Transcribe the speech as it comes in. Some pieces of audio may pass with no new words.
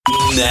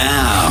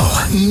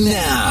Now,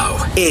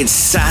 it's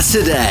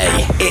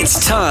Saturday.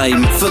 It's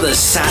time for the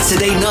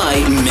Saturday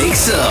Night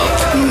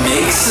Mix-Up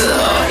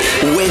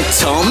with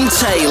Tom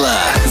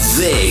Taylor.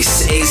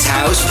 This is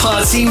House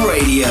Party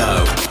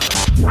Radio.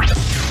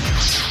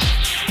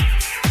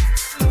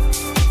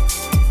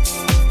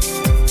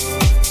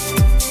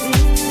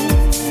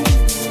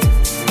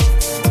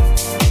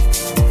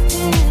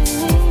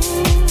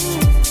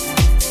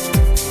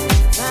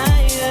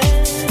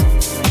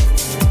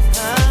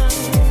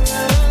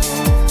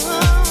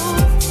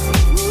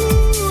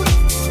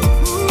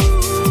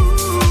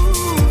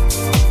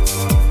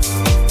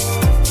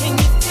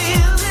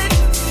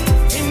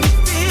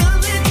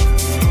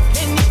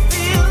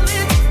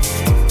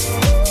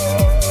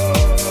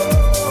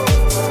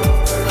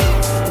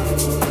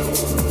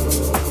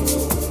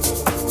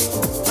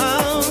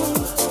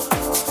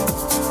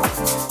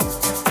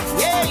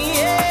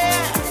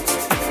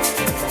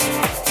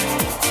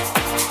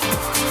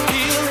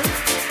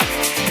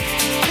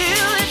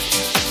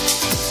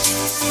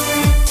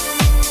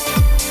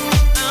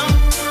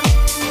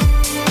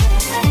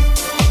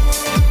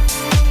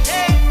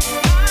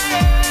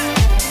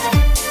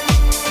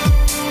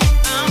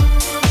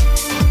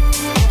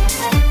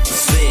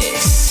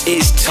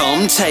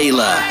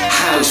 Taylor,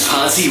 House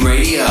Party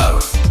Radio.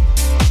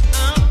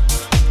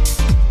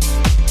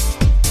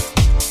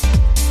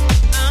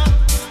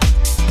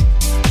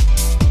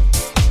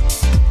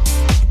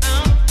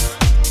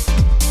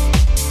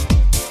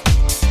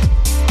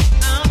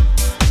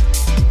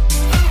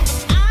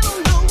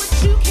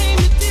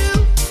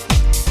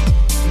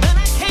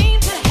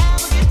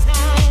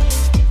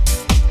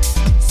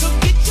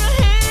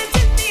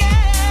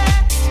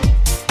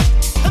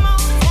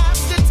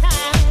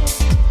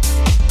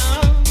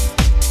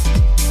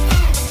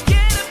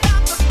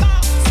 About the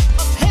box.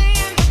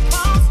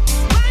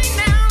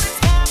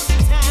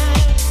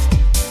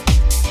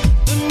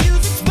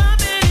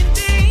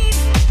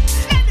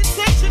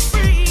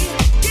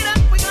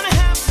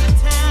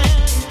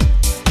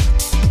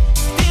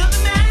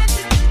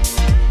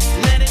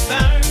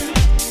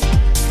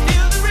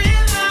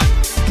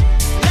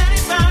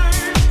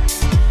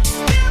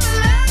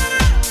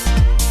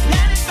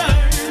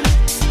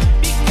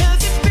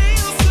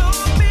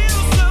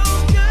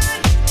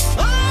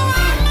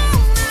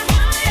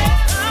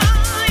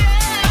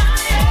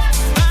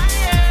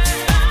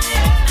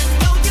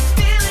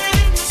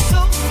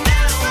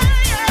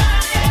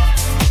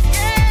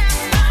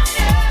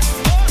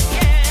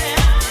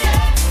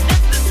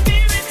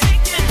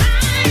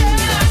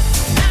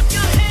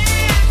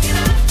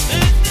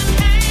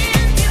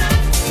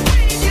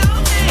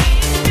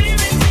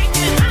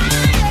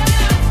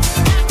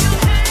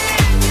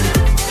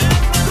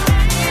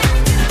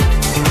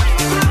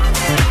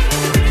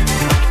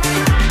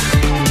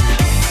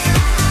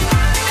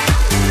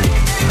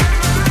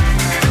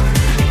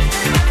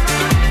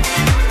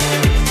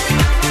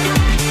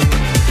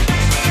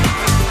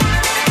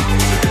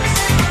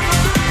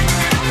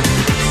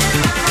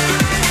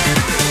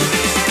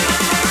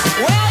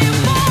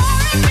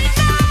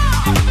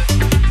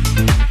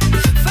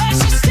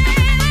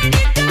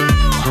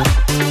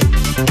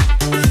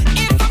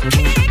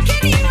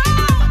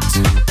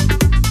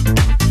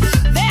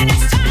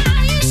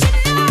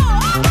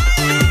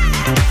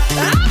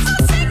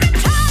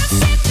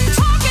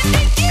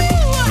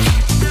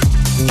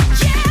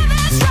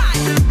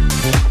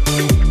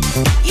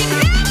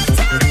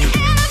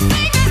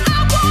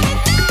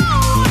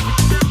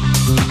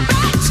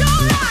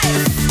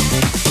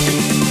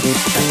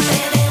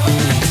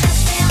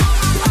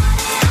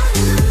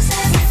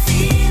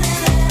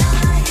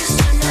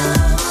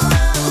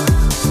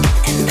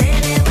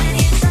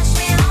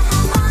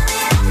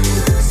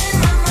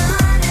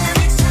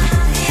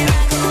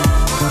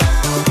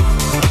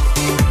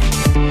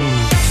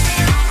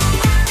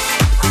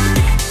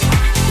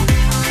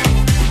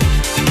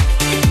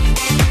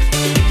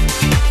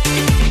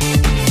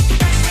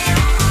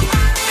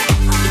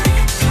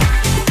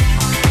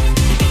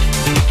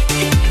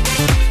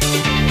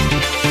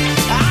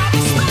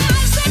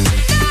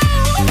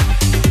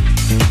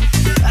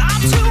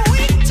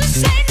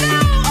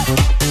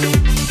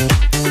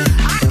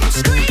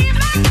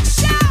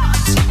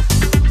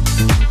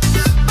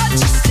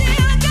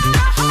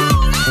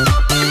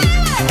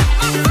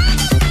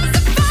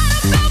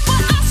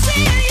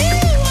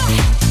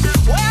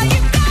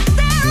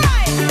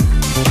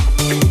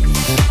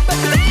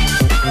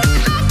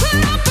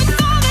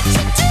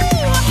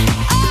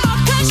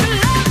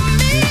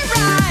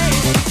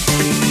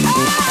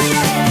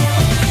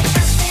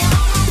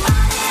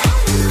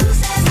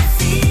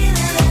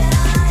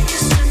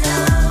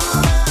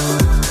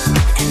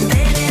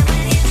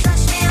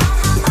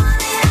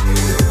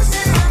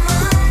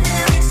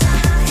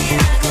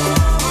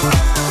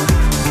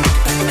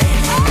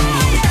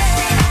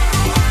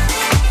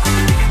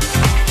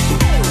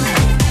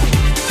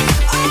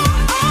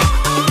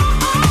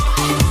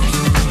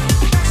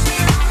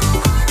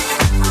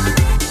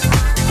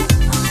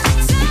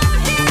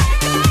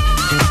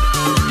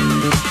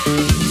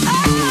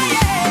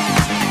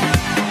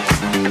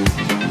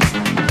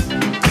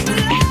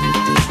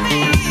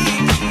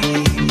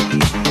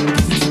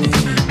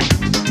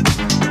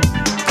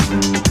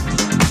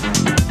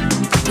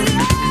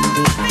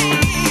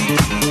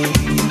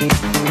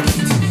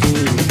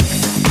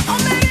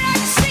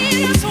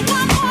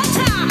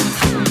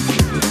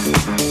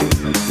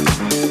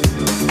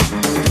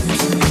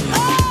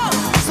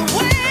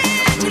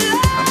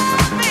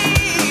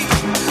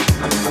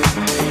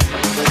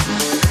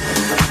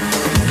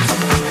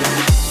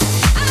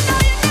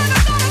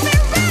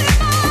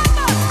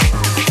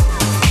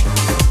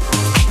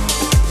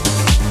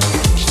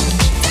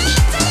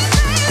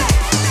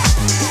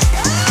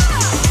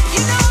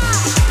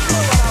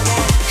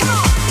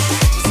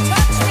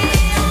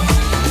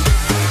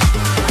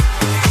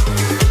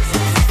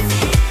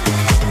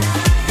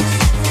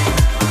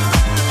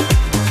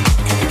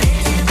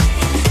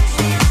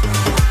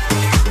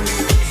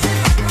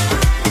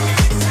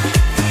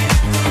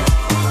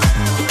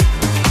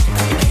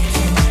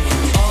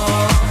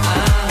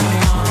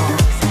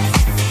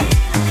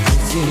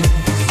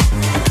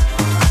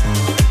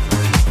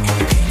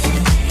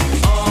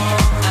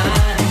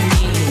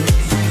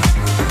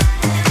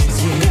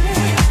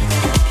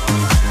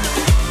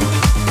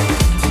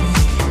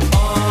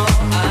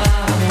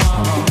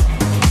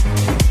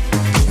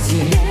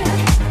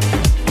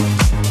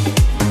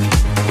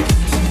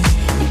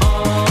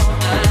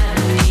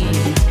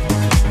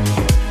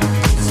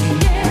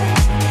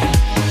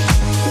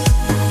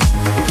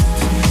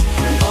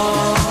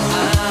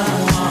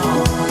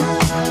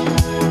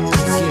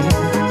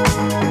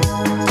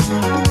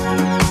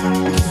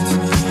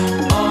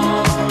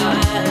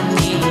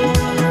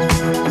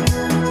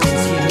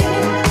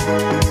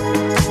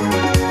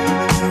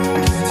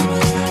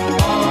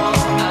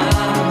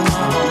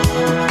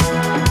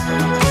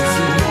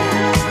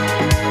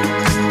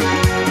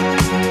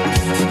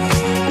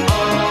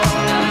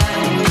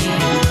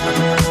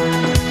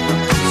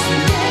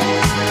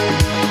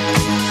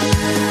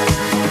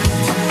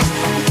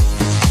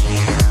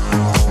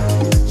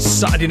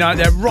 Saturday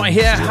night there, right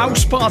here,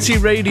 House Party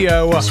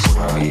Radio.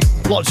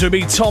 Lots to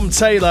be Tom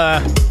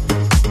Taylor.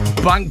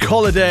 Bank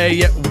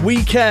holiday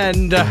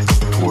weekend.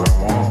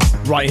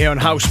 Right here on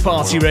House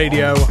Party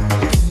Radio.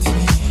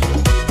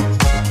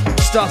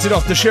 Started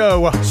off the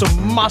show,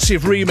 some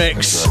massive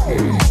remix,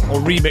 or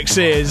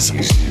remixes,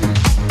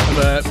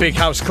 of big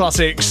house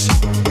classics.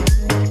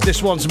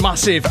 This one's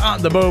massive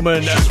at the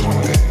moment.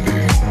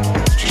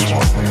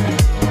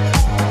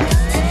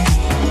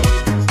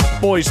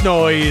 Boys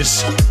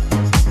Noise,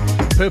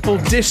 Purple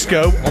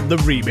Disco on the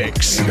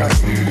remix.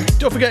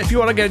 Don't forget, if you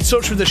want to get in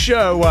touch with the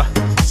show,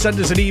 send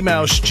us an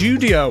email,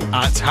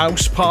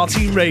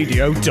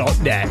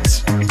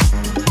 studio@housepartyradio.net.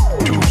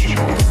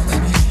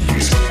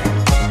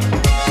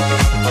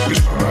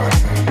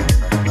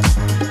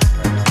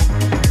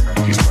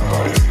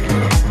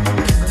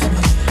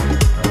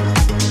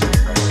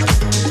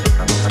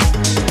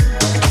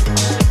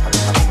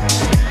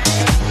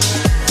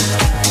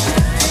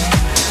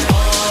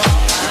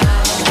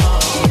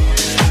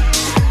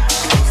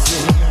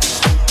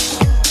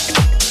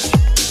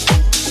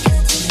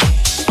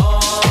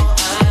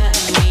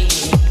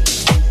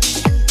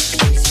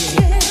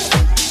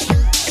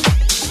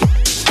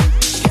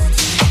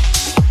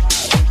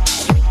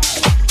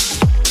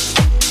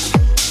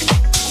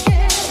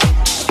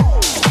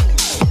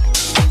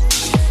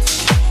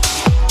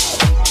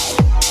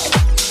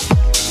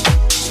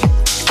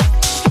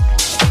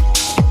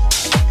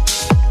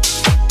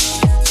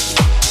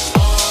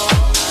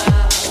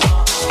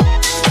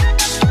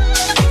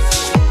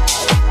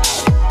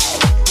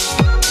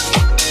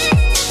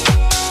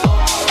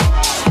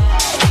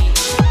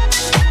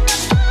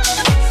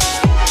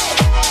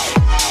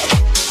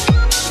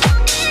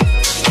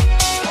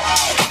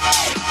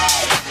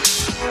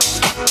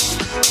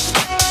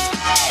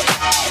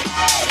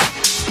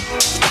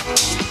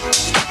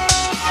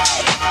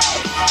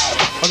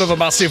 Another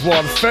massive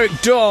one,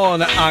 Ferric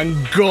Dawn and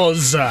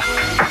Guz.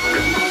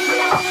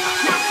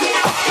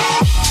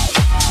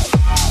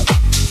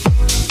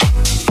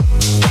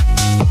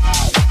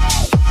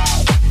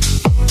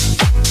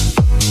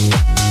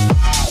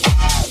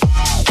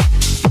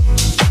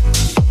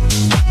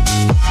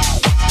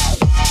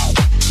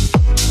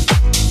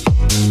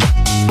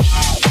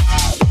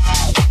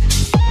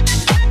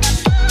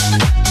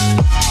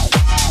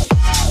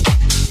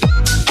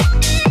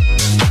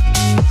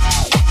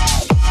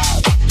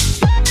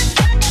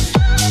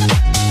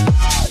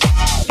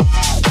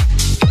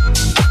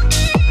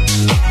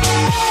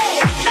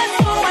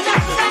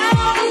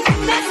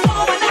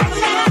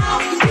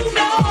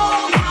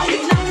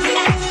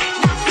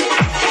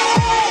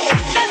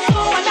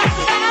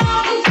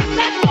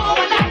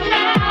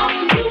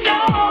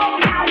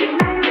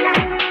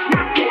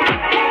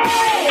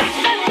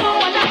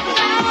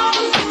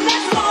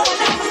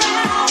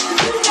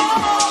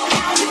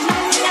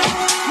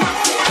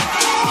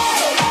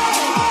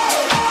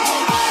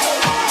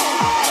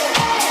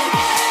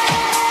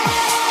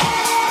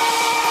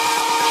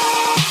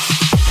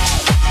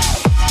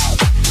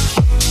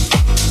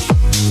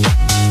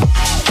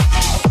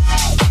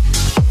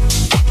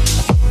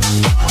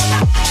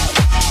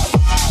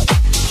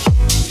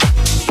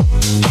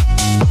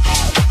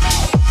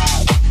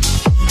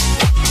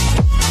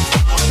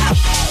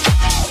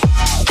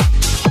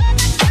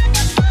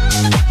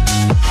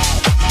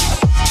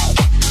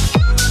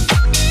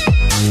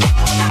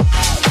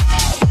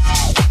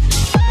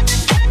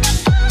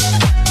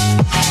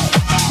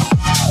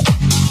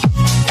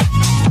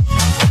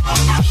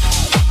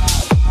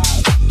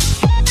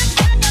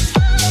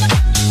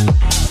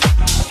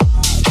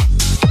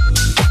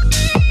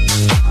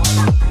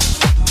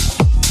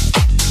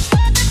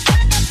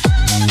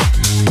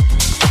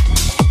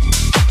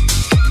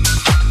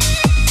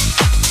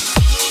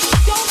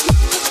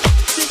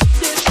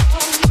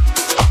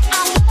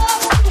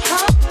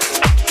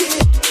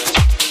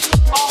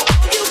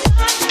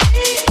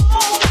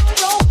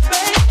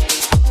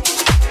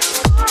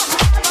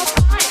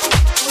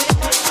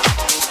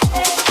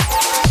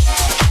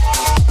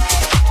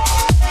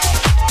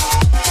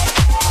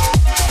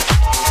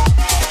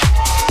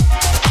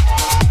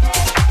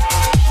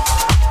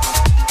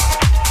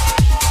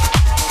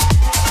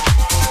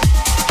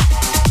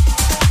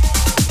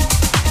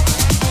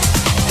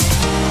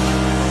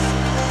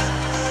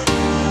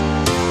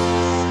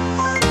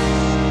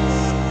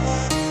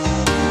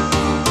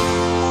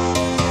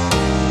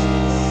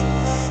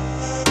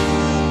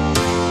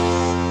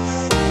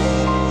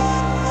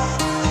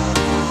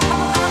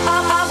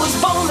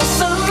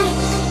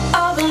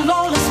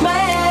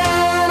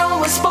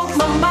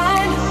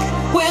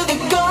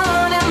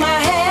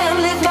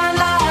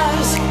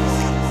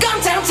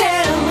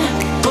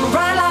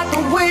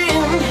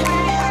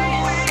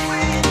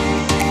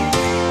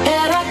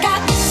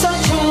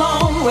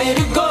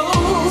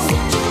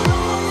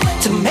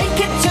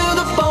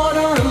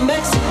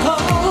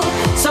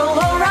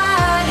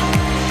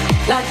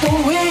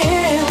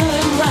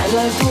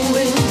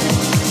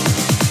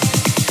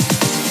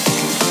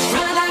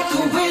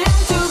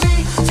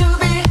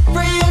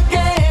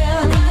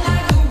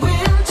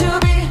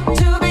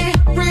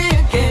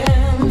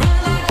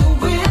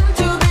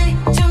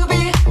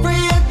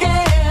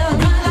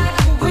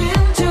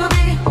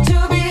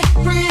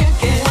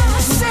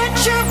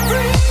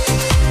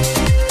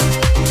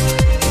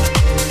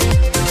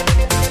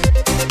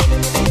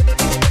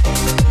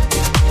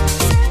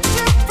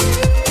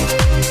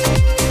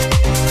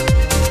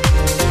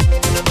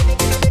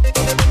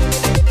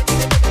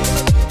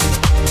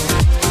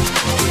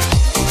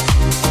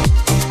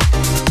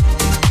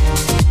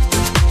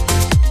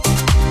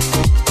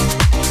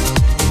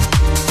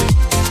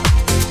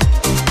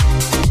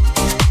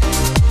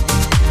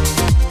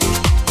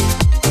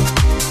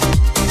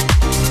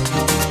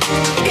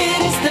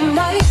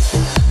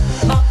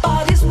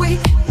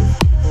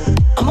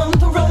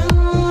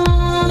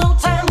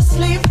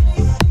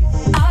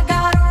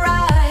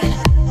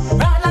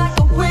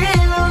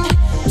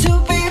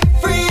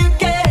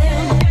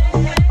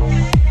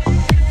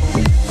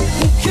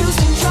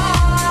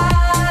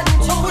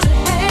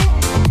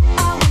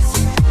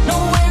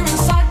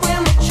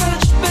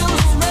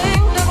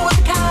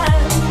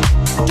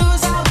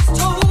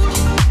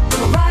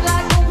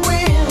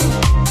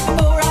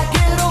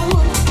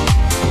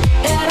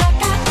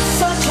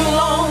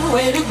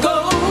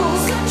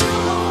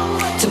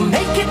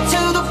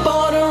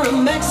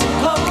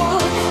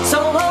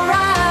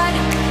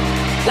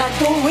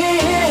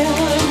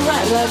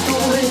 like the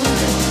wind.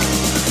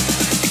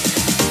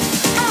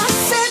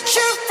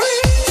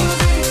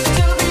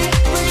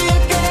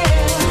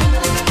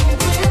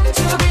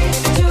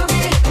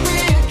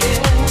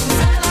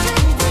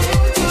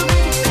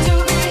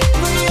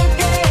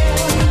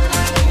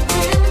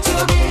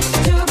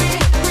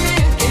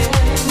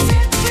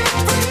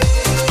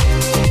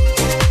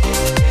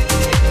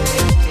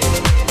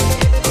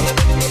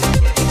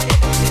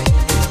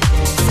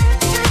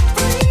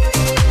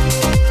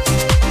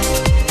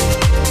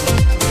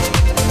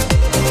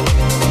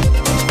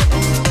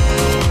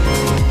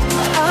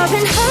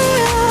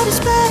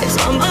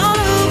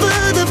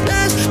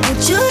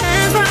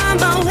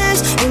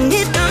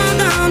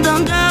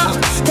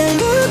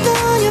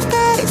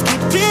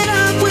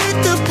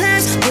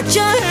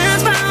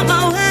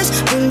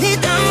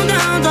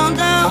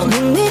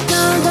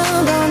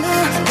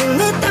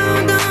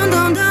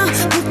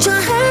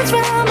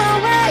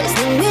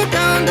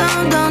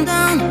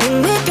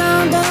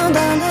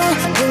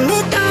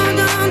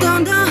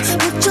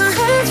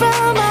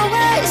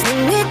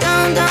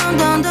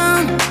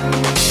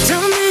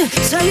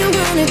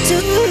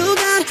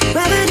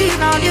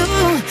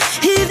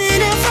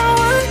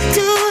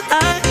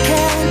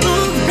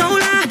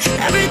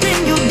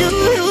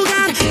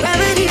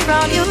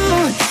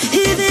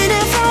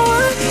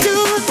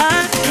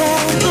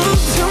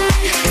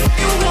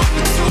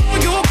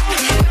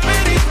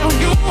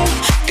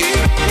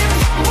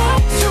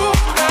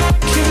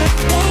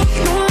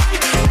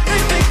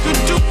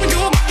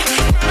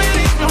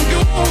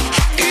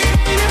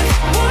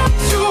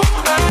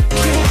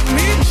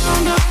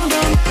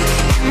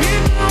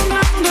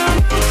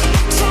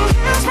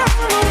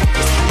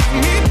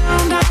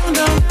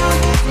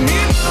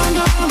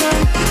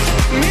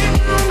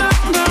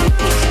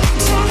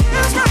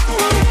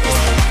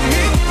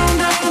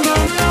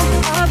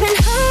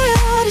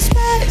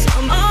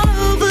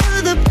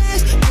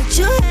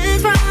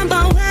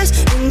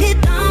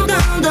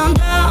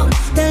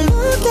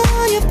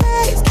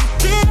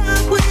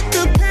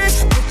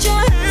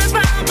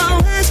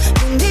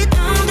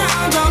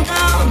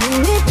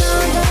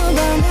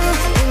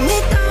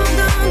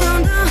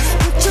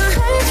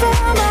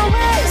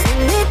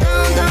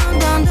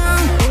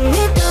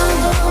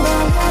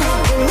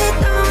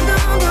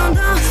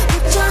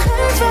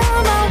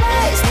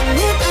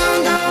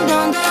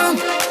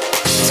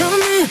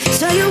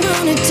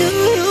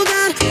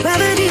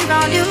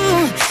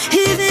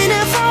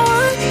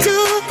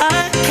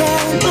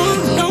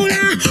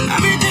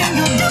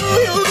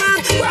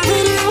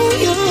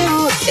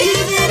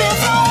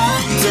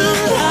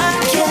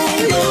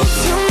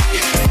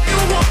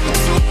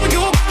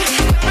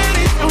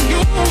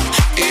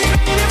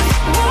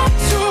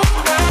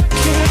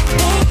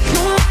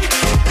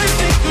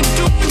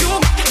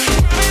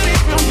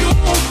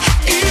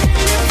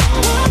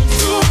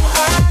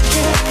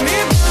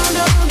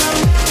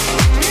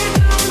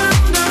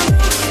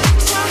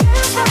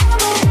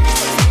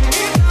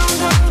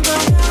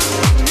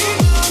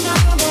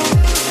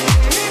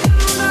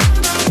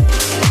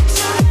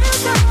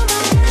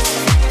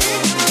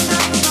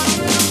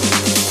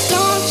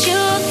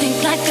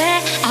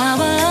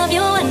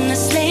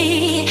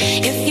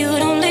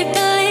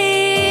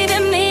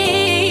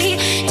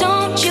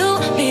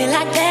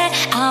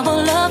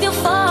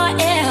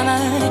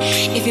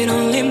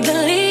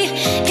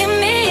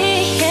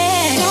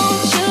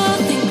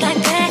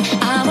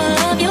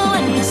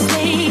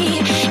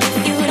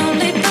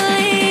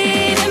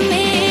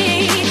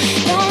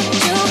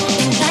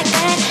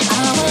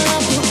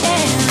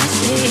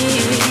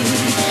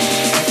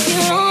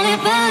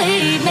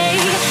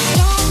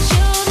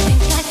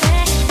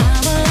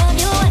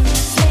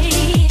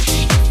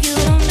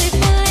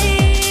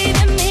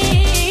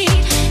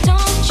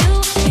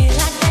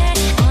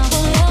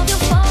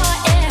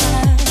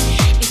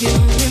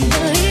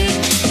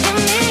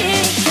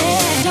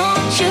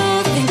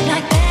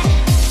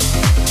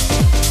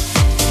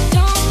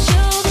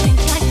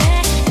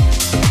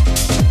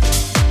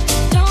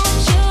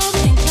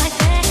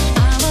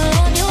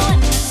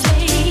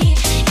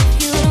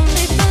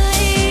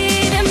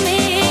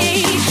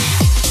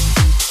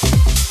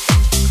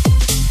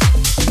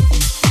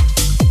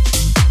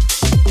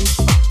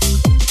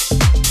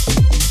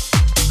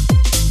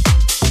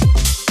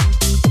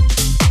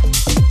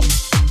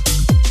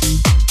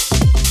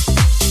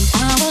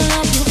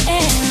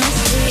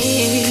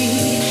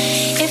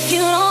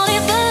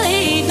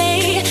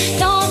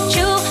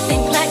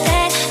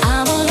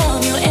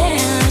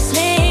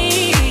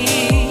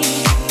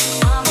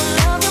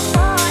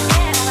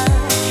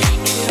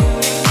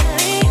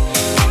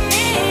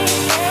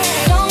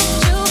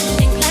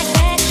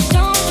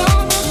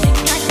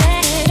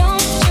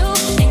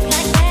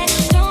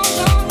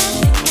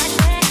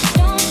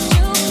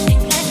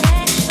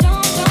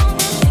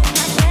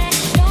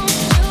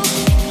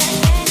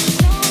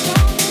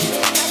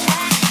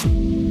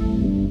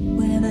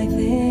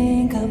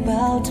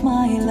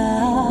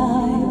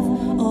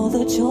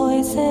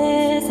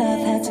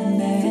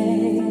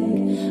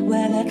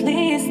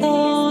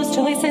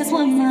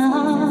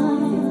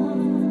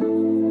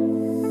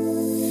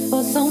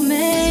 so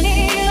many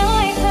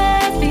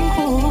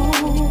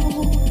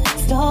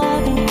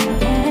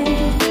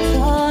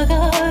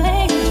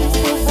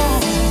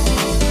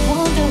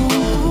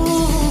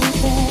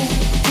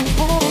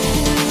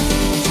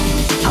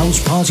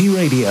Party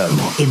Radio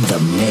in the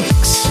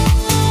mix.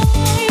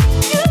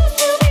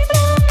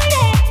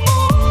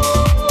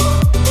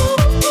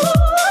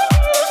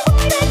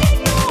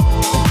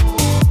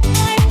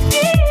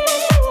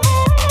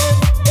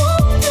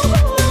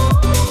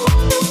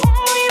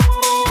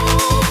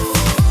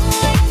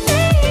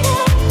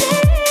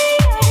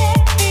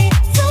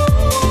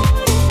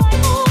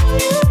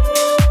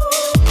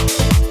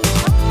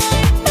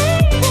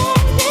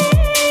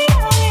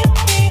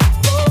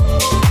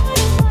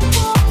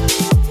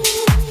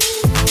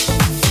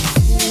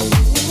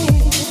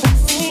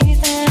 See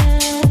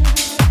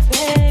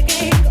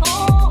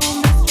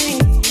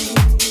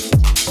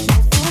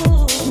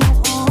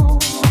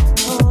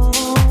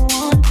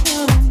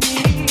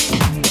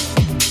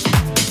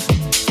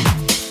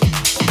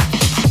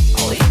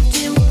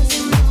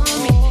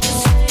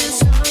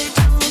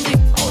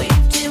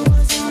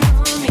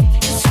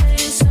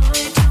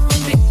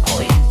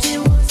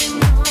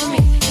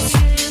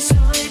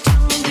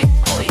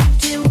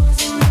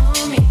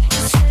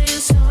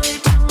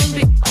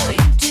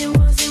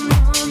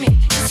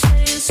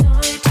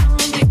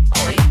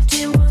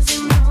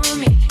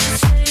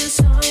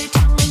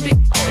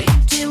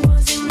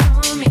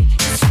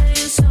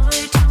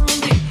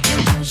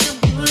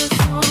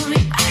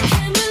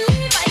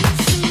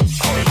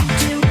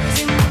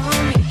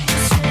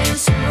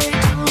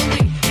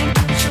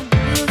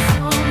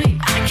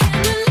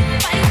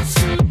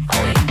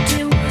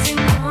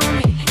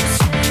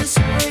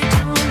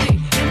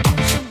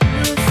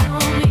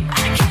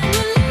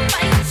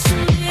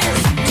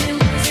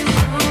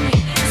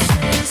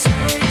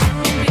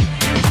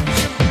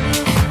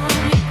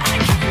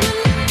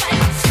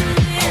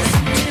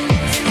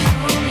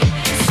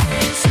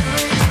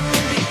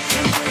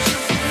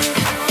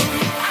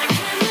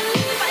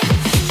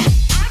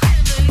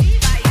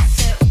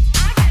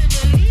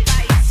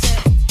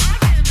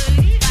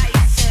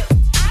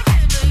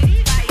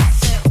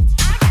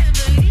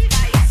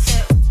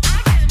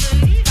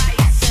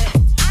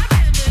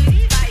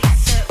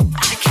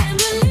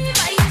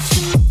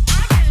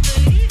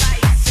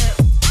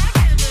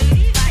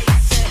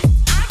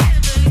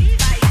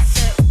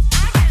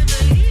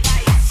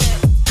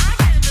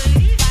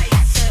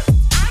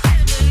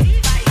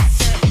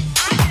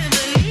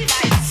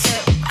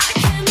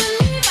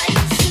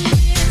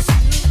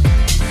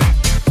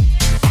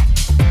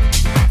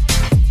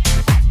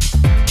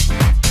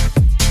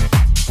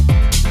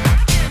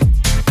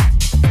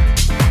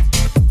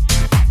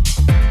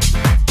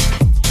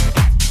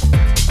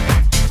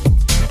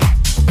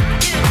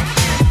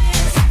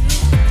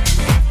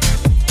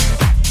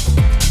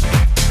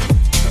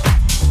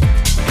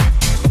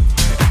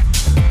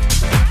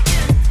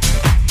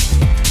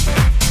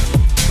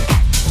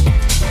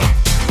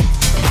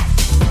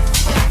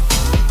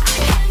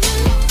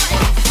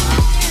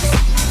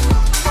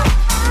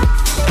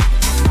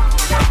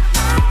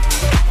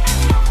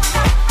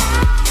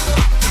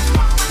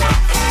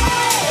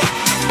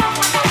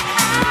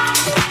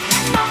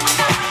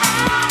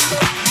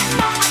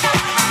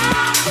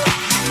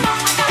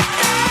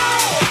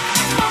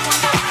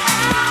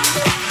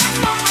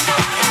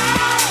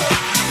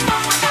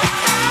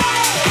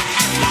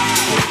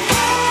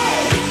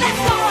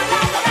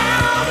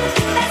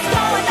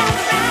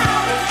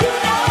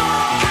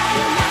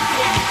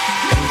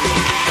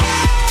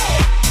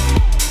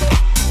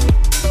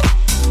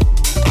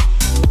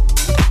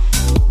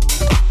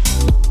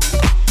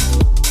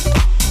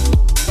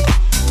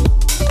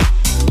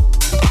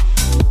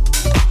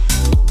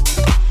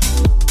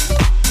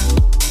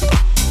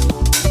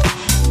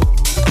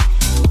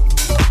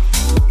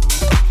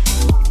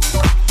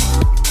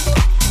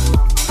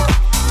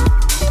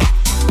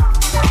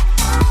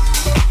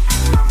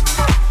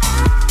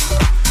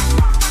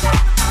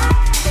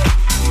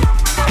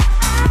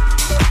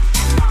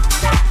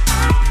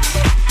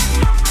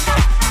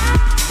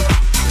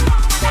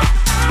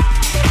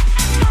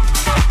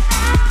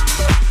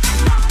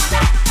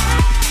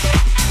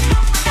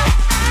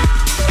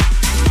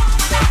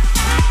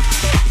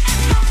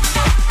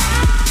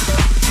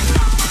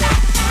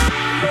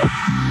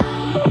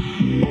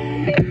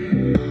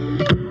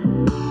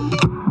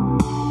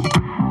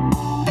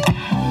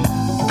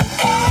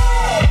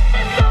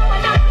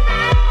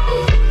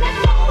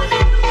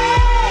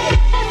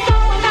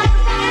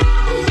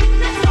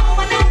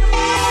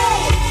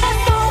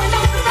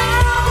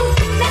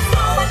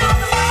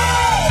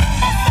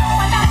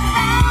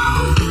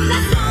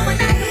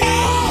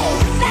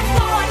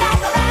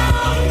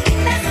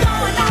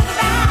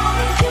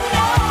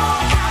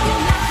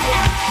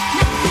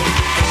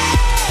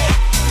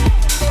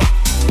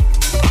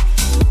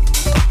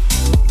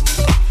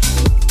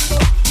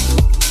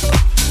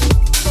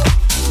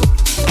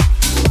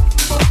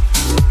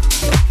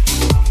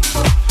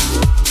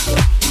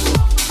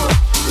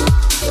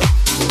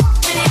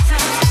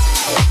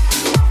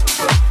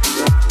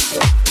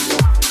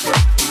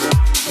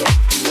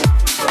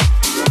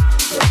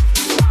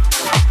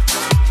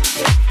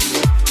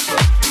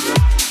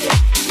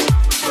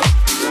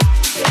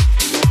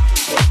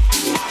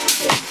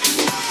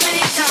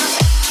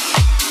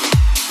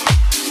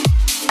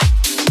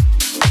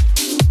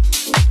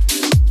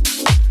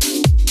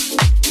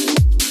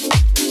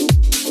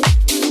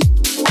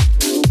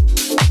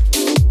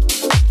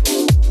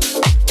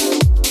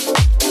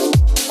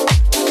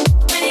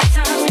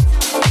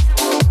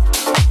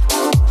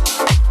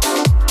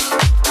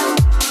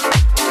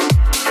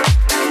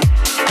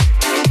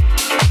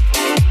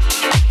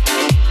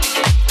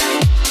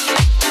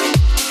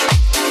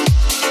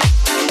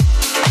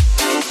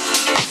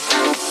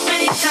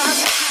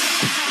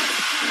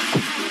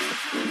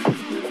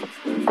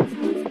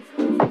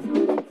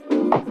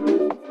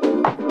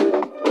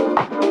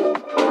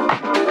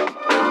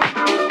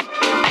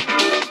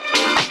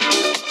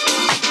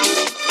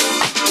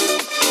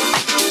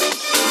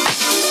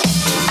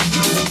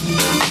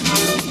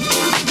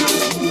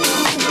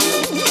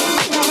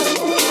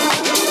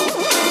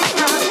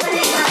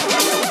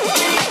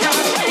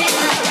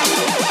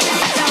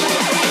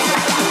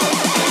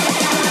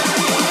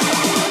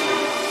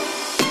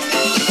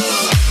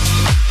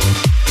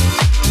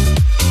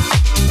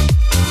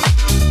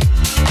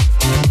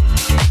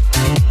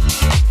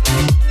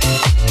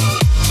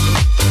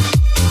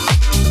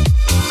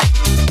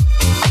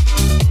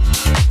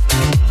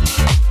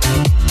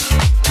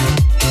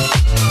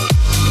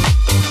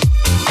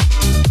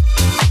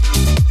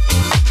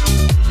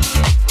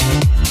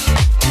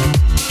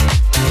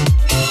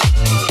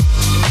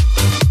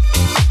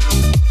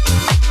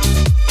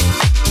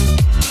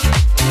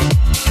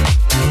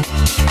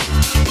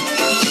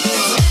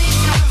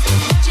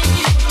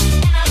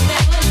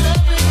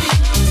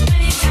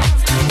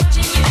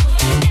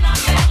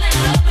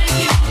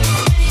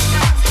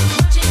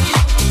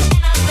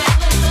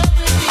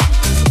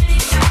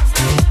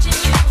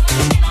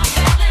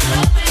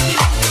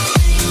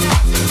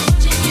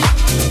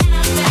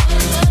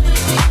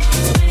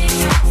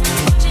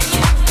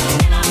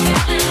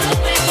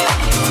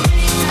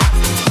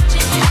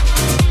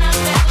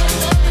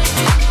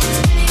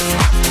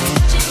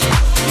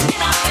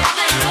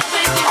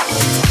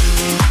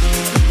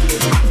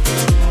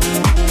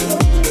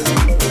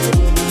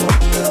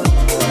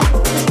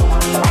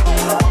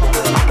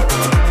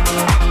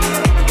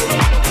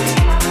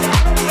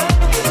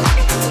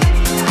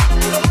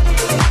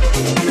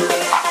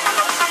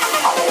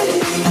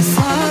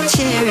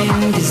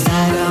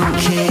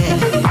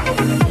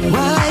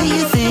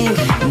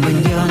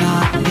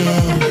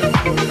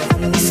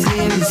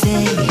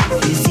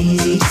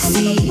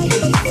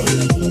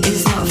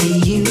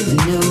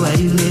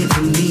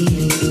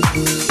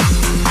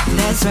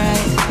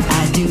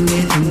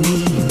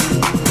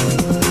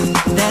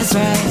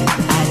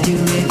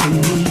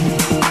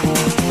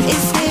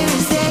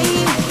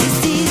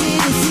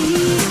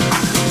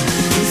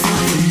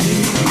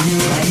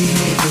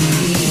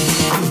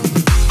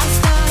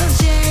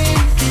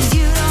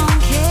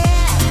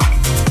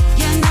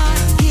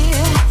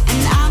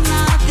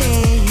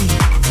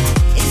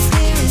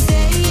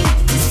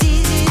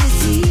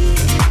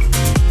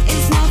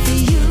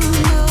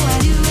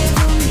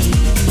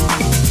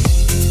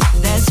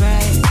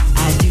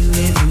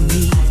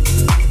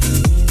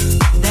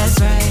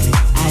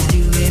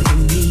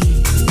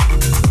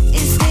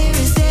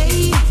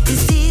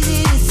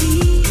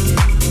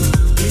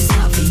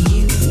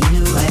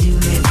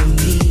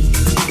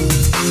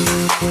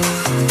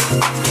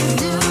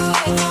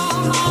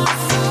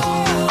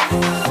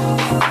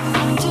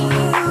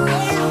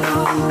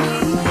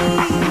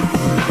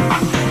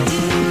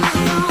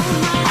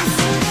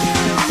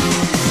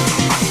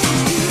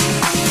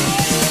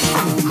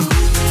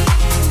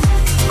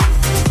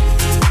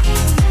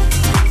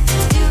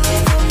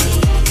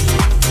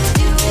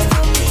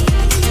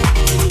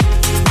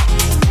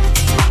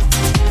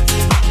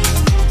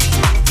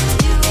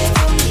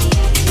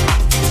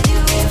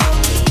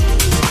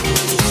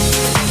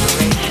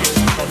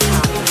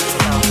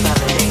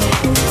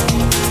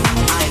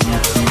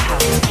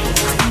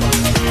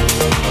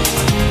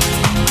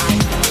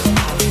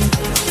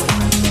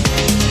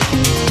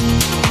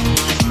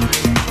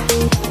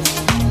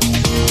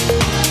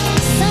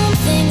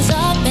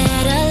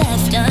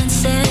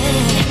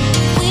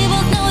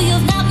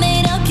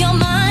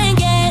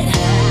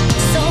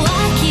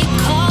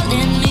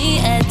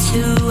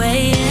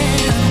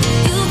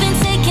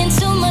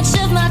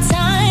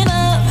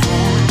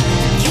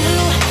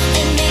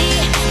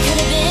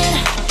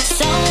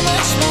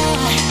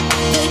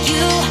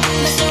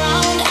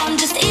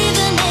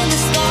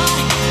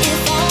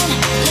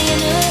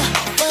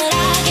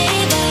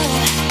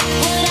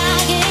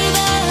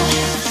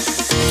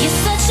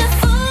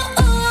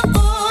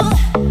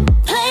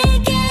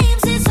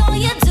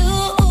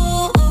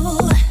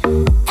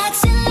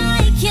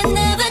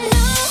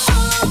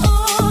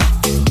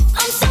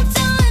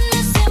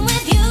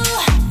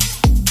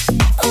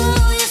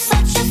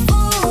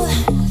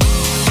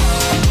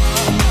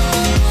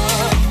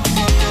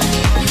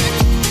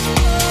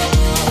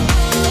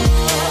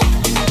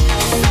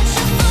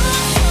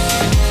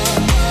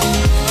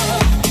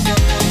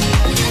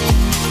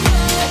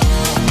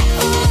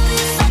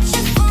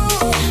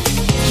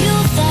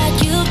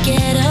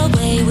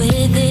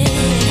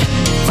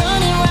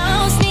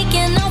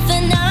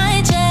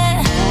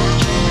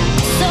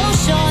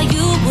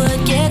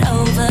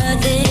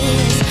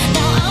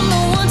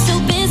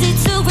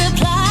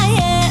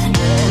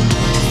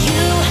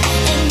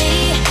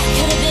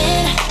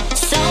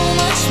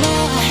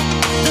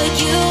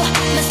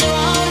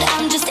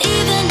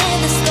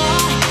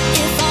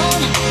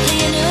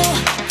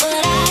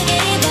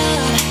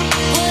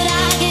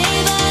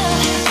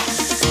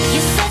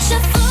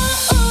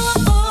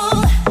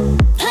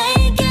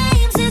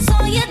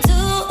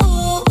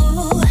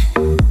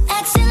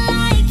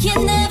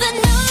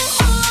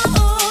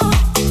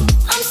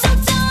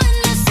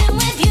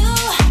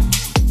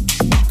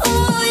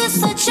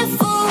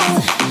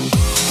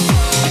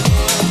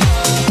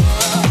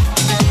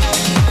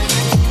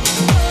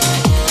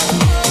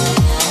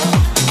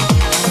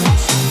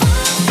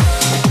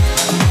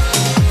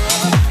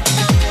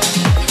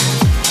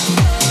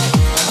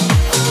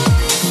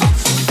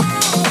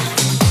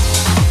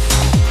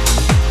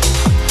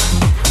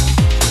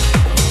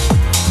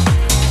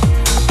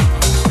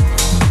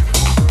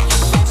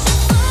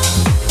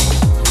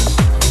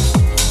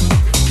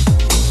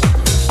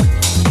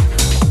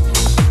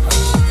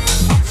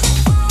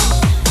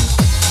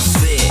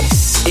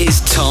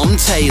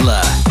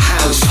Taylor.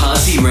 House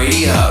Party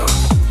Radio.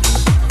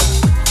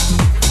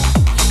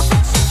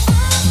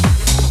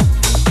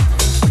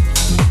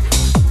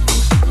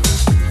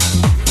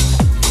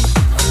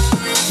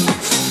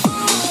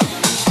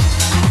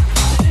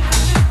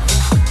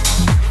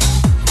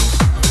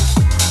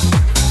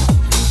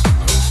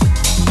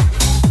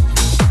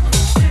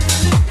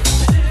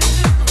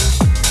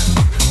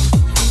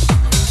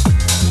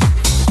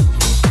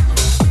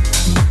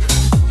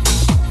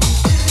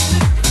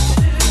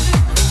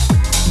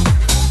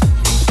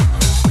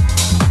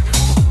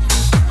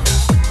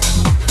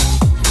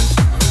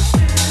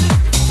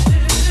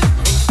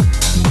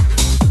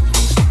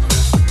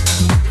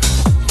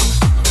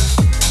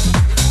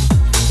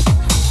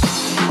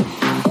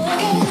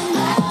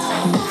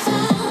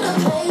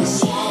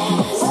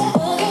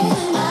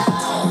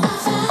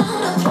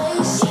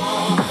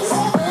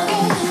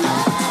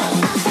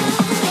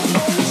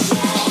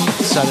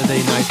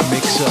 Saturday night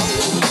mix-up.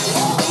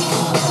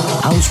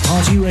 House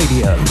Party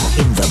Radio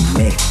in the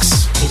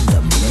mix. In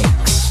the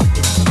mix. In the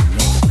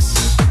mix.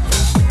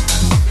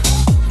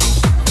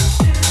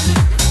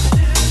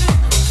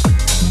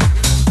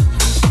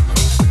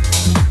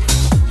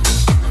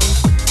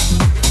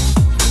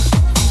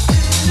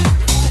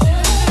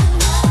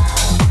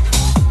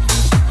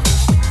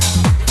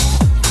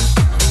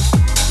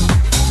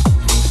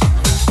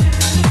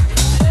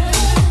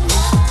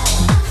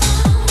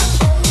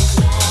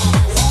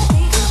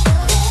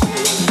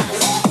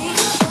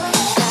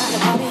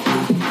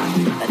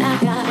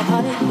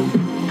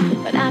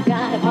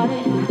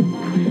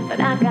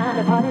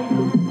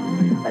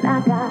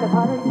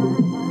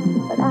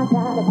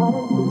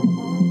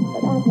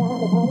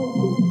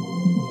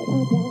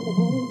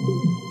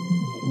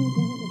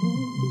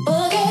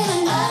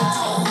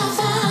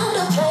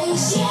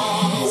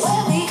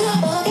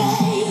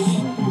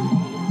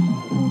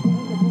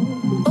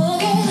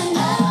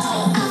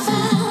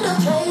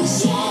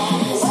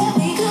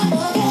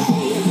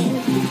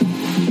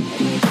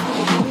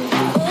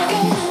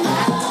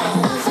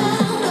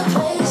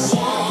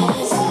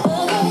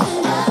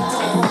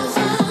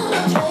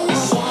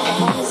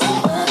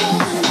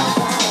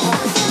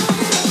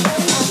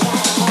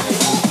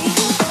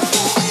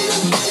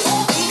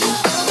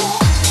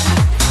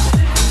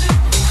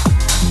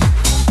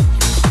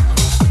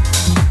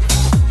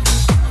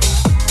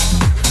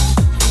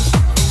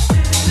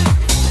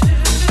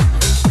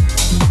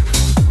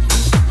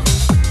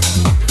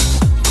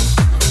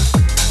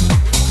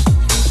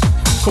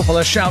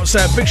 Shouts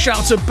there. Big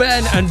shout to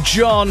Ben and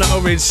John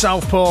over in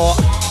Southport.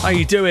 How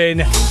you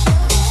doing?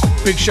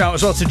 Big shout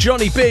as well to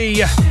Johnny B.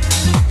 He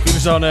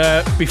was on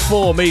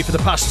before me for the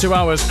past 2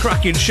 hours.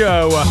 Cracking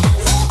show.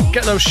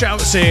 Get those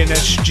shouts in at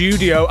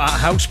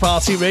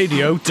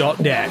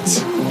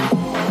studio@housepartyradio.net.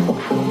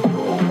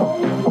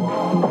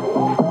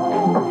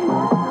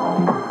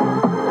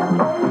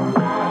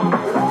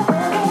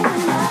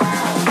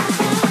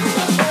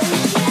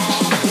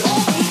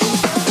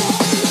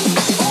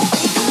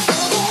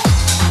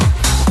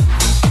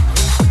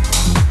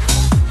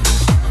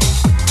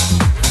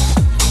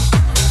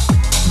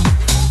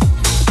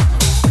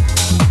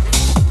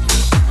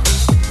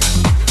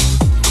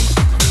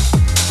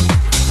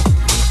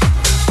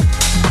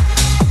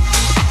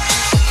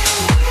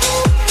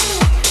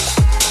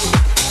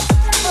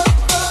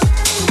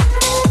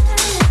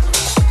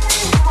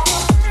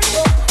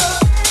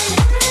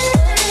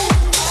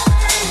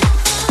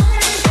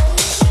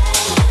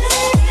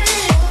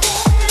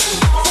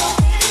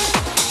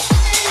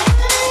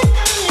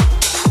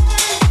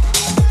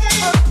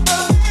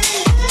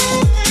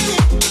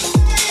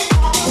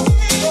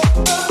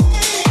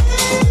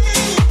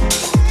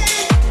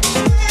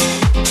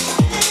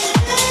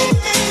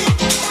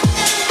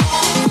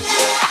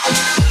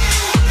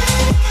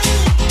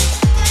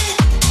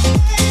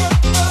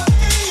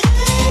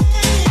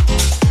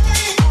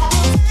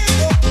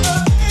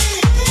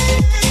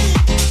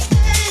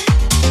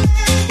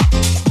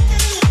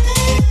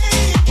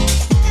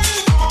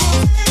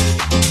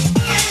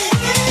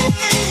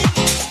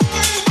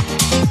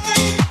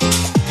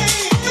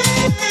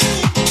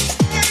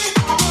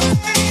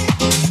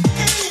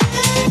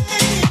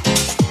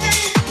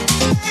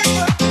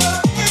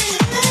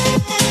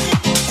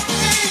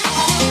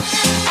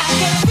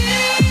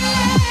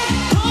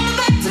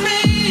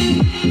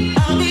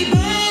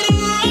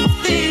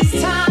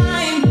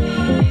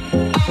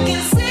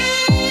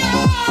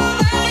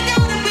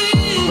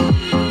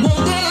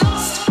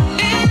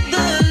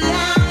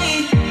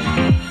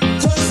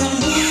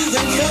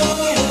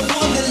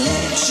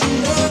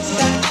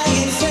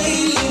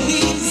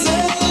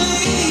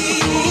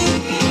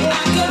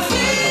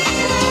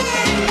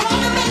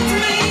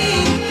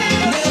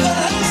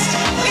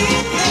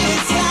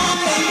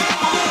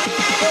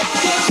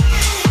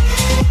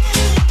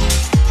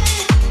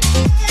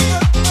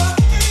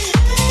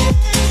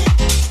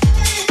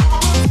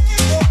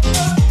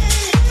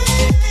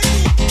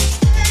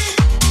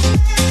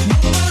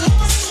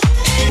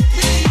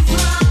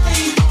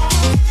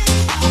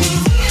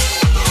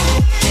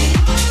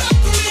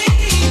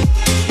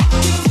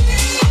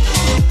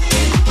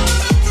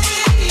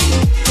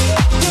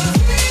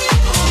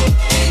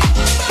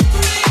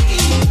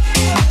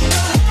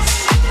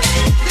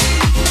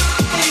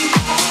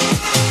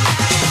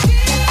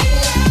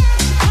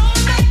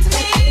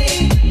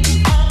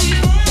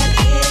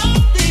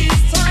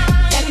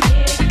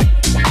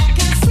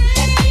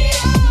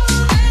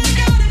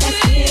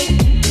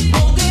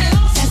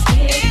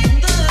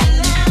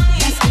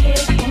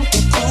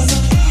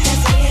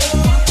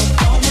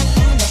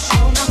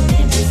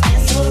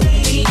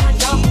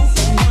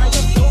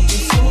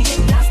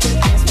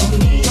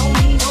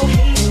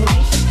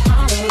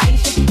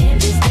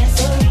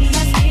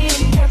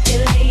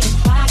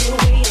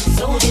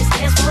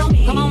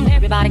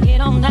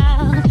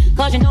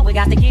 Cause you know we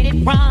got to get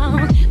it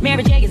wrong.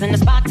 Mary J is in the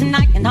spot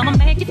tonight, and I'ma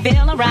make you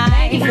feel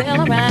alright.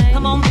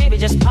 Come on, baby,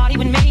 just party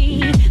with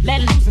me.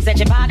 Let loose and set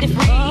your body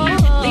free.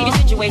 Leave your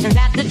situations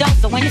at the door,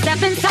 so when you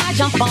step inside,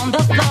 jump on the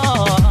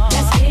floor.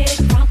 Let's get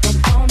it crunk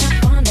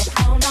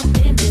up on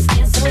up in this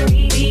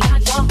dancery. We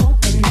got y'all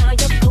open, now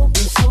you're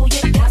open, so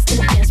you got to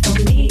dance for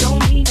me. Don't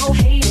need no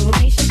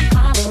hateration,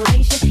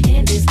 holleration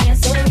in this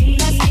dancery.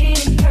 Let's get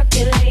it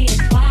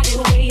percolating, body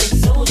weighing,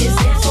 so just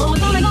dance for me.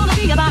 It's only gonna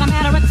be about a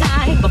matter of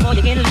time before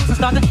you get loose and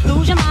start to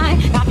lose your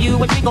mind. Pop you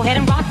a drink, go ahead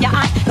and rock your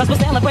eye, cause we're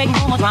celebrating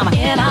no more drama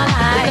in our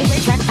lives.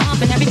 Great track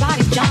pumping,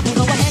 everybody's jumping.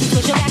 Go ahead and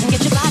switch your back and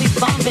get your body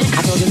bumping.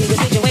 I told you leave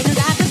your situations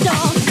at the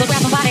door, so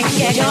grab somebody and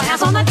get your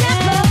ass on the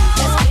dance floor.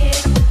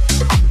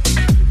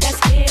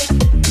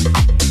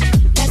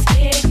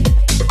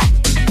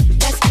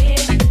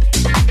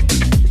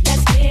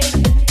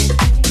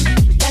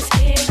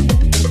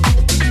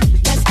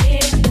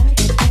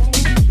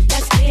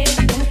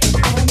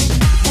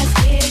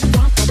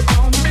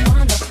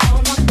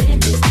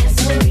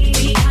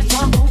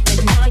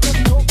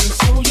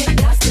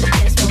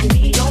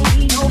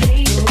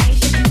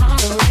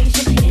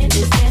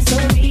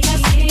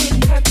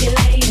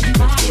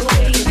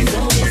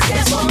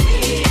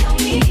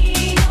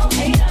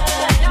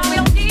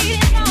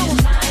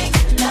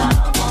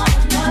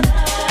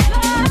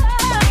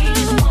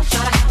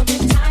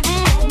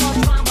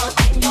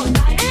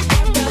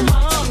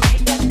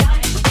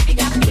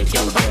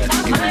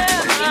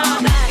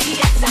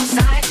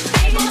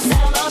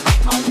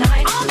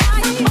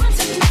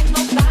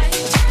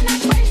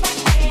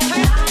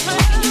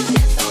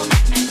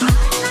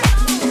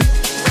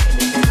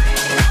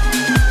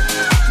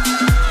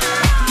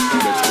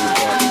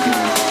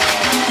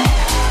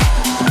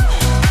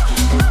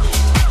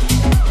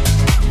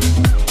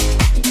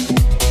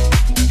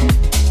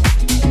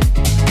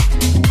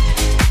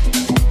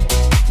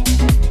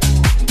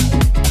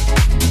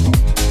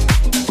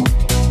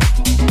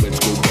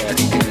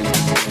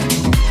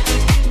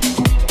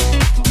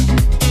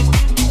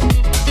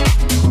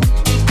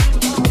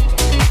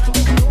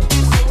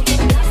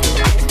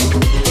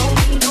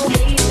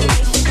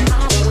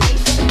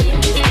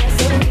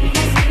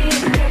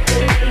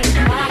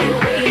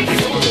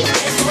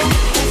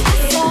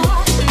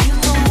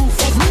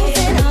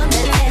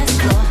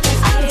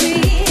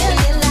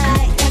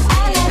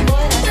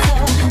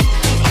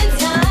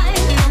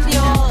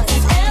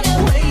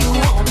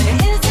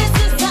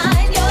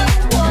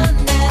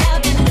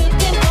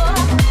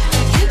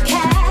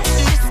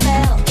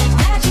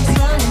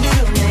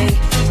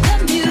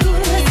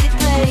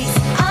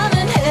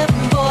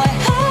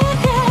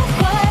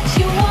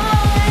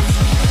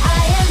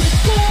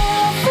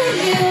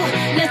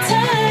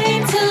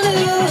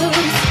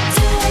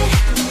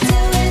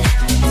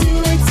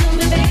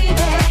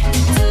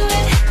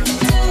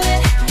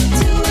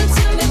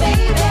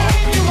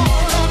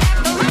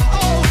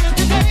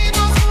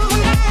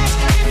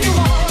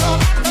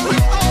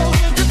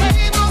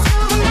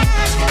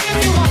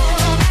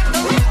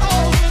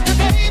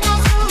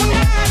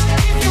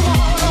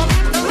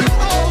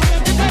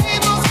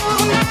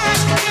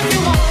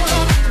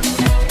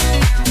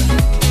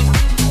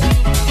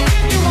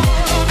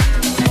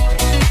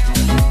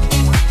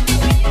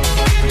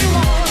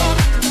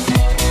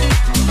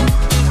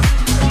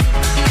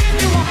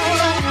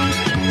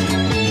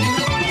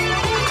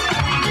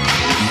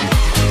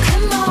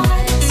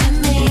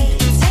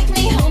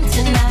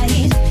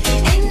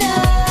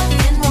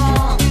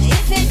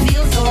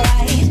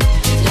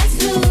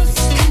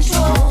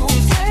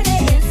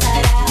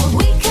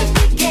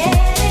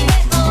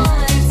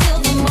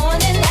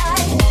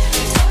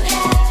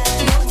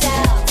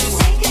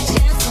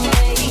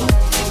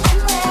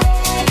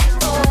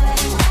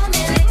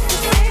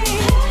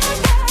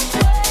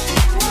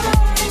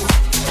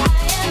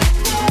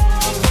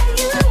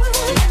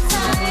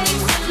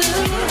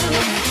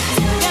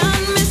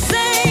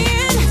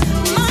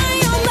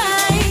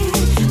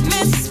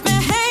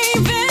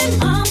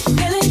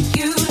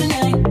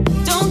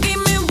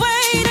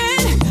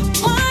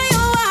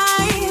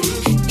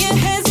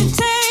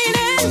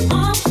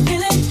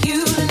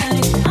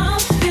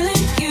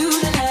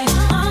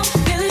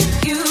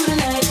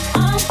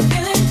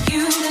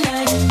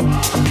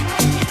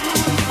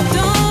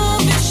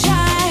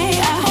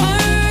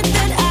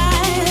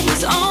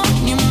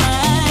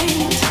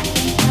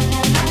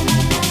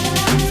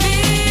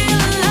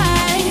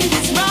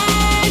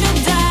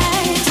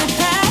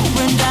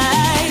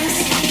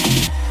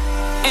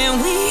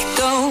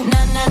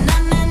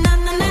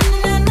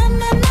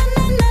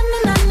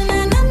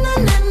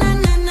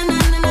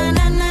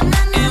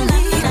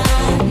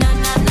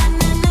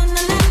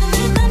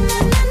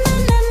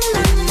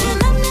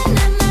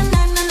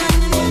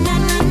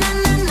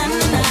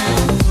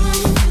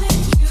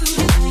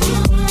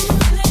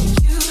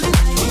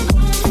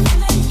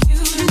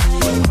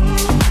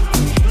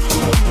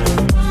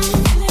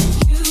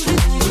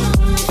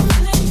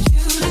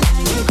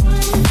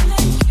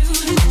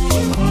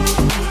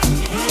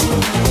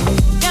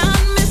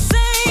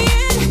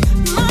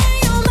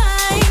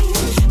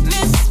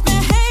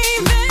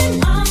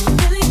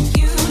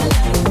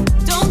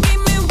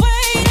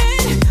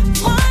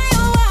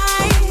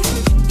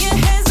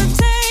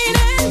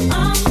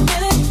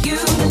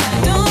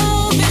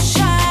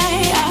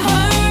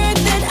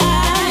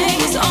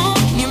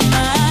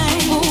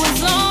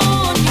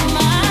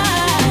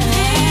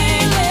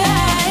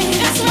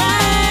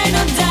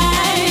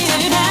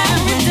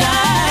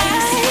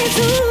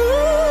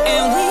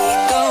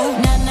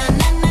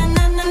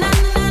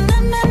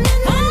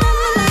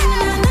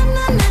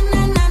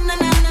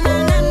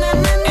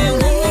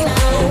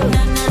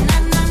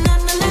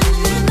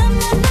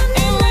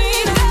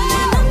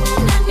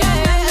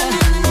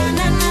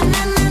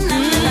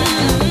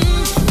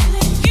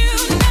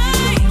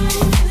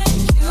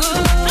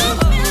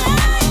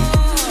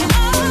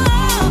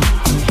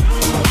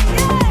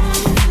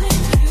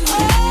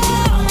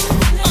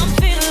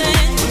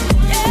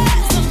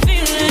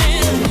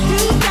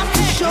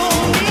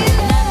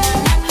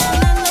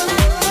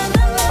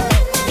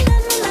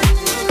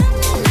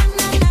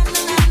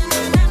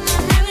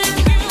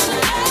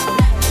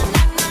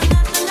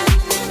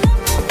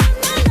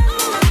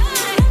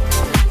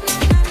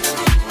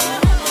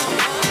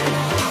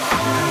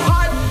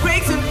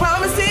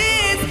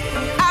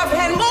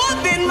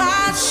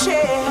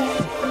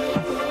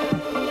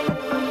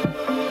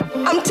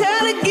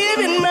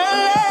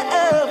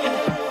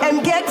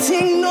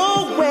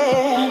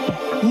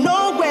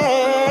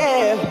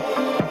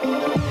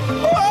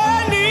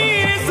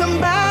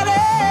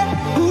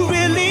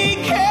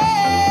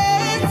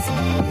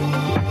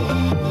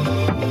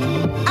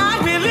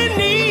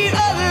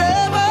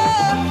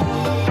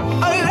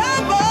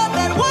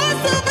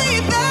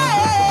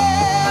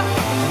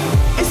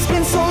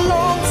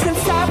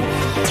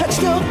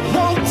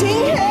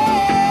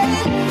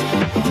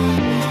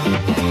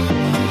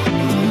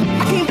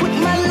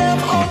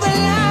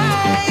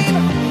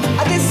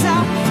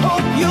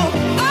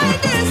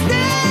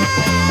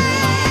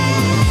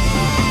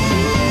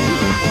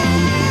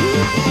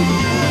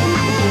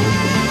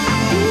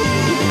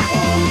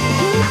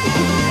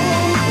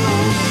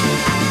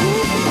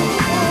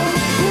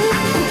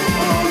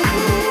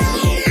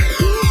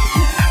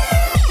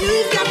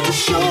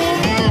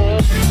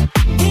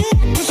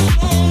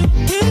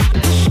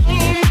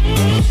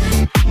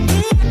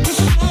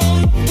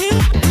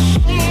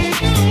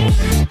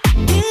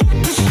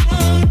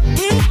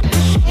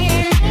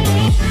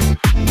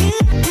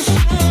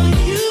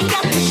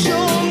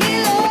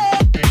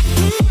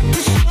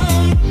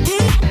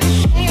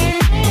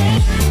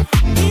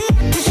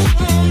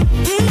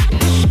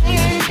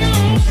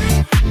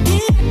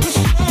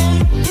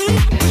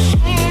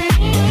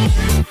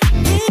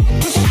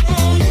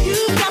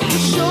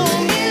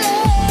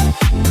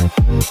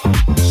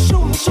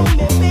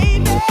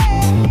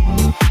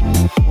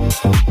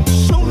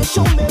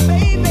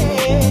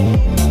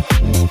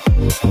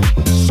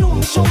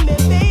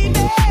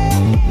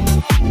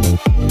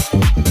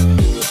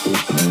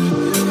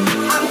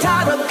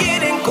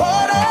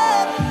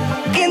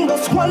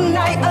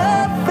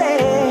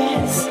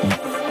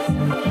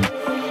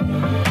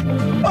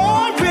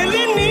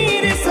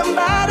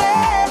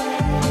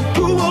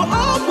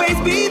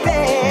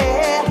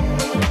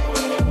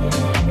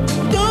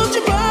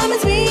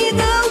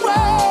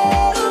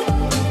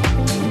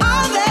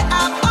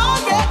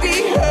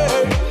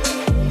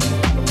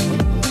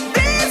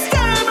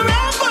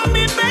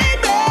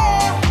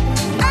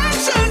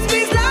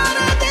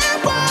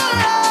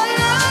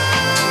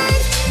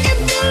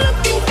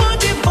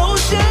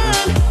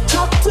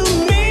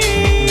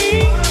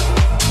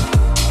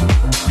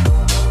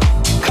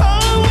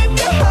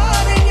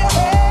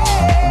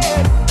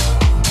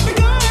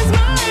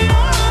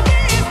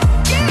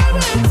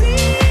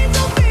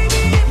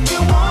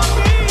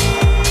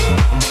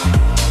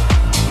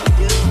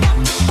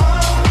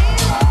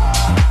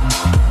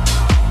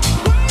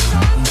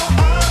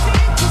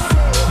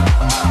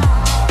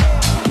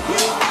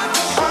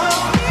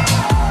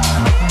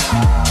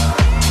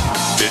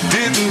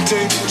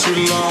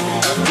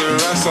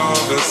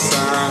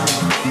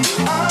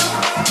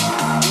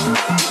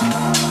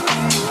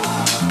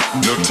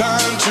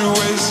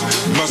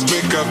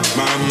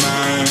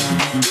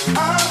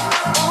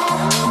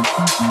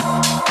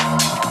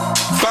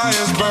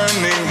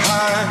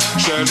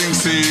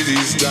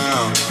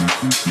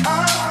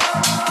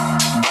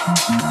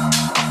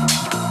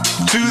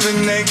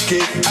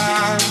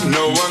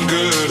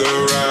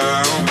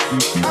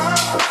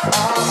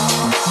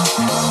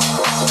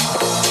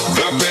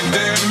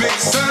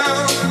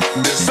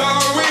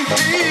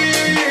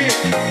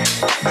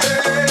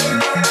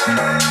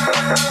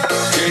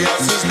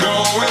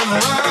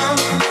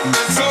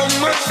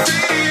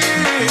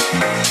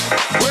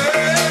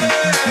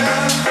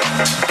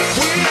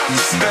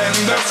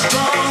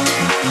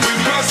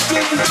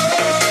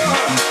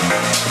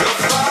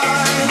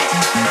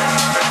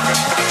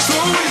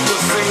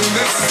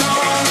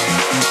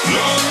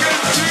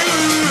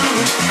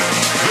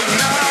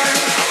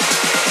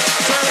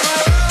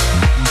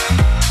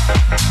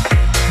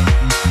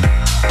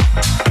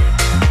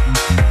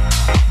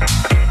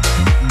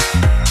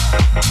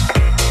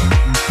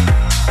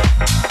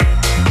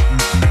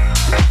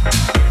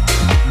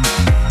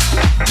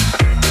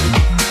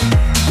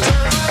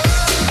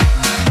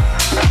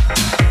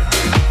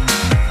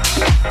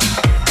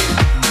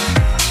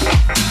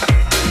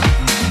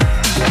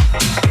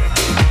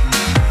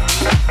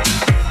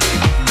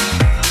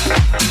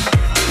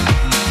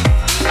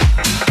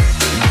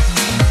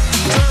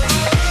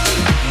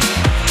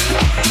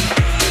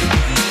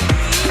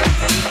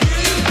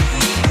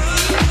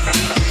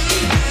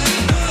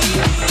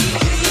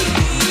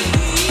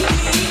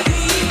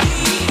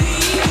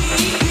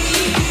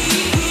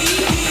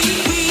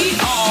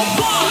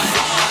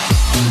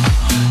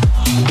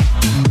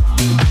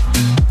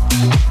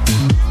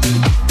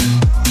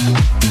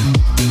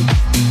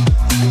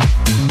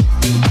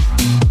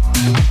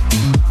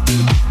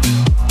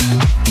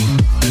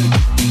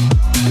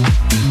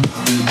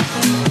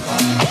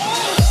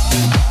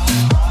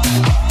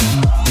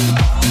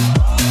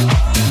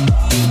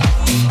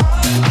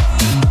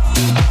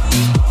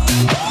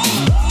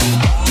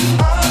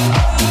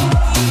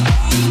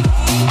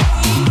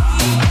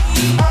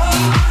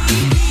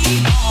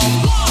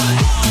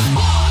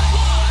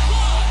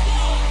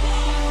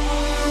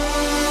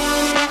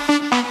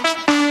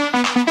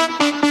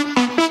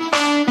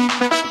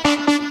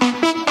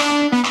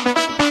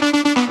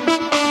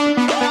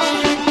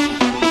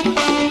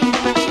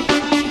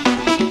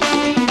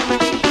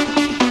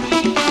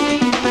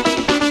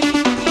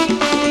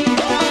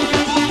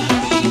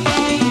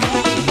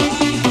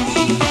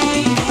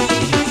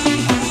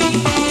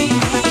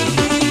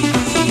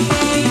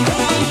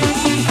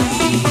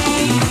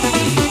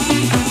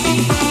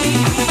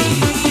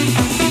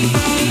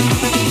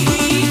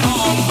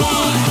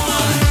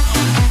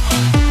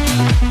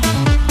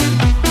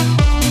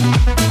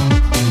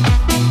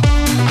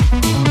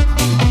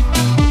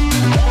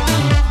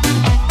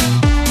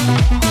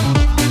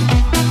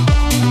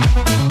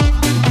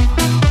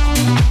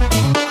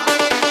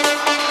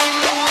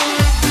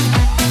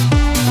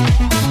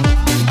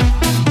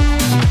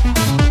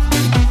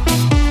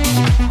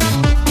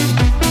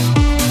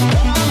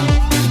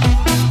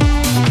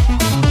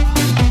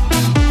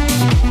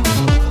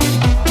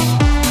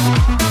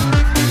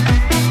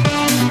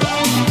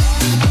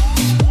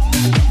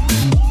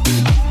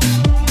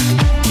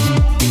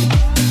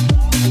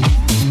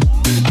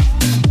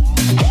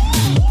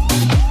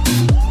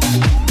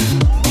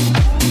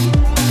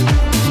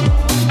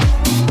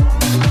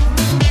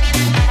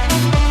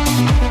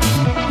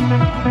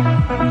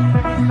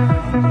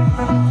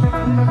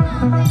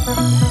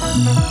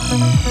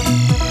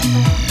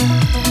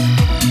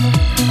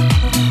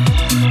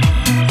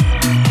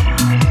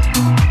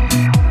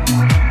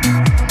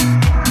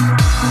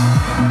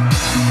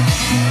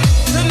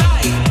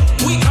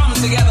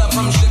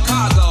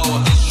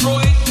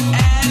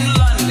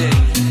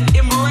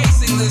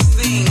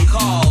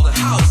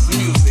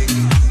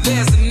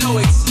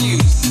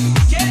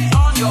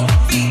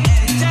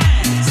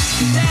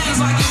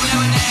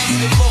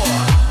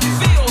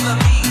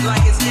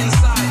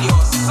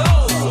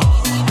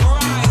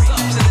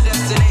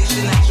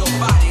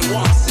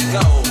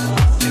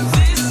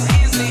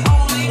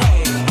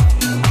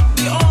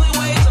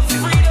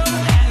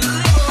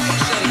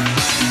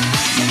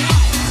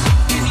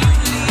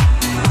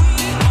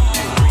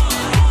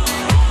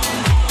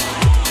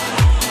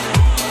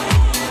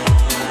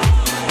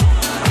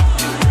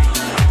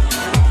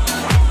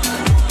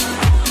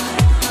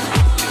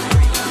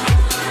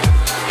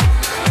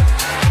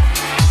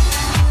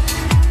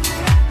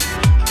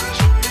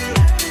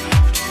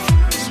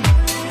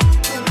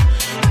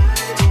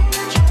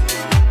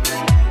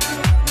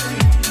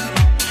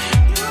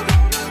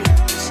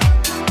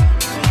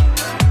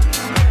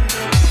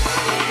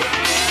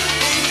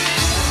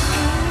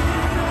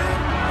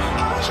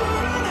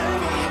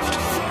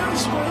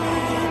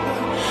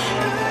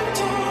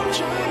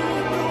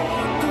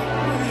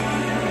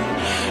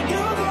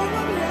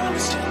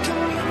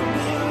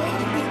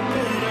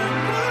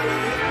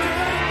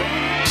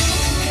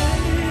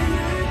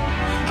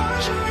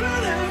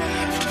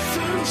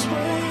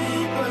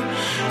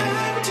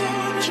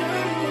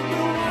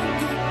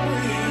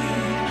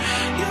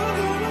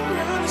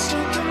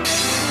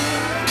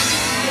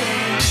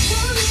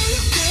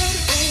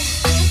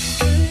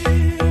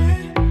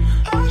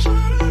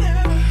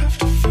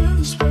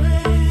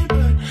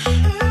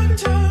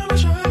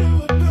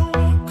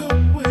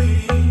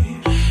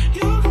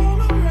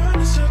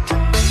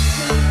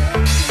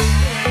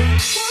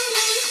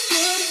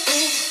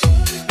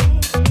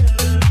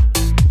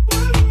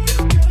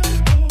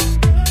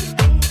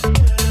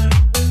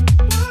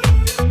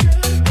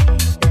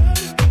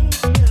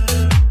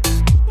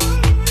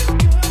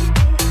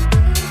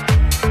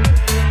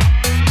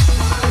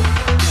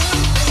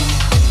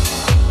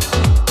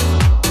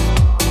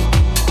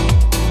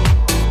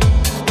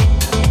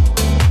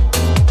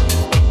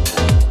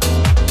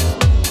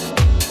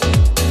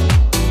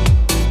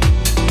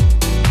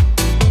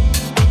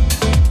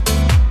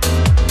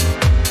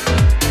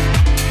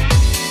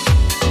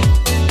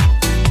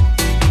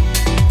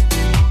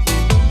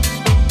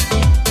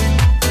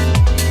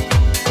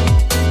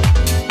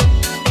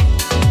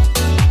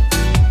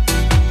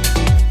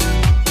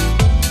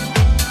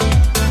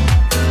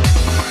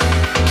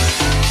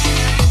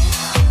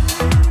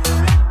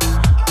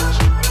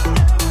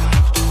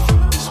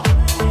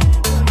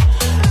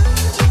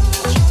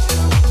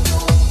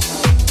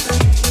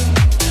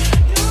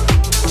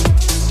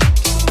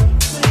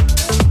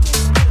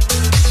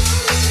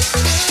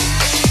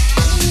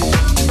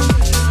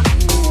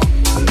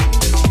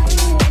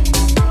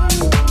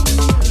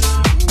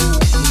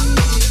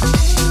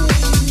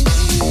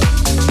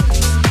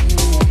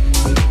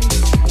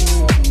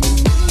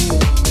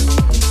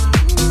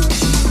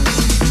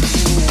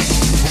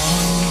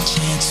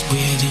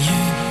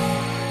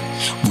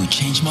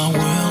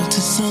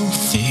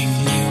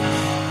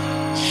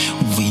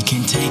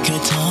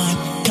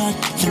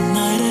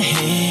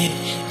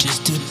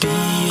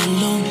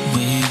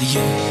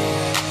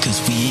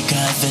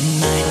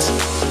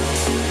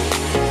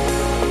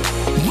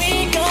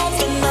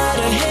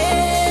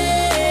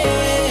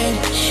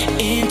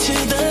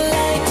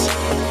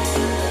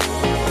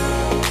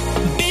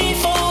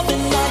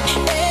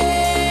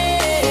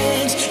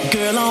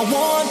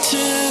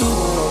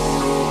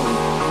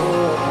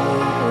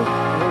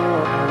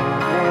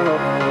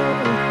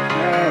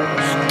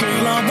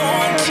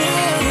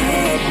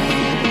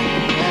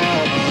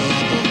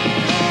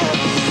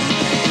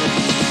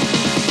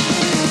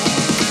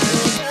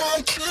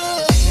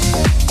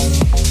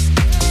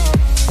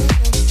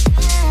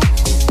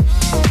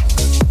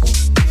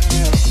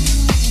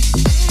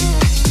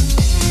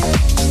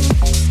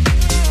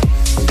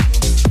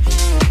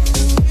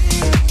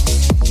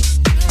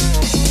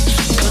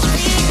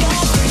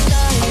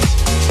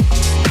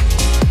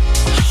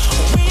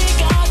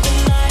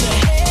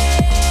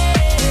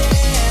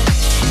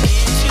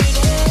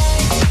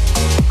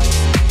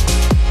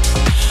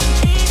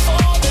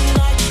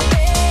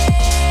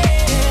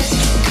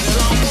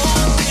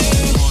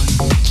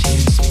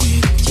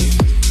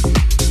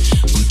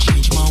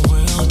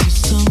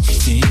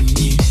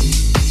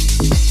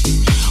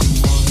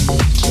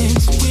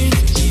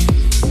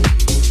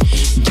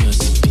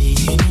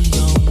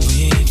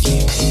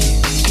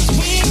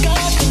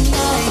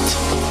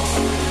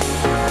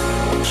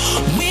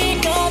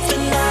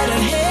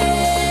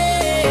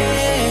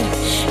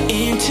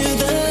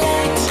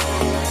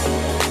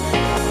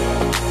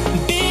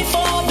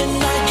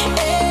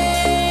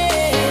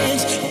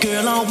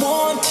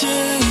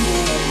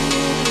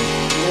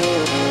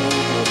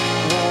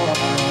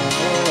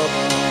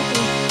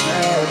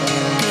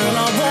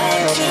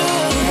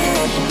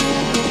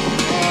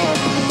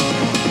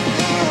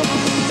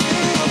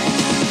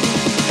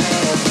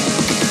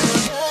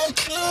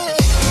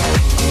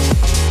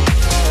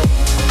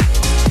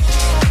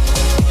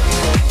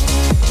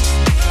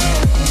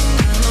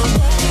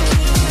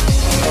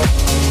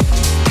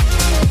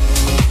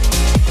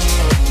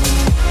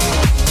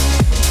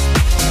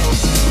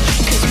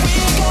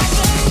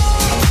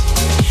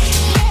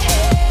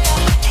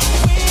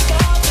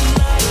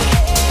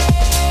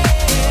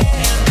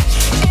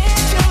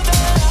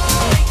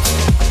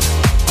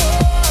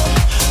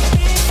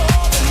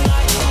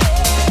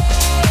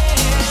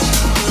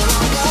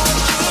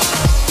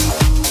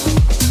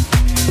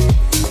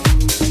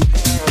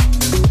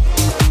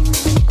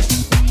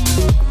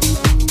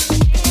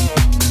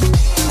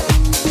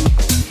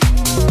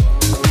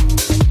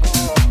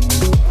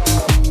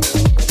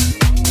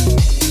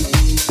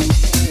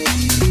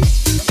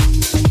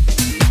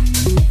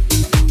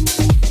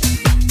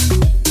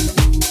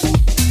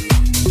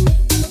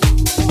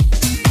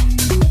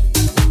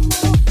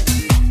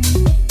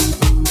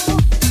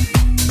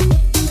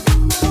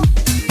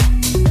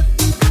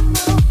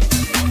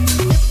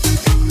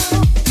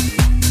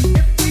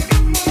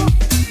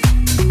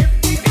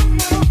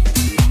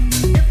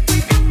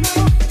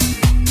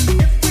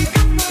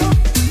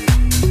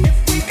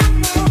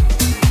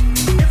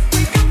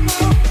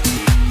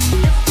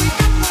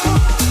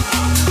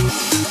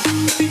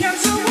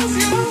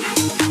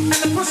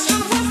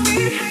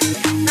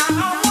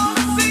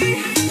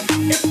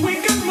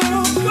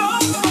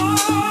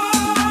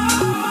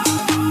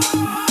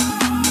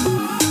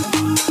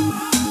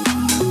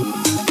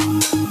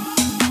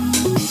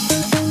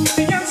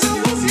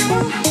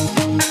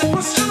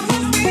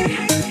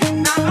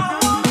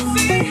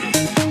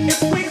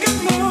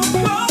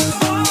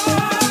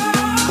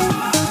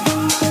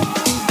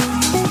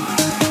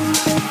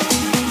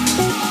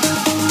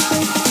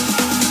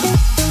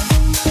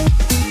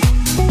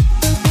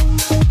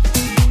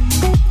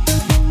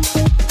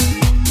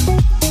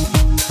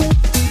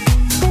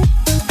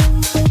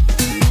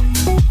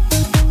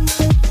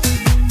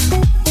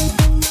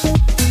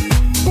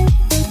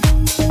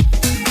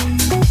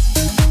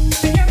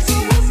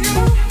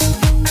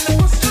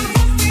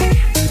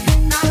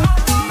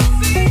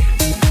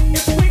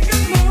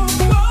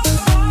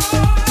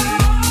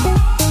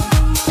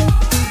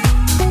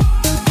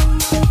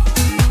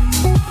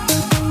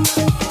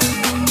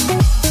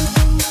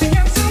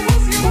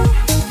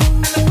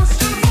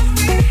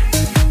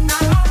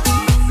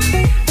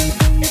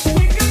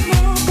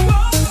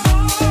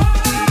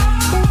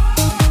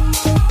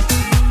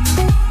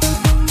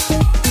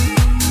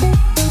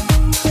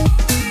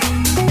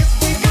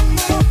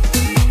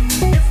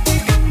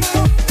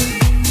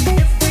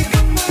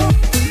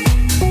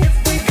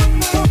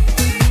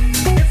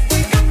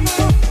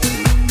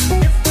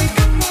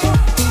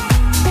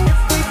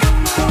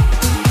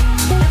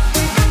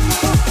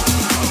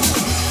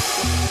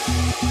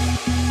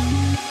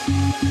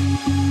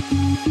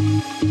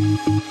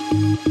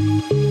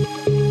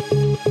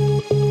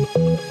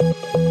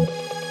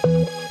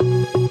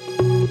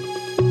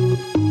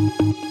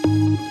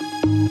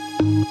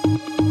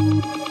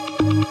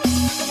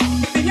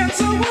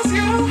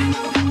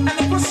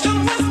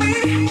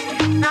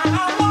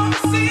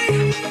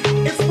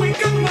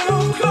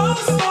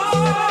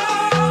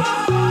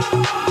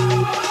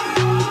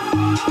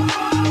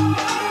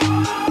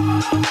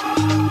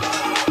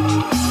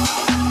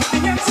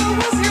 The answer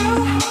was you,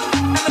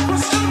 and the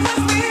question was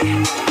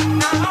me.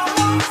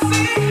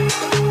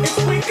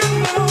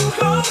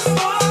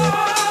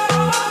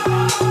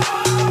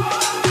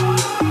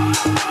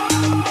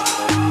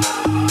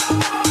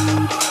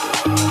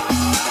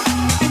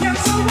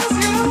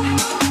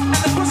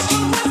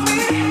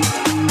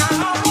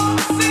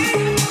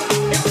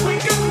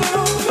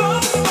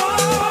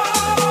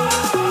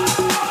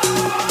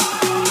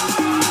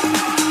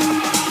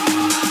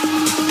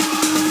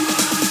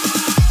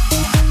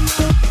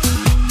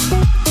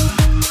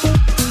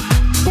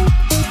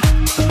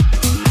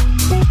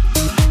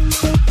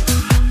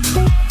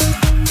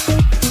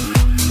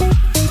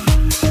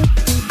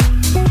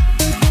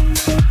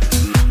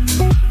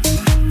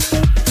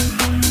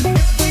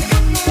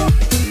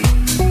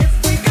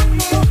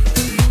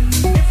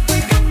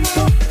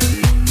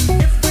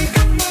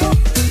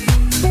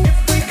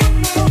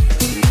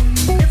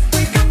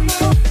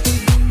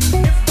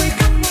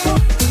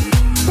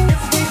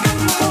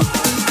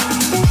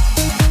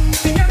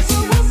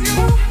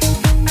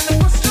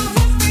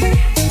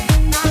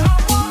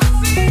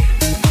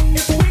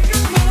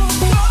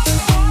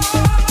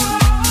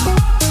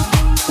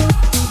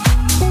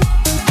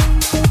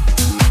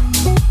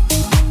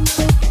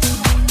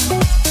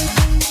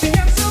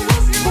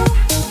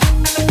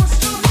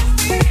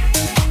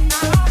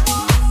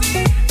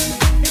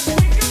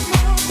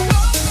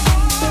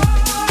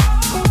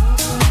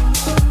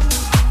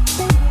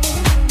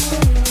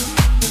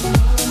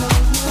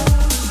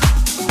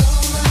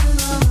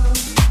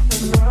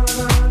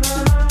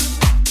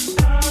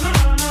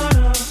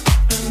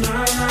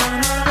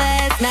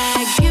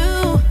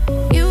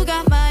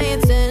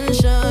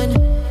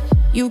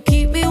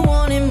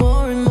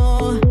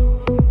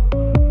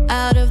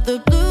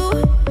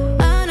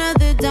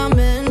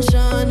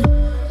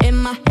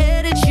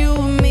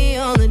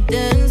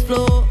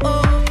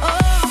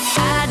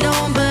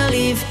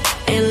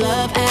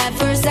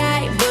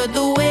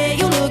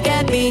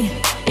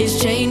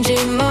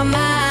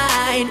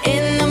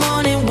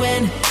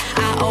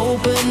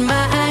 open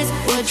my eyes.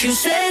 What you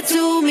said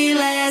to me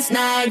last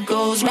night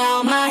goes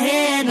round my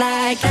head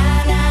like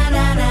na na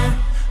na na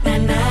na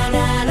na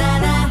na na na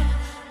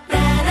na na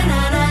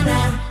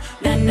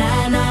na na na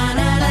na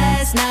na.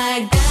 Last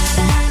night.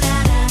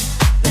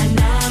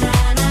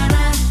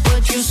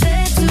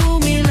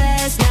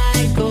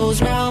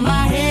 Goes round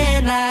my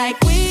head like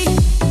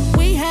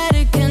we had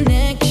a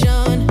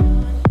connection.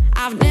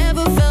 I've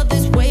never felt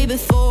this way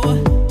before.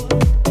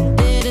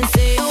 Didn't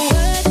say a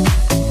word,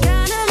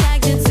 kinda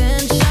like the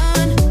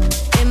tension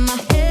in my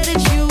head.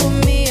 It's you and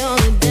me on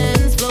the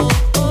dance floor.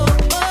 Oh,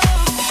 oh.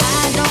 I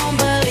don't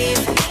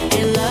believe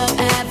in love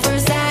at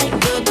first sight,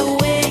 but the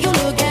way you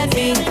look at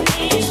me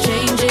is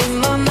changing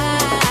my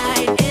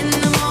mind. In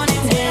the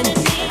morning when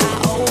I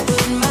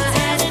open my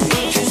eyes,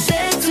 what you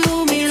said to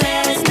me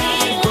last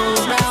night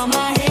goes round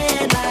my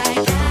head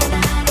like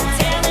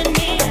telling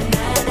me lies,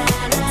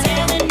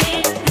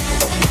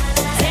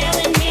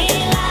 telling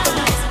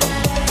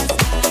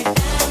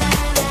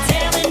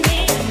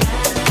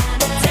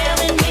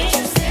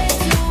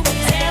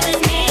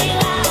me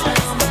lies.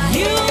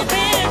 You've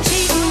been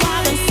cheating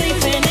while I'm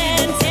sleeping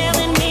and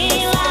telling me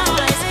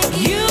lies.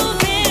 You've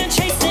been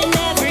chasing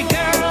every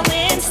girl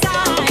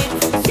inside.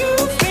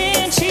 You've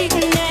been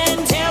cheating and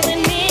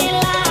telling me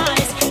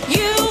lies.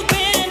 You've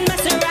been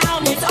messing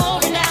around, it's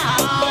over now.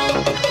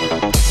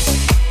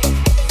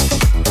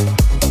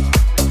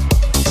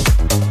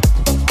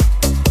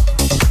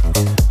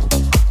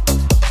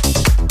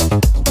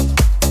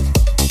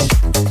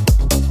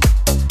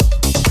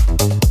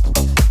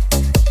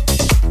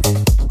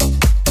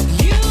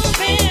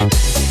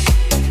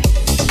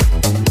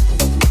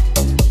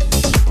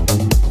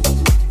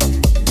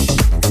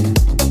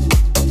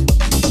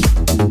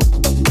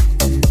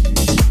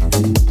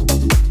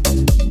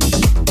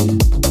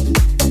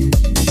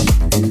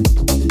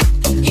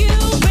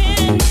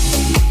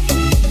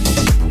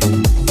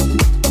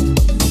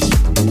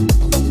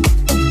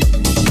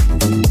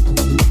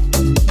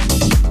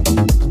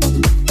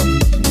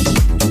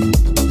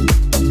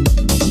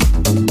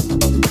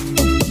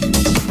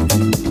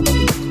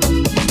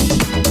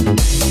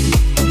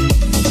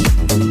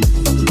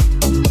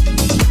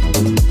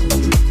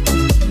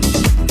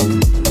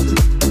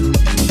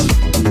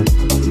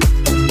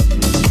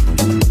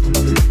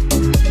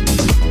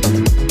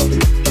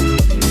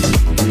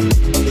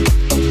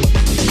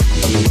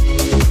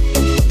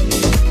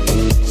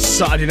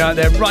 Saturday night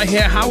there, right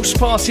here, House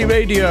Party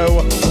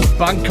Radio,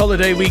 Bank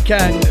Holiday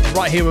Weekend,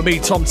 right here with me,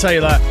 Tom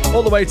Taylor,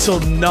 all the way till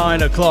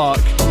 9 o'clock.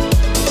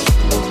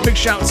 Big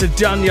shout to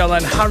Danielle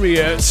and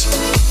Harriet.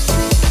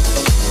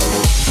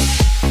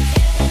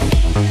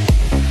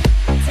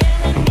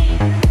 Telling me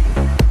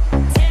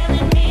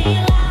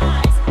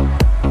lies.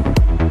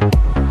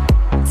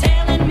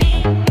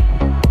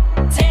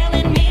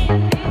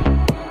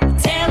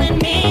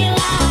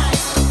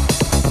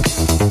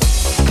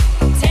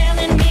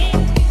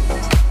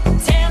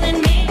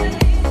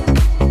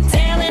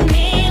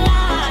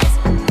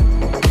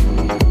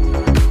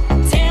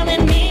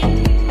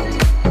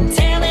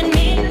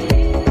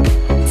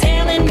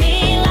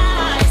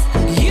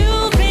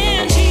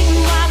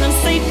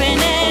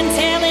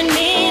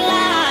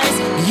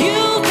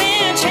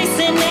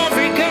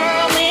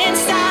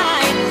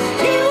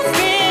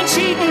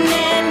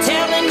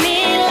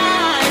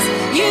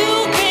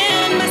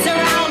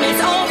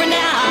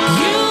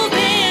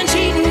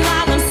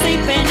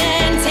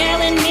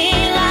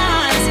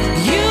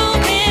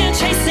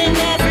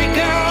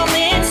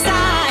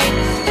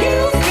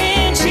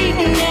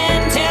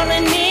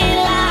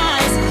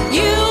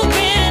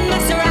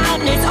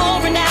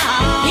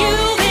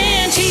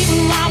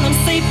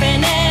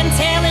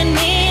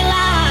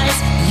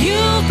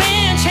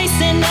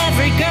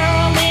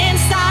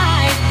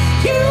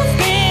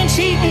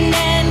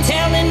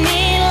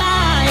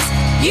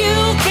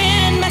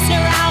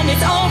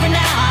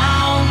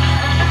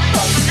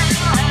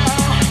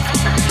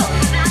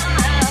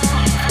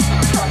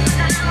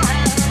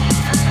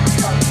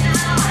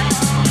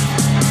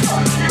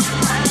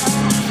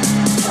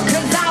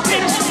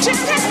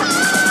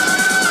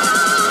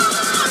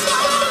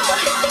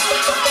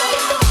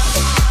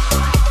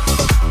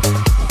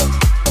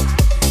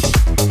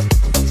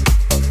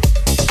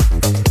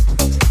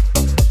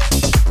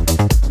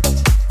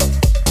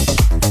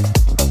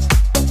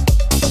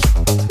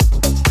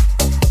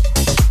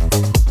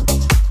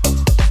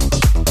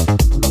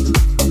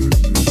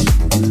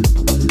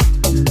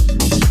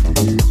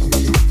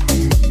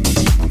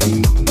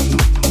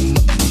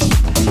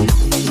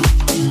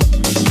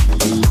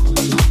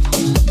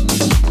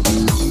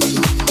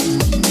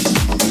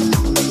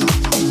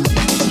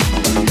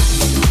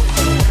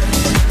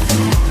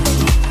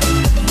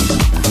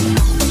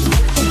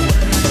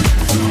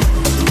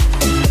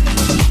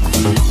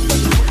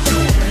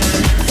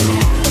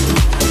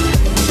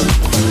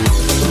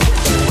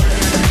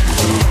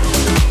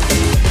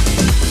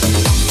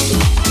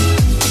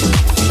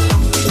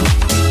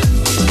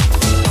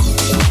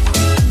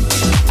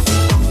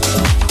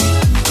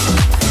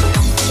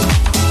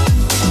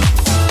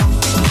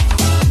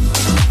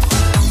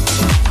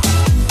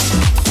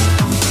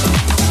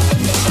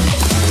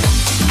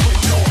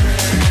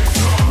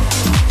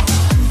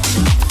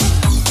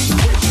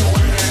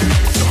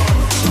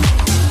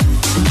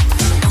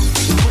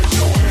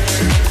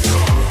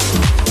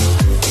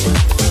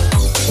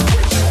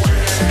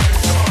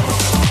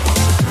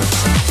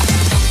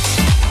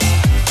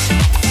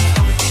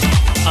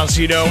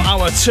 Party, you know,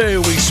 hour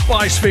 2, we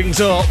spice things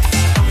up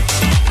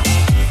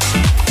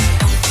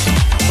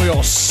for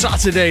your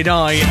Saturday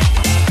night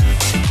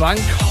bank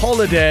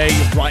holiday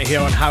right here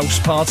on House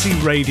Party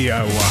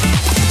Radio.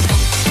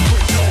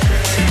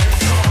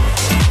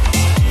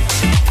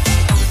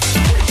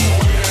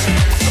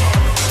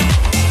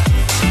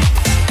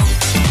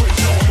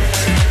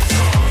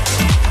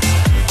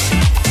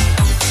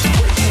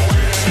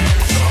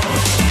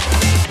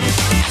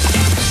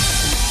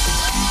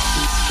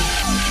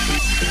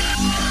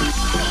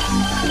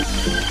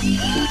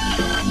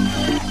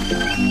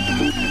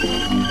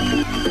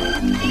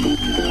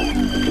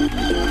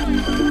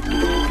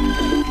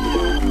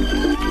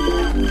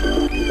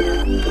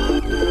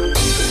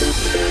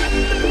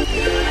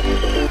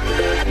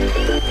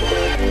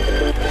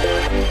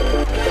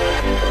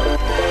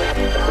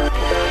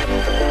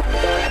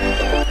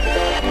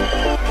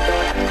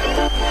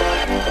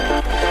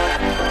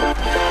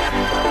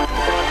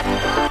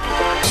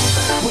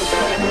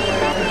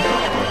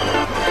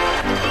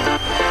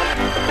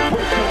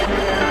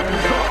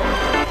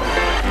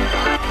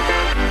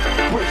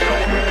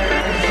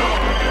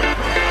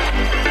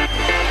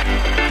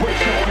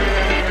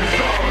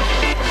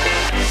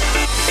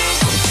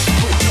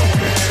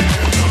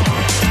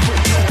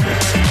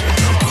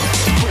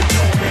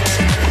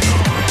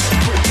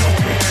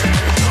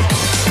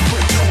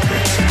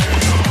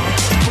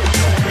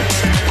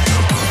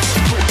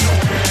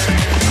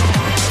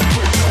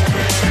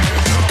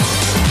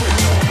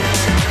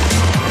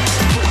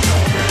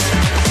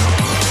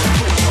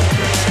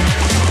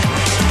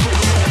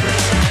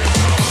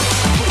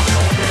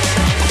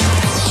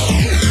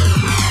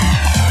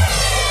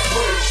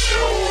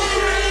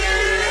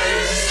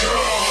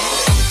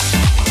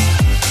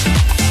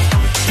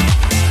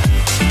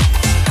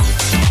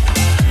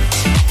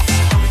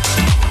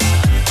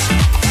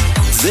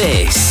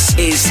 This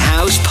is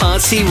House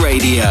Party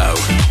Radio.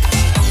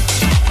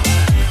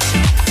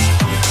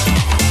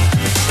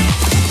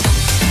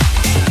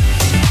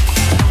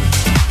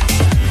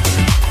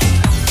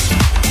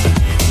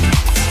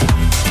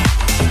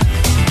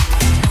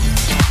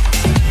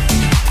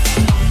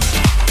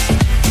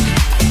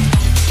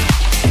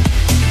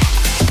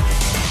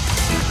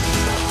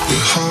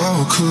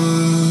 How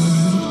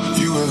could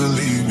you ever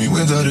leave me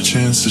without a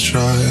chance to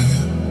try?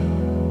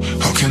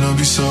 How can I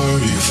be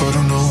sorry if I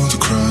don't know to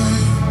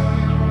cry?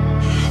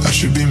 I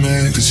should be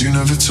mad cause you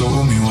never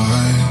told me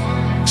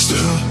why.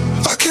 Still,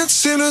 I can't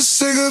seem to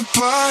say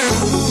goodbye.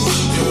 Ooh,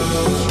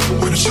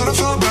 yeah. When I try to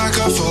fall back,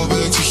 I fall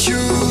back to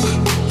you.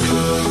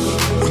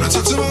 Yeah. When I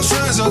talk to my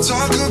friends, I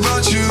talk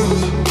about you.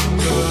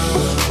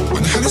 Yeah.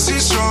 When the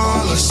Hennessy's strong,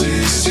 all I see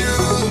is you.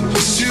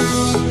 It's you,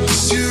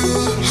 it's you,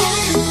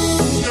 oh you.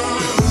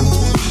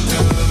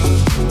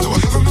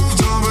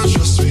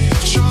 Trust me,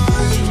 I've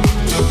tried.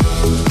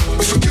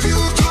 If I give you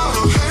a call,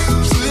 I'll hang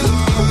up the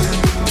line.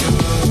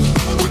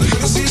 When the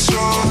Hennessy's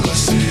strong, I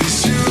see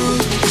it's you,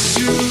 it's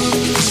you,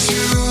 it's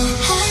you,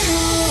 oh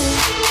you.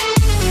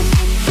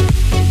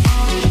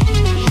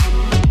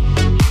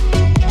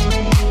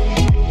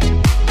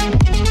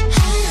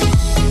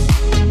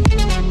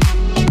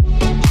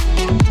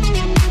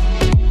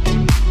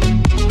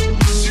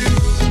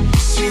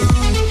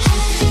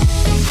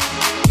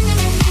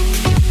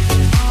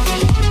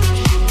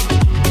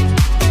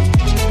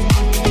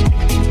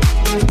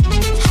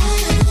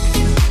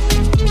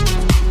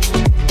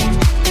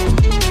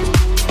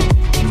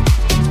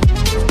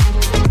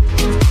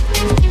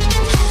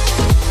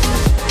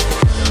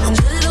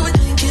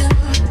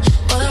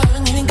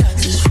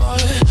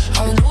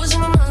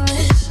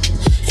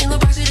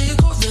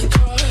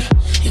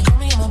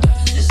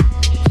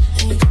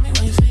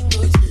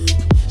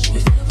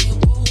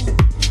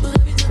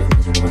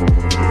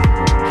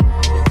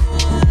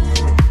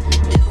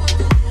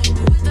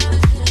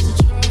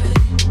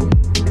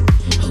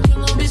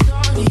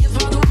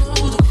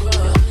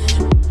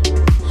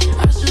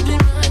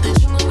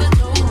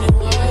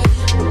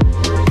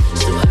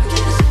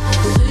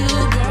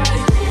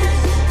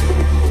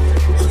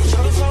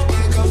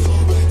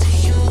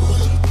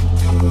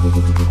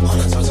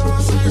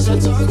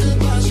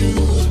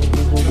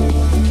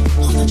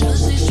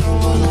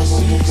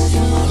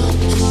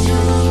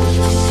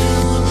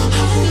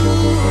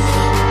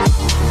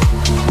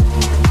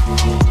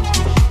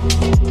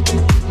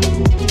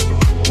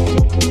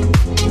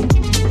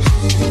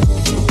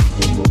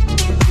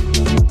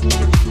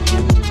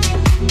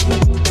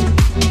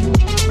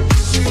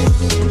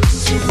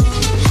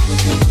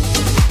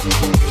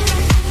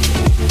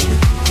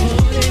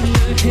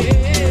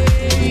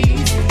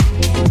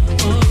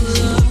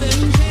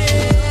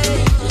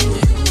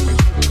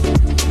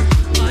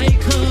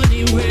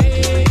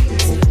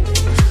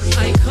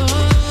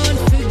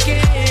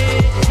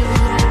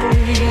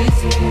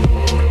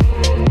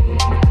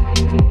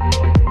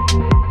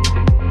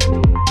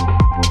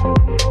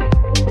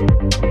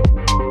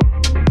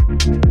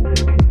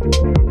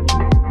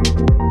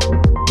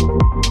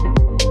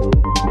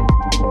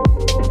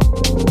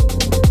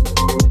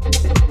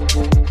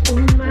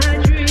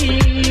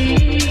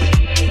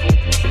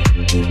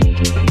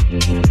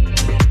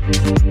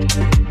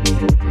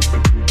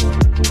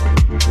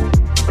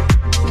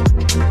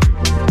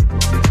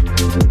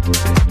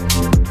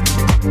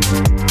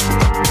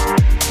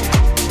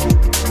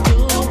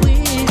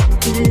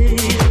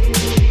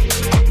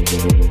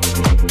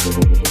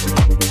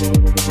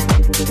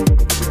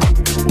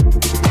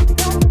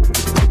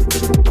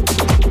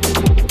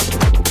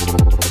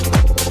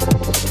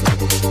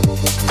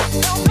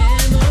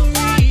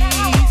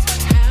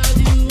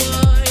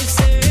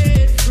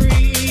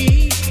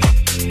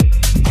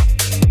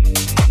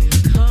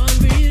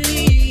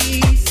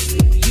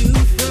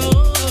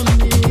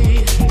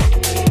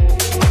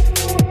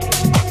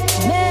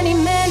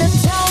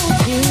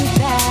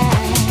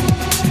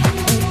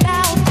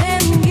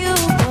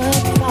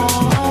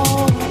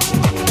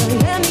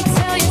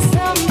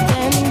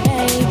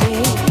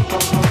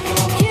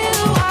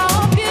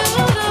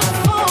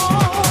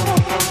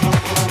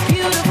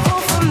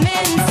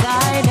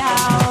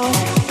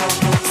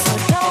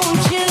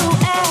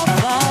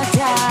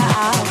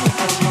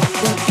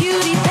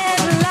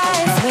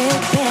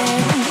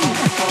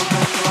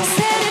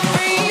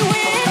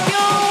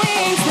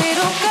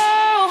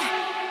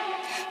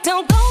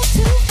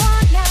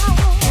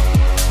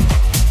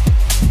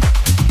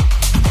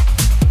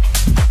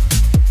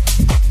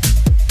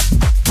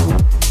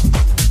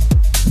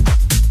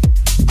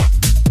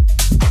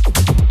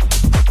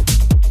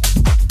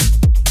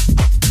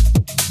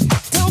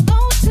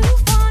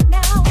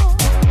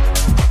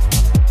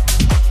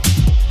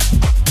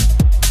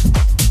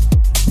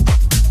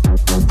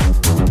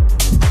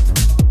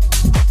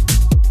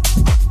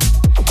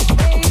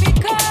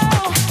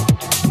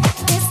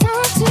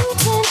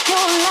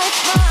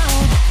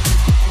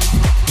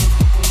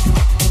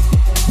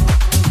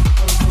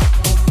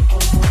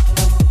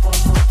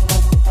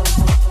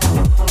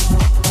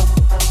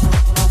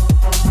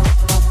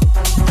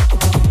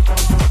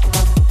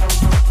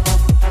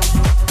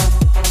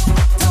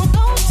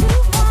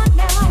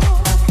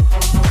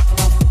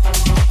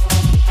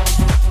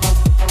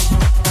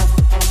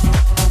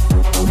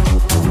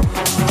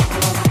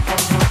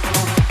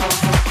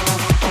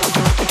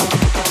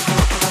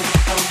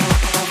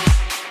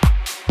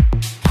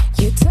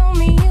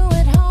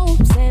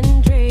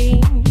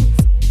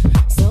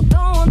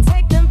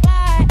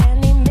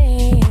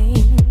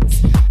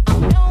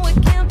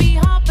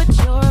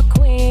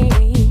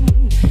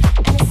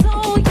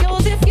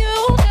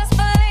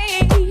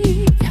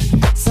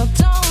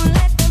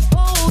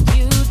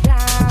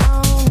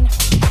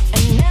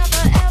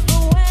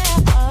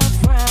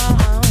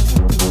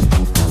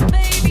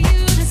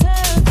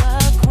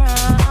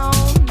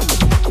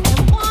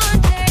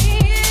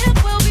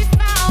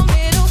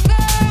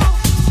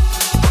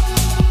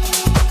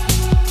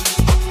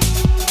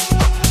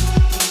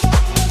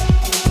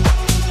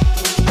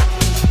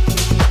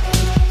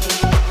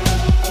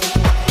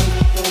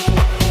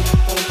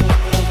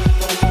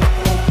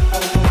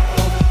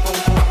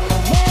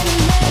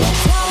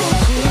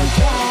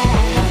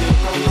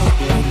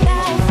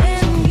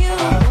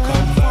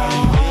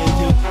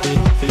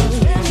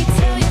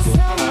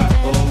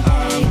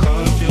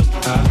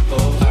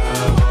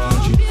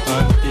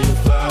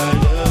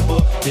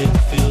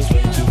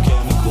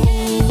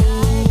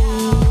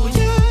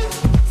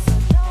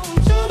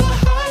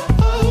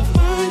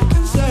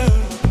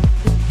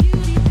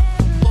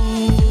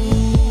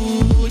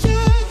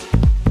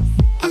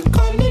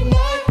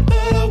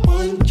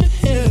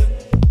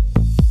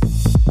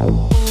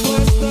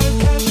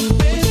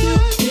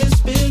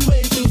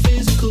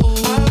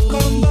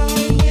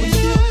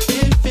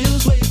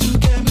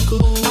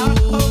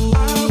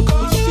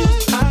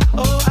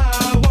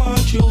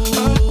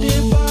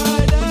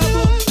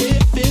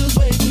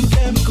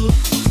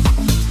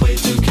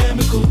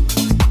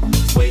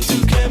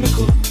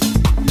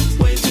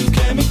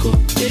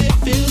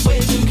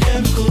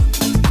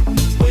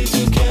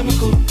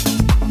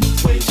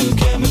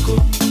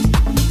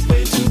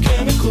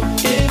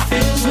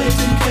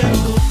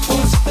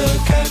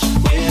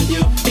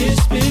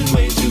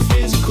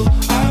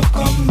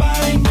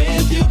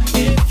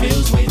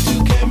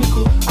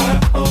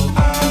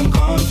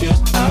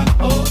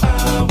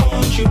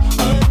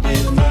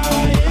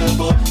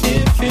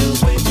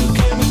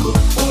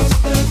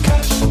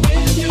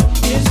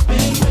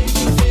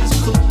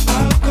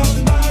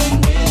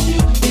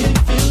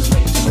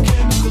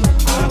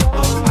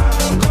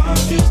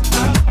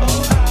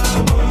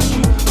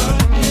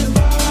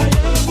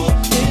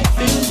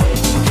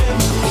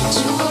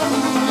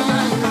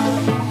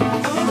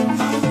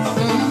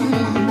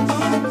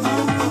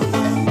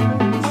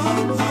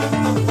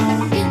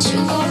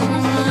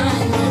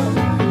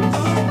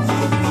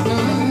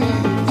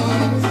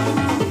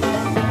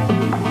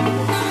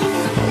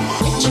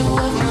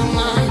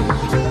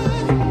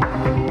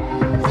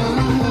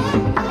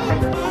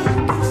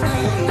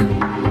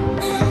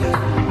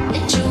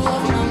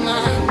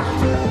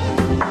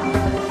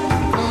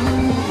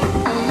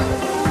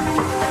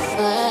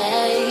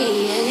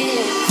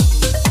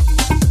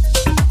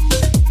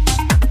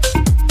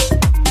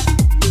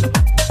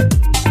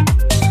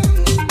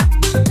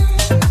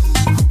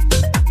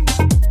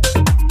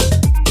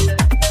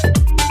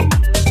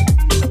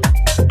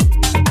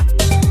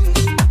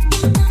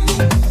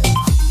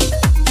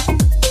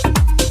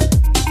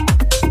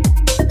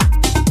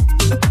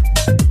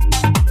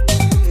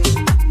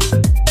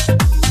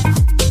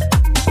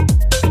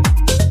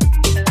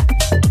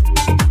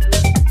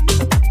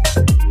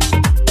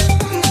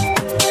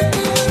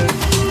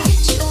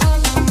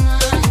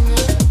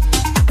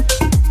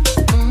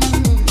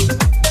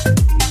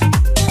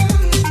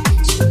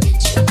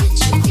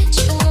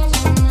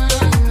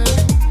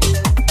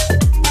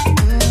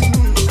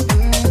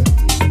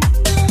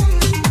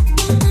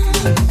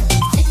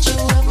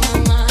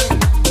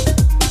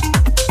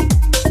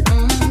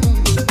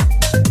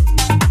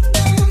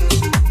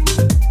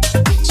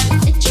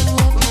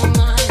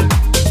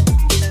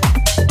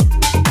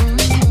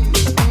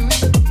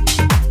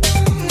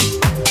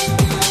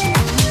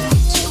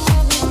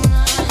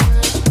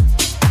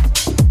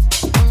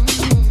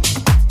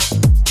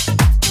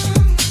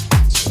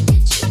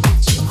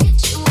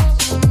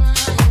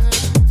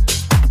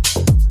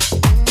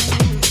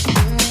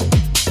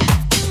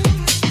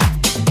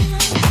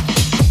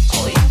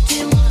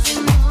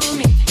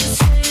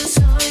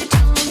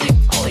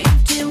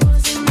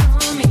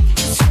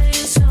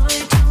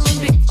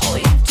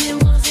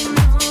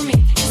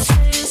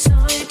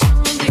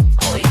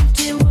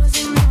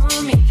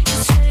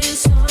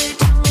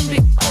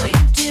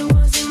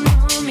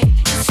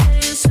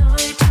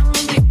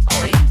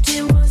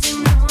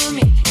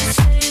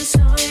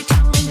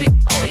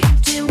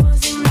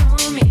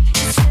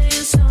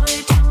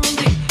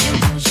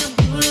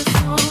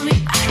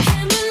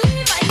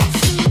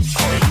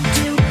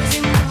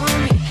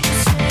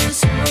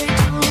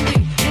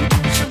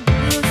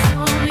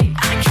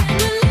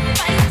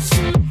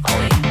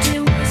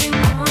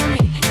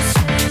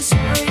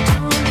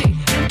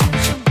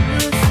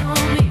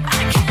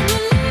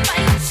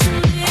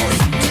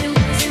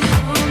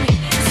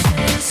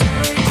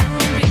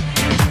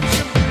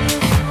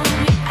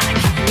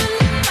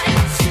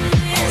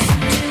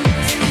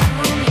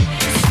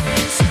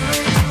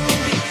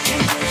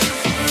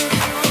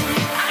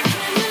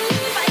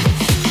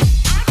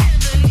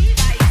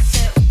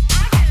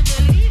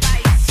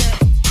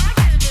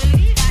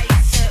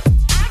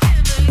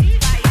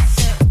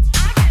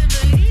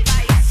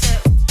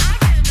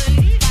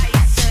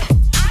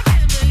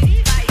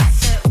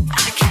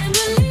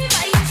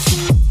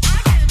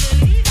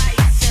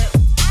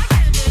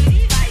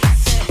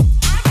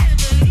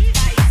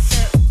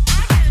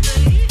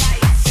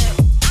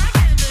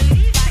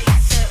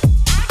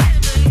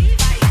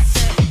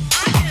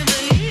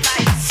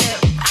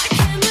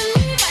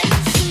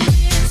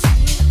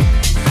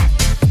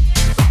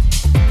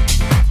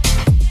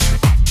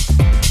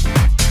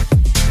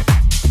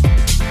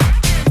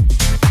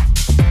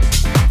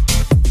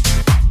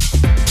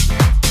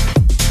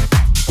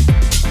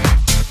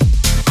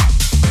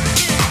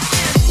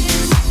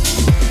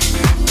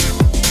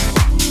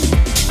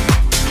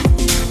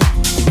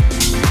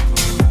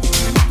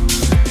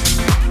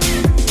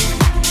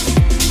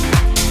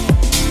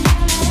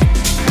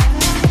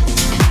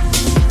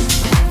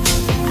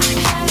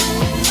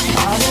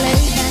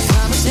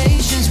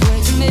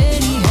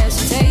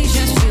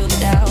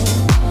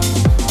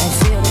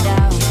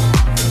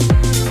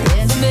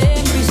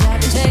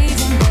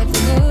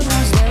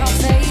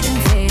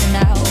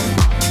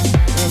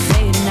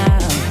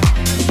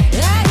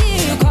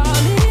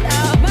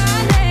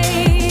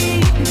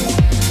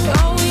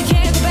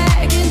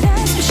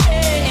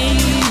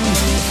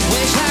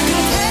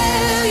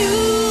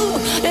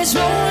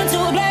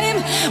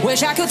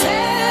 Wish I could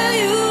tell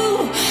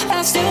you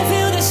I still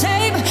feel the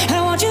same.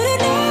 I want you to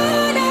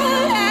know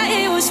that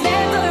it was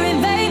never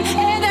in vain,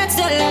 and that's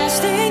the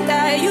last thing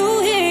that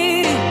you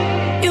hear.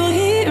 You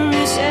hear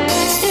me say.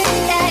 Last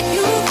thing that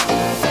you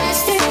hear.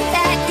 Last thing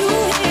that you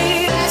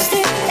last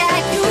thing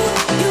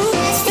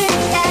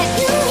that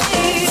you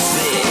hear.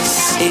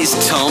 This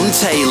is Tom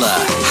Taylor,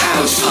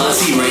 House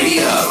Party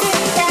Radio.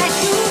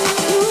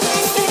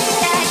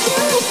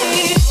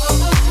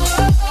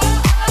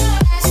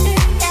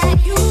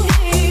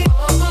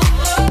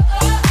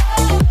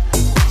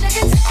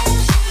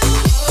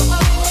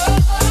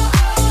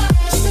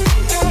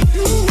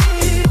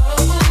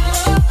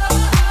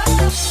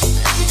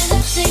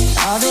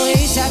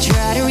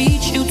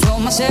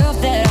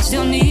 That I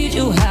still need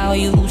you how I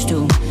used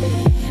to,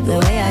 the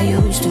way I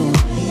used to.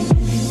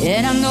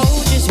 And I know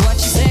just what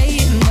you're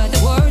saying, but the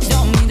words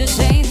don't mean the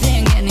same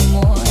thing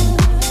anymore.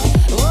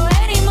 Oh,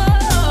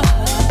 anymore.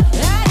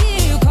 I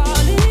hear you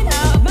calling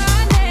out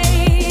my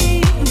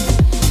name.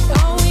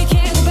 Oh, we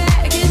can't go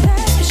back and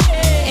that's a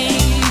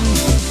shame.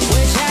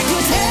 Wish I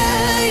could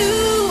tell you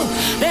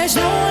there's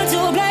no one to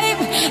blame.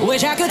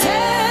 Wish I could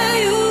tell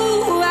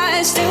you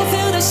I still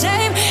feel the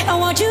same. I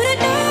want you to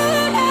know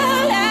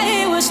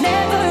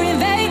never in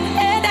vain,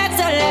 and that's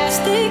the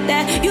last thing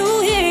that you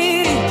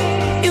hear.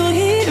 You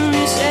hear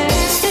me say.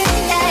 Last thing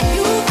that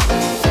you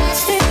hear.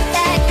 Last thing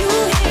that you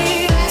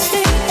hear. Last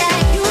thing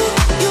that you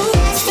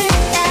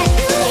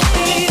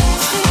hear.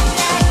 Last thing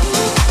that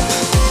you hear.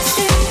 Last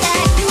thing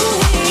that you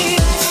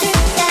hear. Last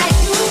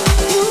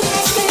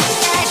thing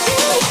that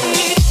you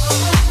hear.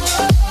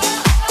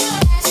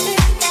 Last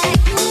thing that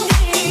you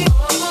hear.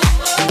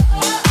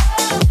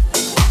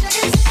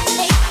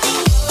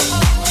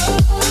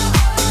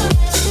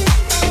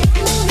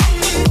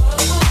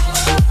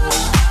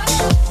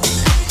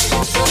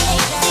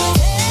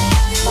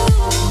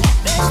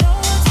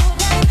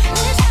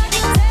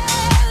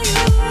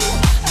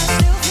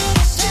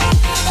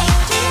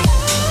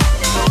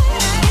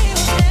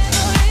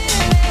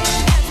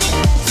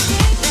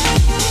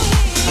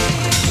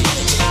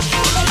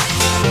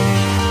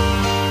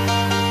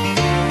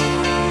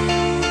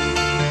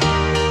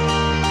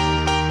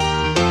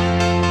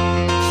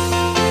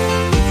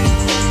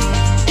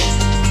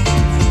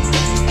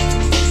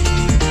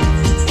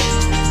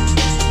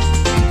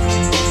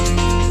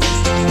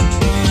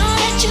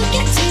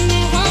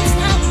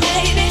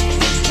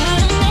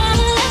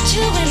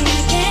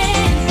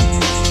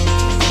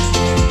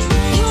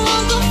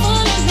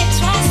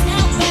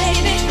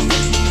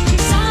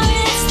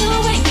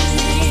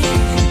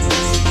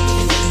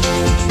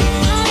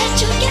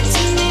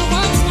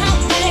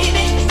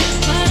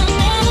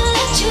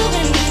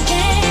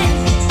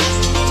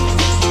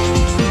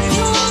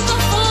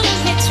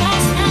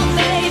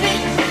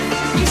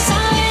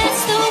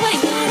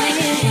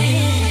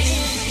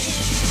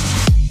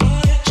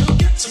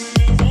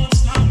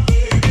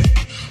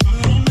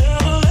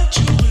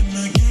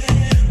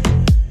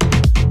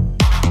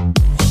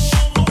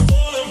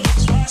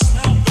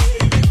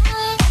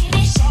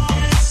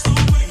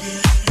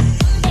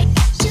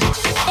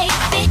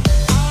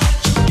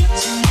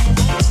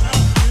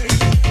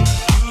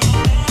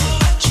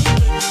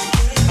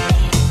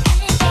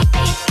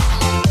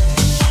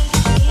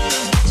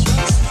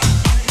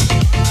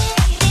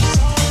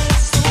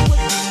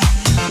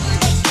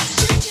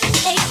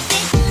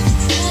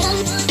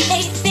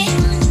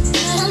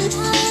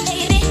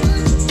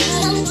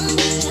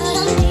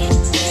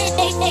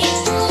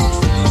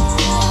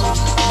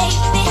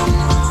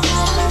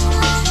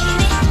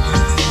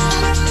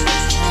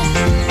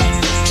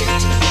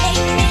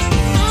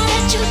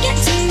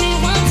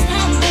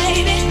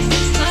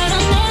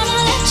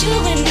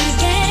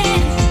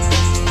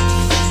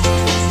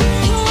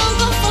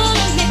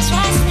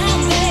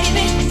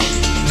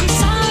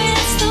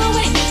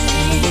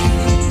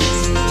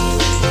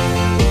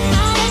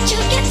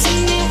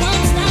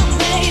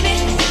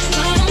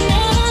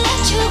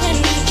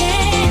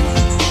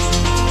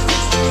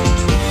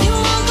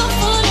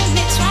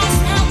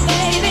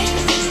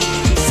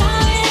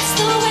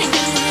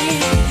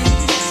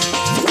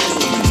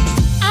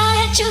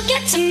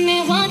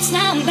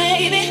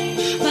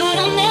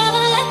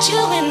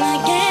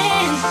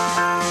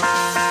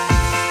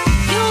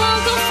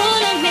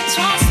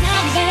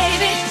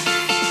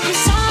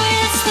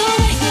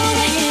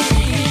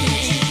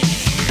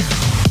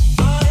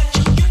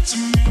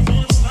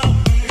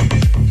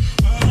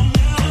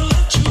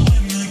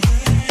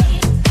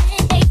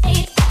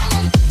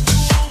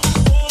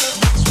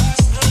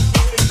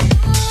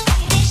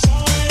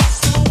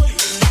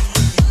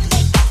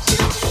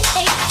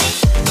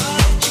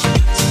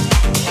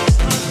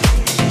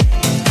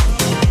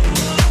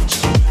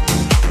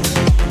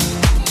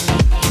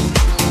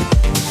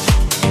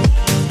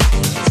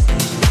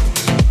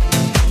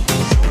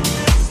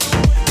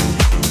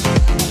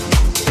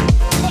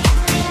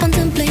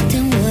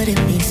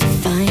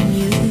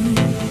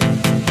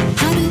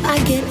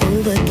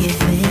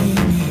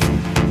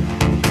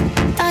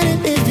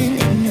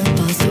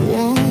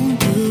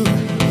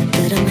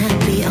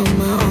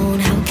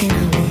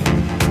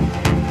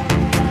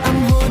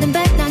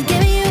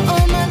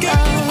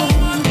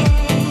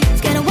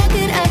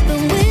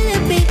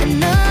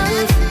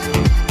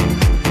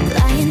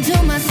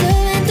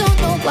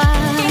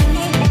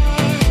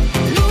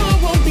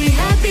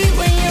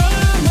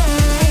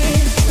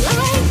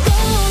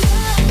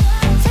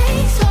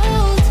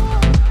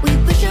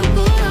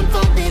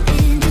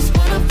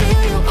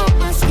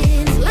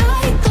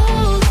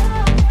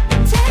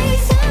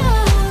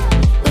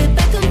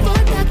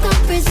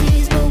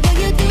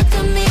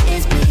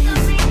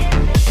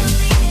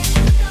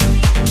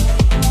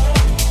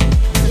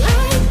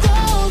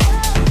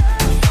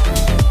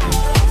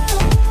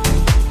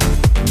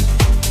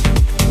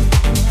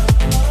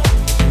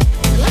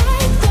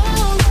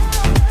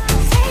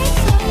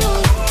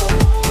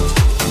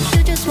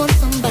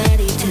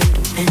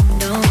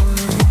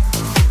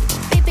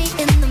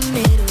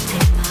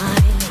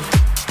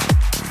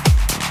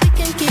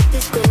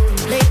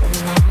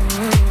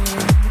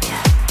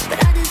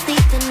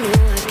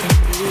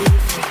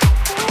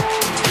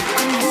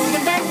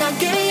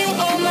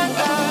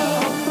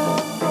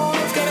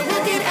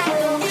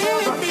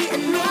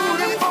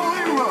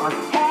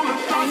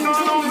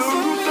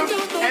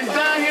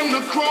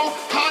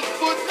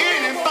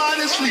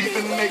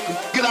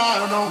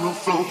 down on the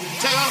floor.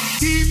 Tell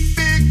keep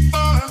big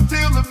fun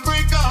till the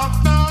break of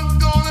dawn.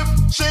 Gonna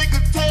shake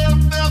a tail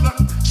feather,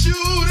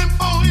 shoot him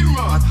before he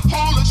run.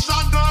 Hold a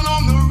shotgun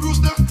on the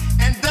rooster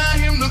and dare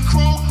him to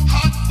crow.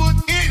 Hot foot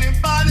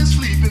anybody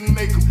sleeping,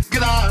 make him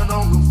get out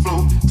on the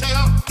floor.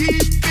 Tell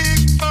keep big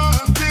fun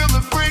till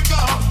the break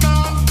of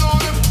dawn.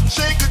 Gonna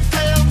shake a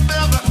tail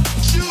feather,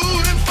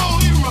 shoot him before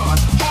he run.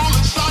 Hold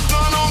a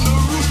shotgun on the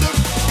rooster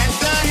and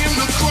dare him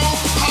to crow.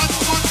 Hot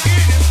foot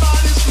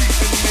anybody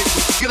sleeping, make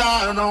him get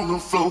out on the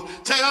floor.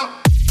 Tell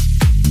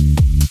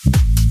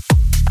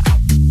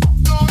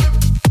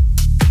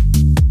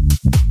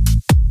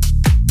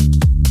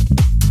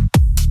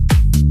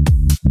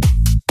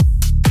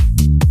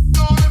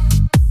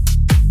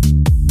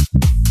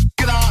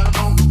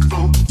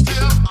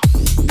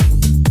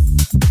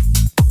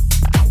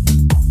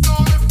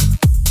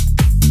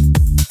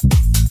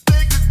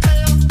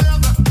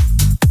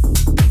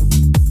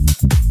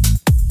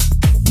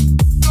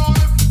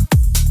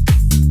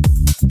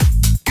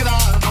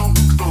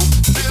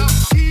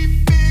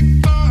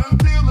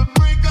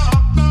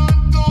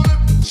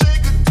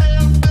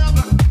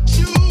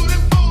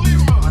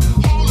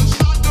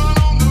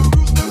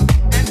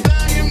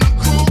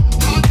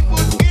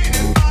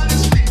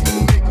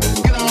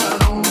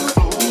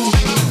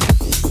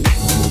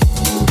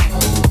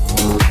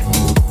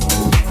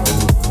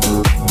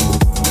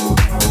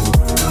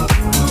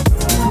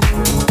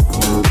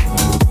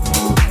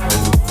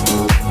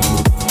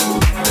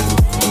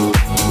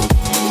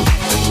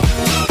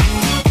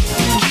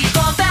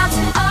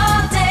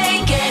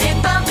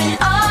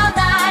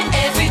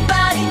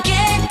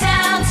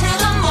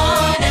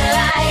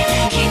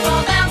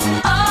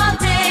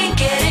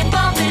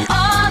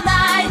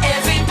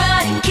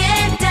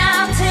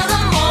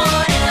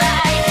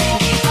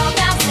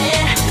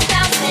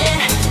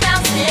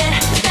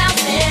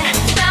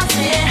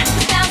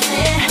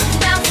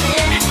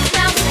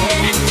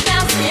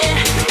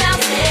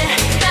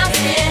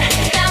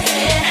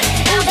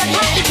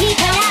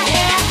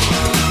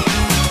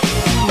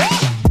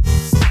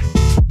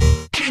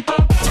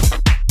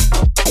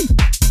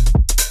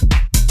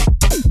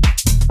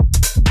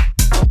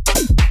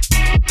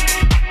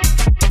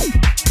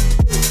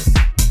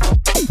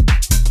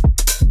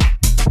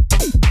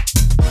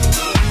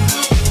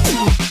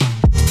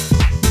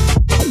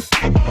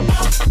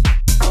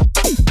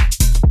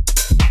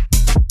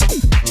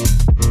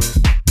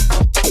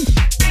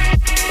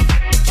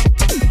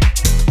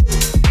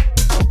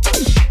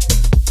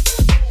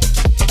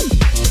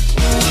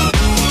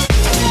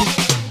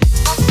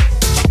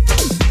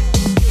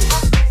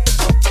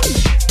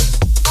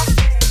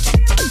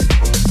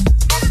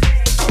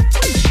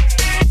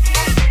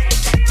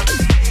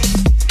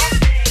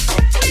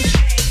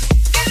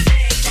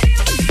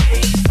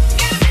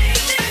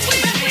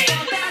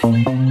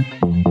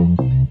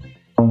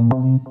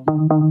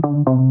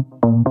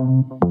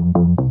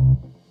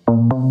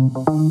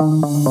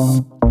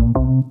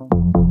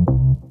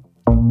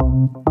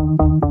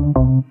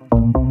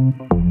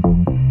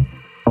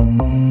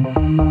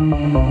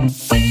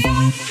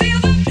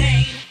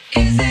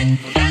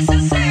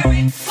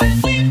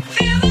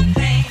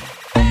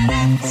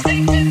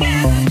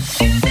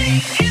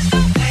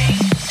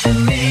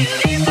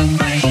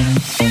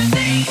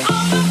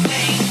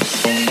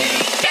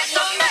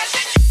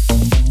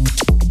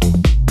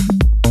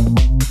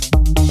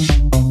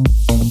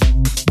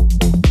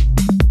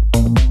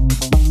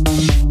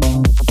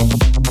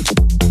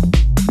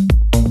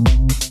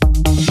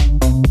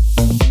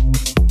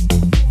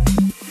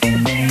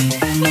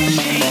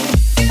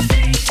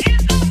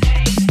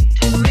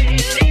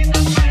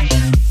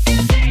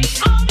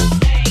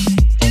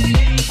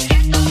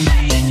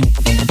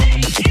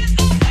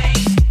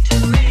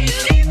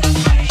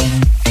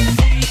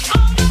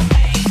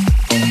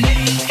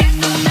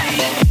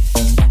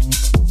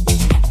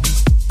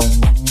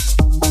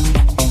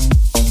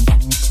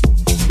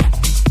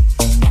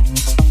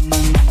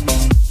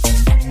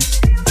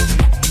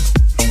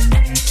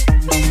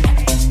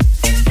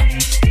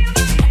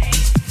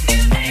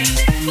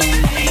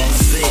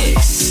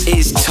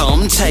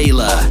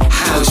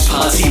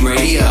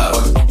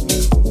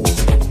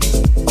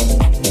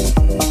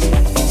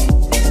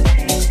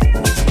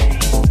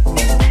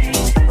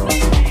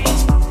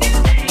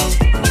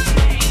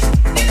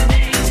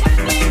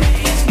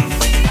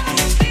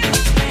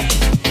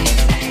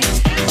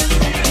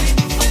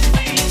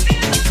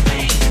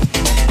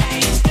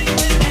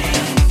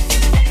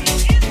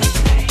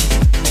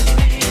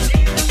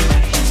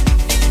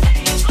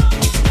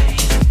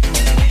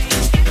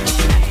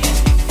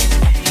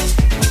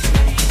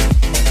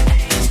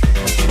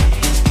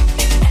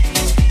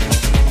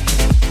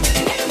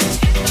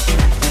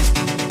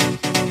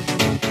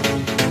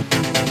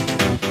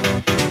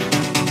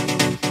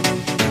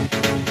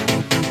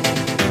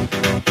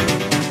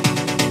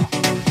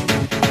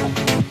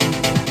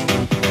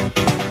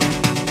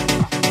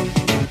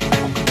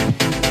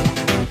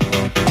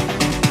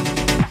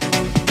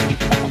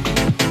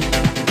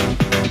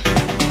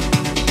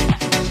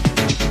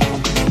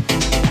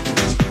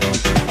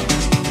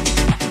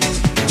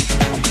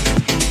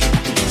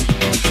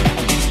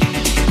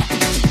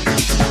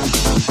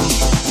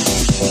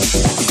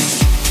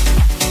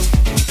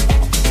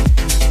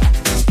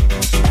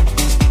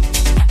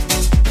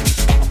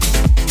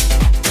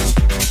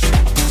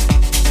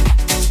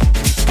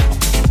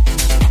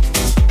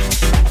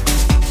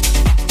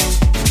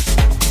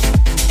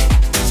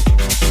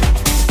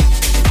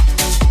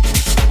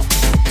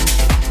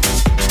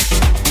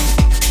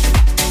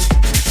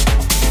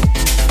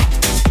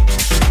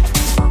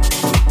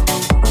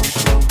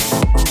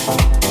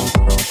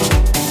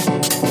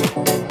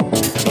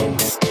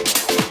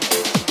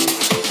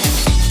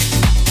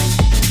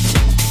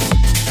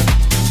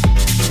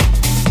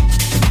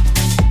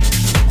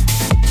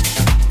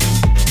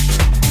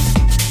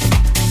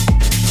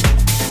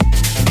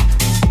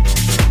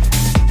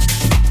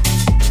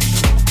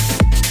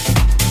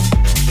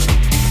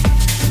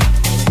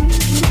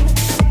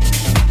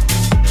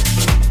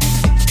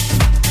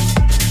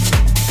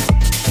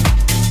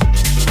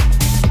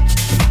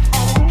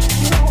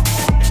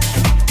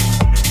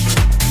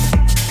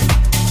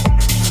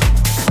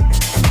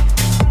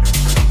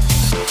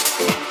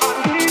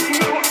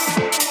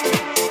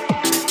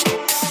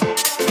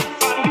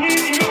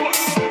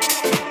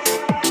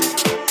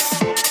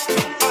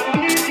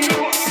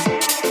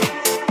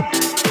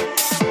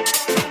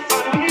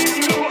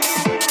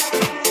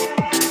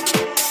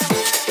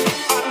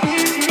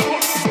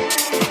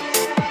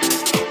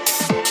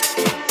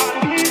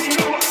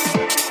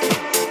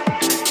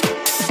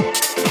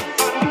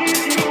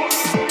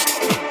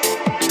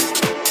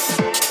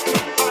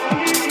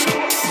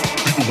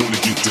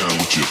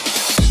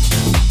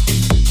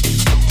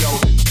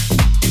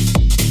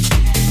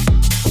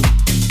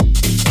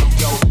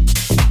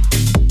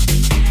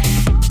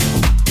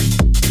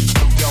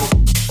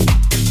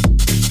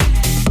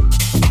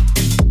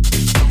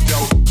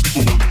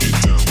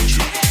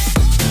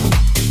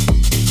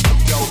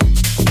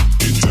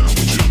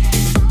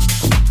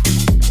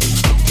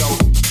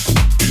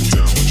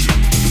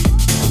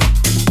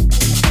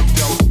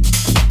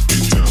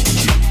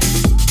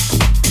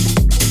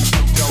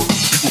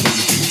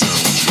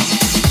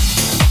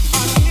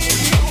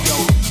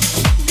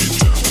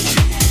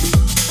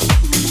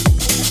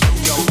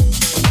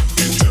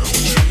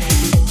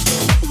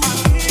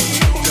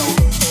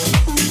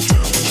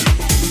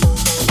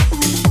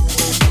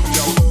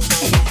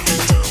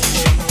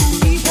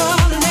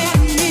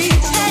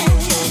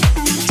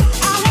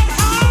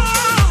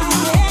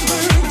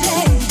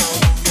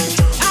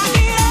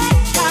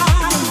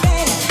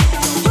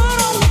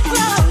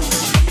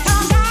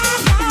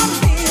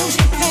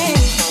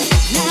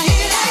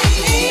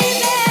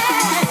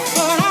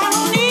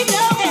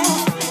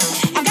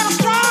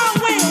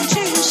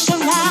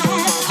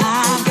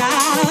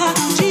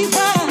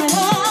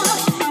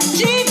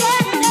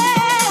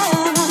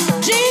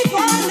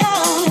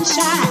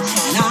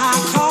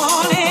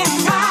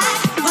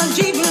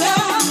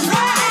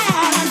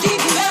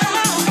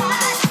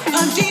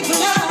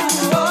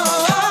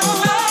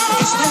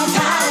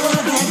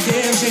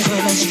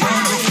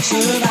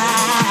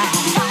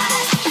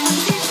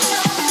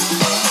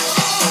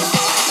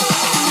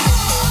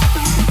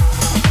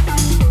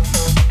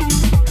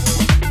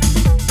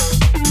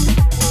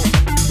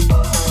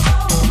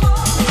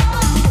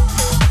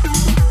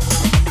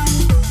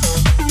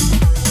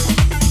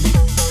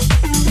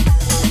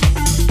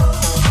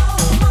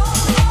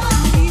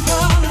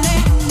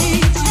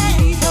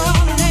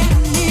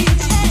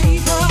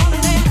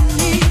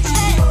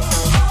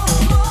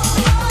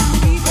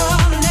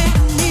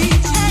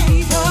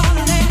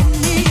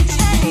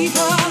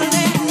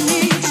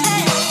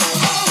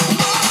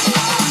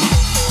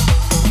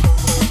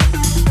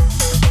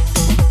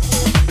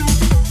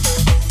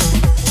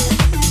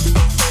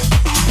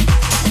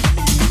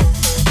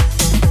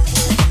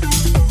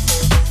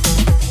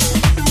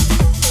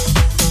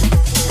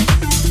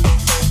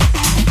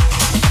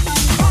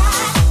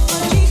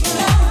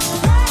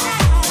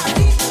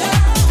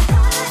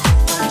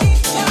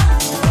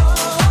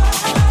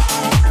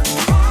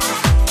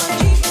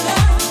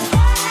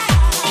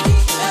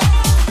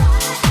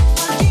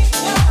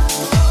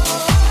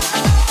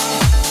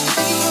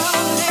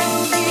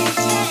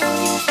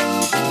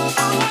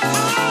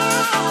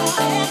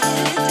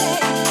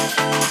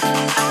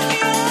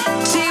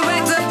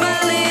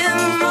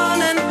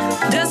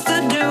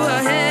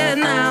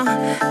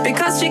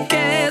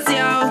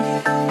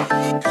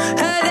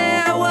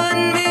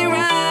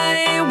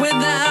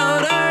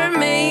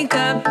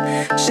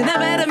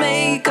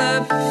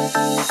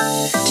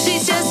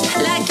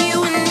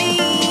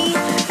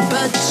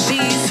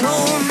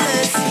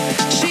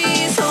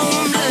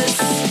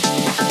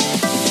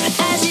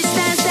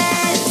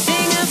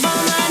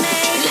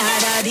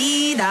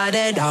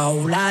da da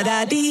la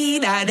da dee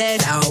da da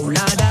da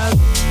la da.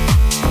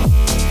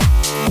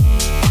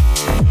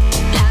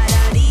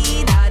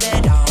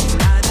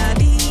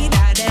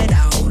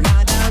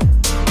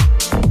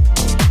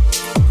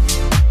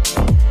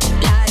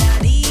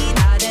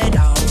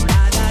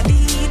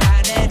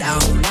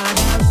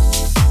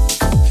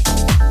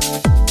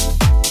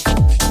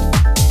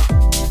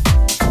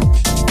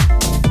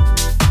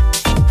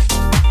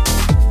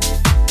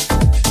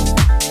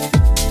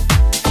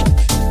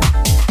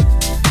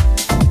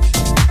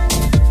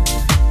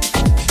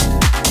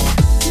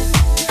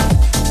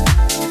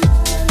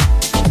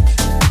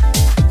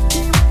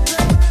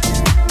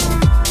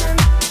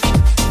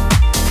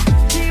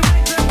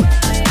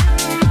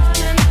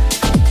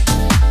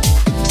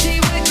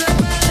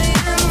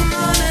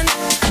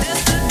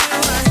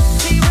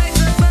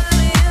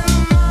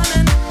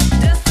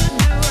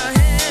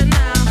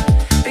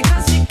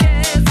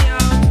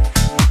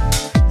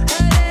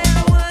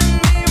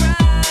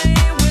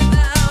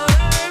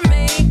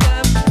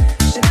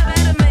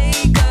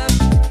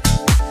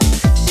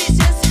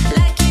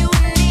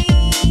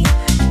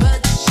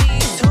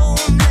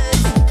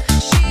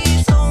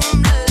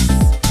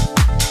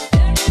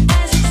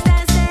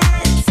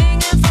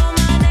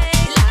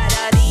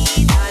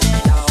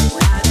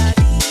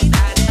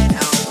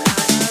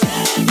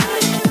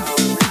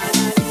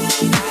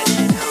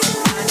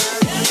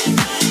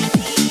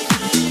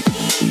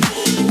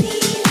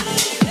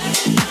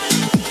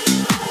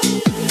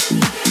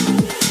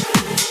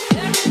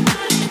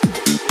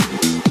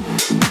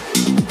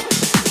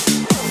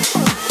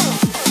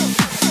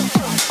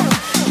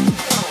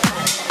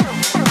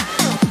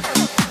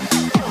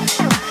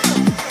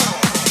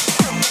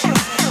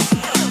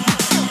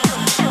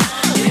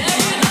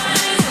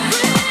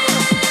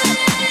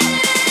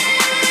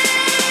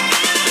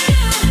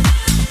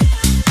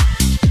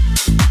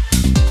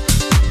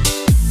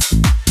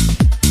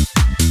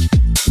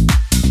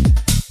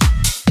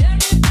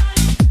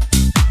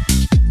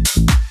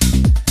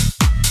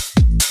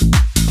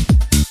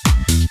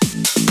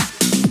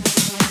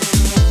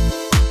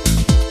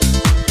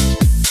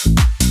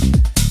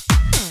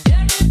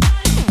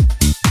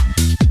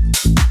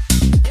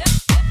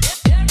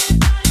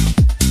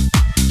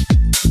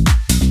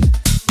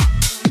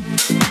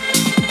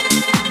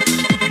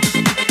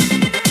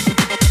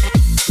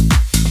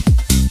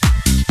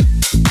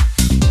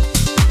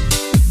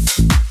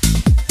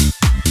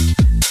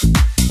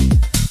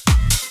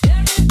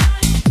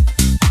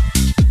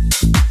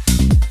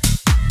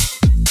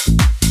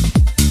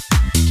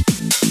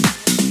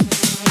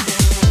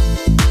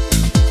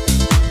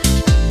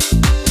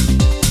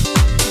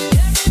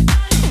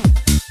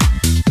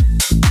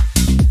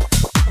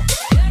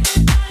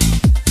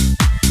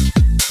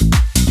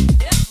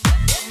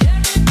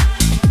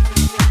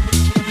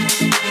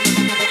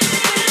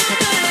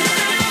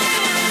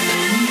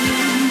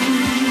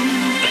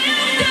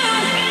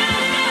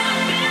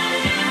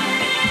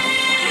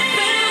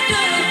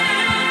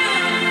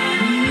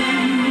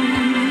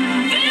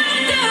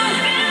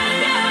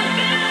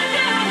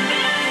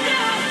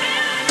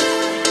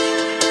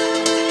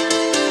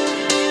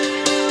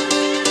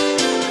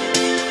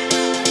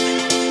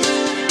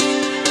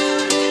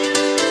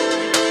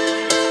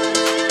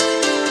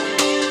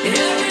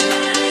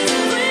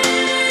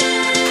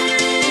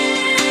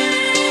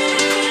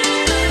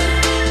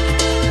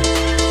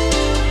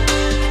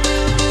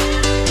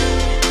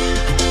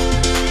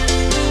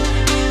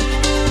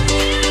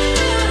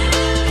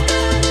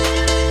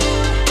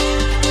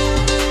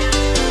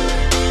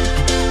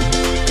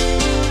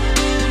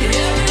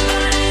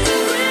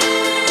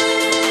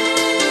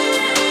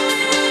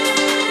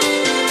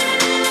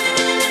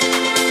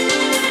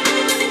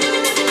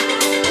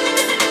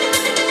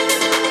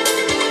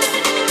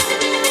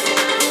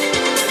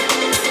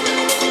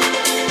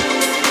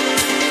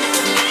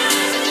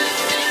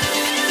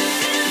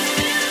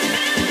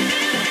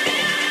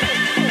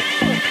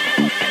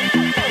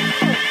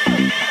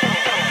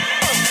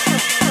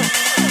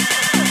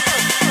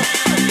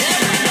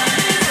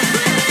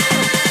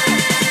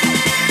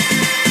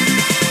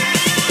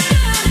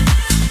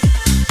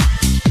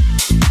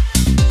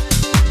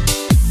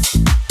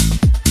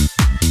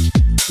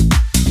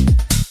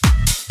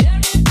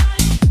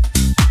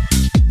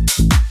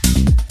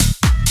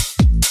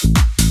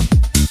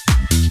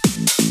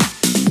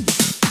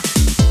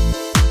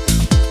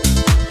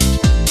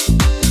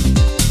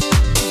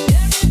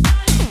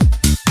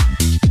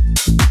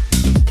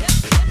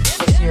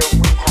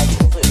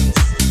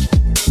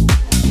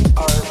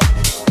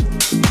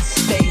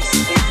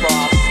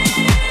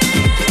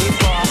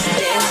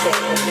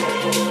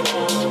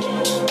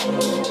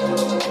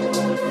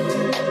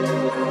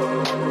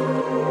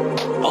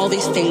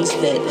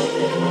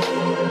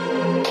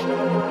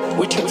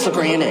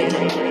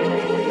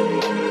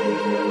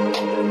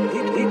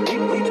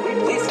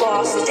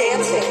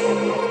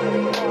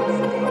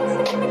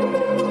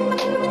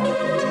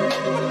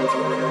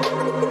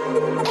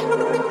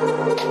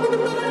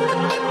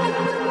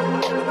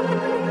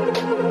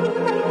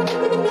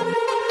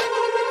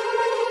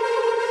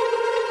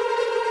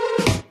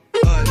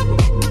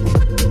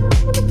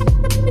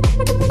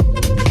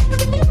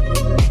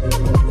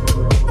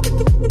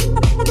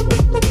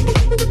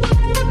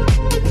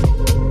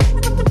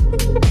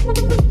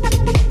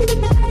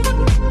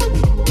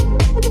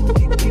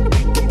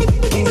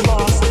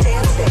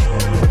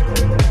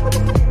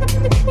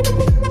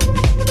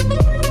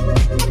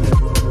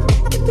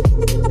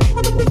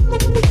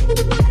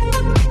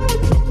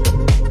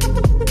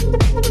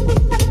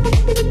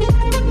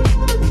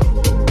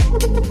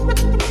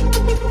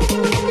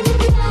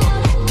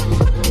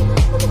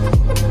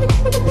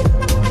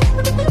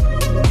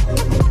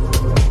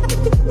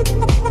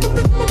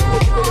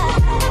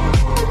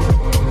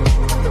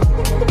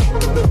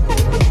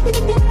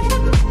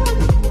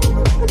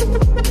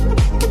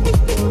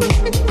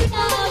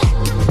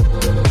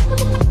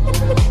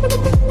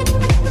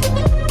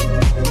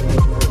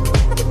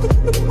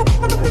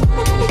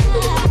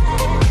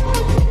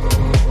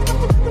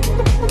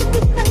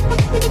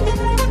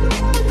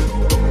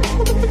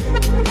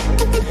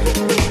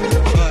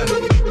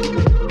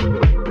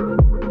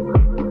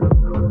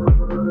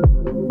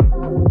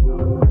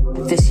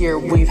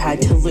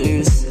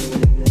 lose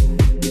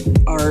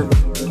our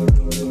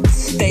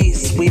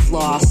space we've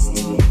lost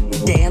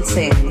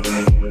dancing.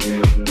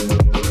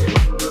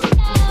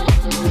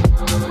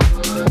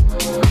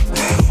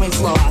 We've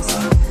lost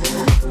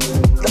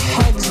the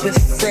hugs with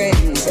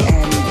friends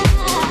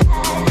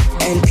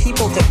and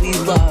people that we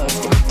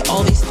loved,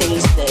 all these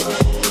things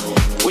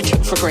that we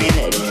took for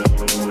granted.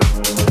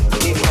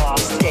 We've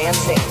lost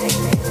dancing.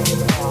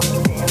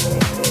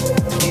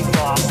 We've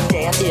lost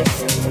dancing.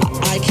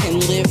 If I can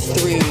live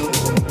through,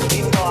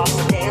 we've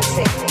lost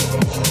dancing.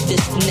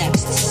 This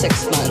next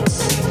 6 months,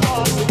 we've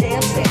lost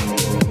dancing.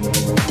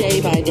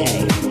 Day by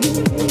day,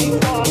 we've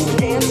lost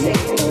dancing.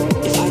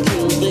 If I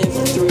can live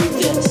through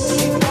this,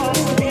 we've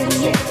lost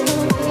dancing.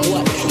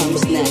 What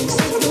comes next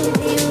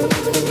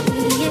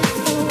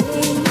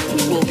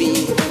will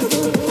be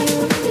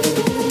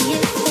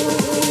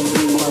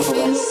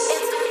marvelous.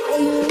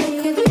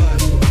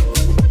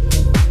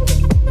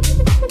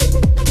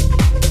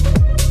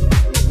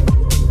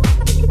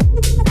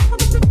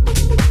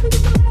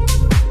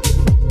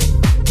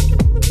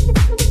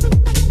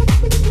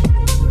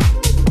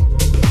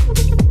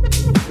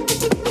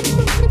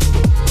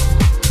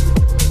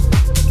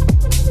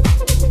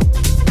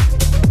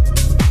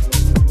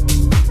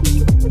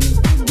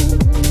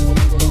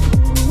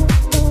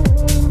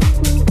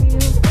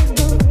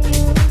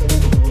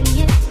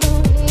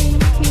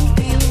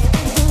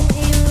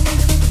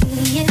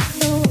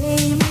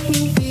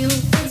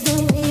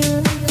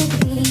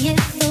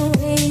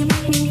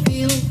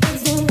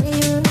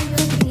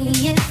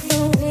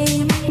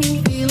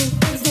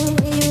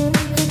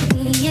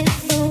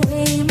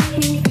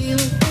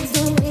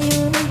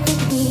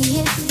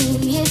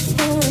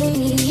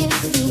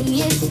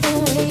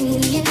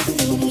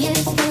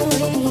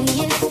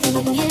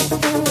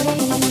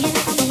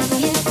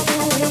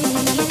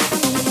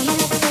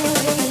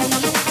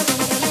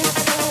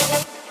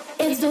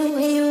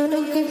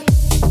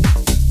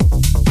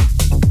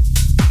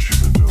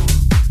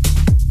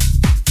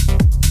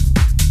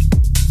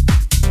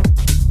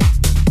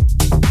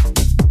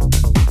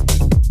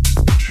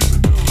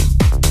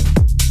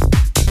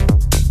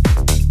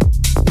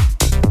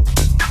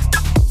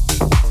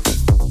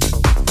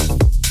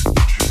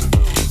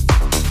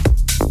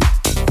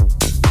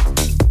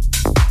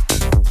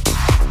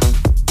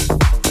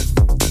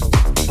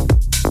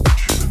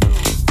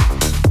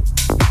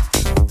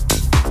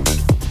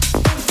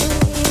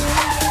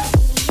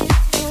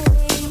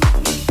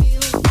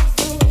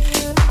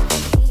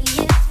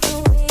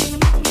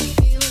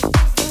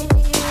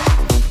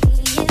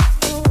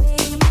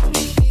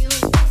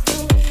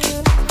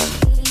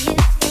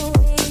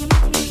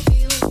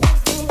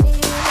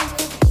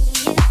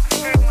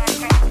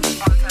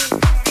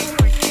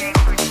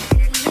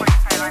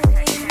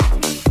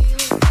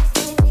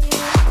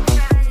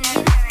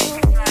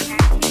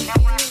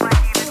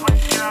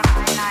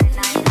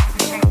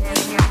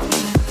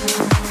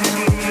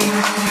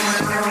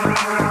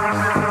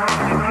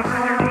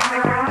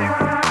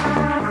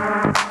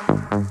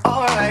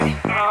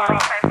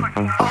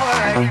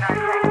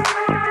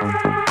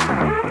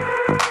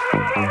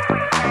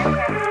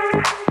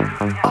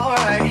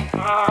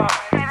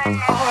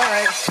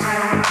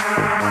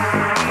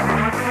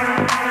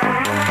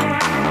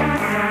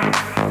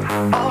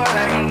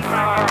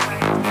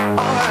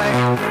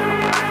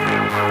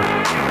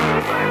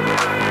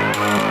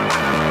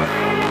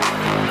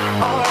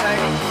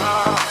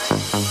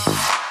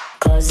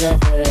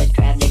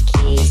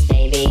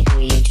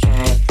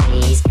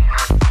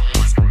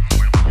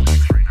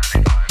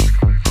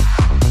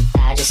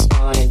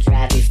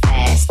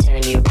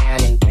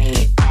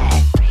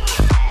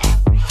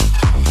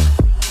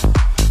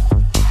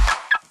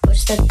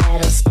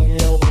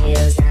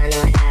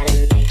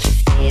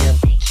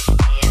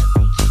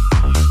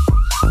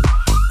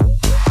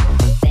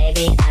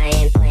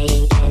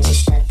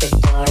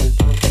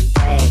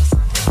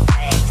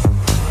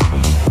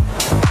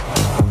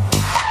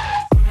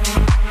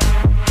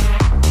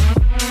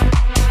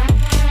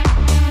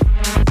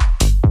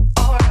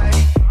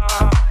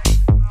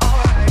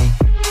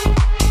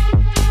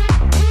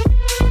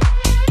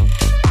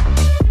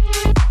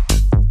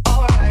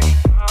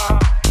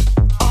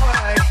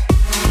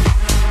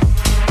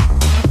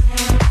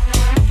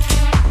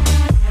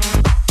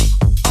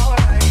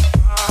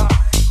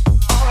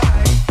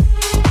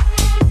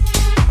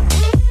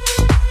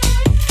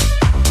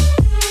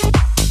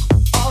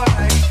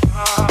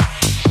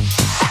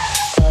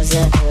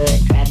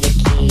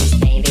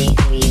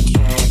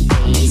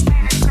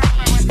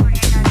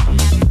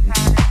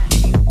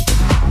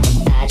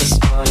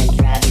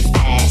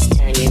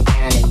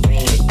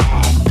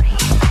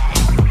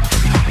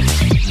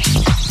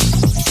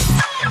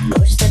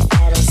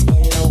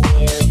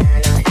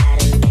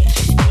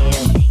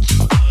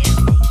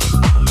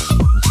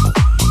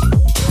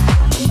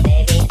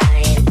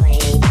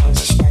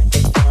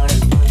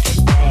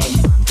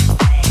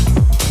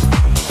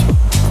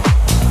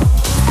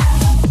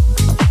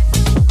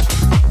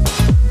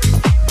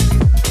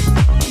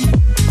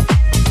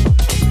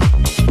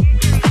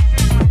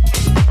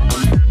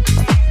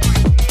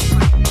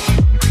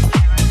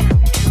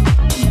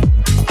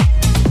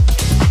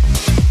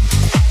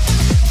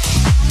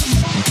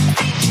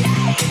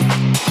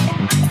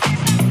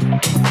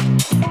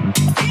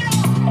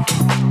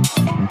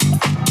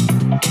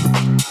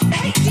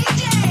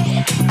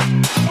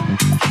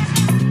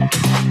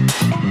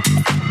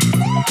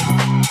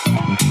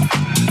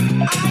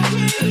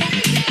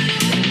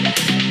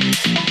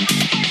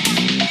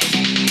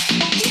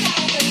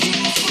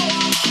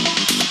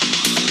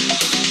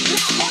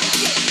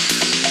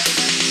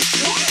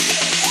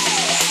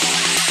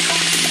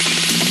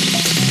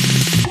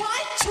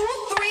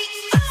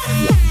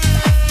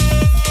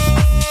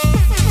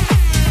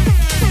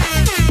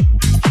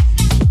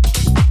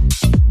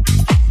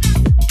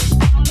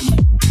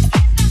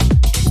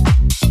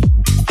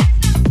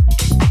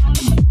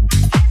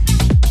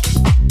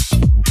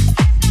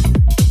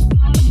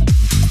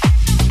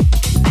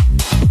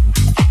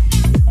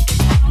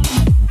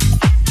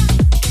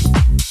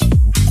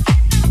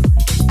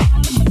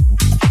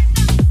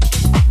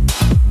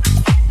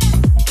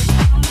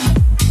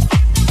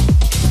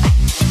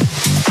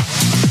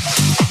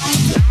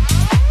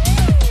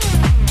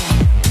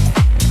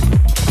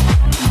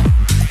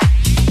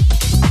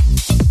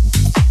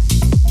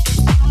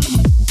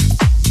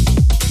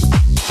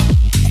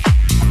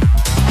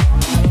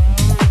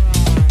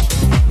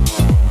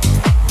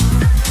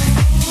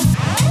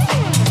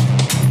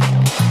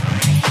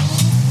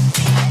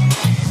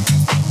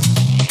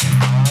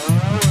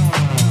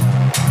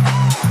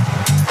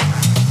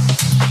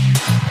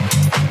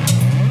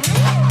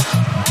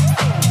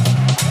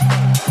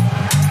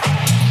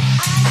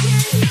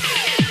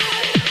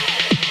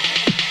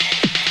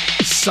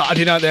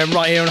 Friday night then,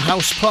 right here on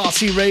House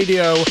Party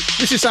Radio.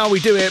 This is how we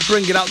do it,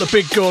 bringing out the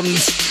big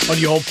guns on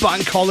your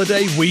bank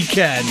holiday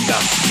weekend.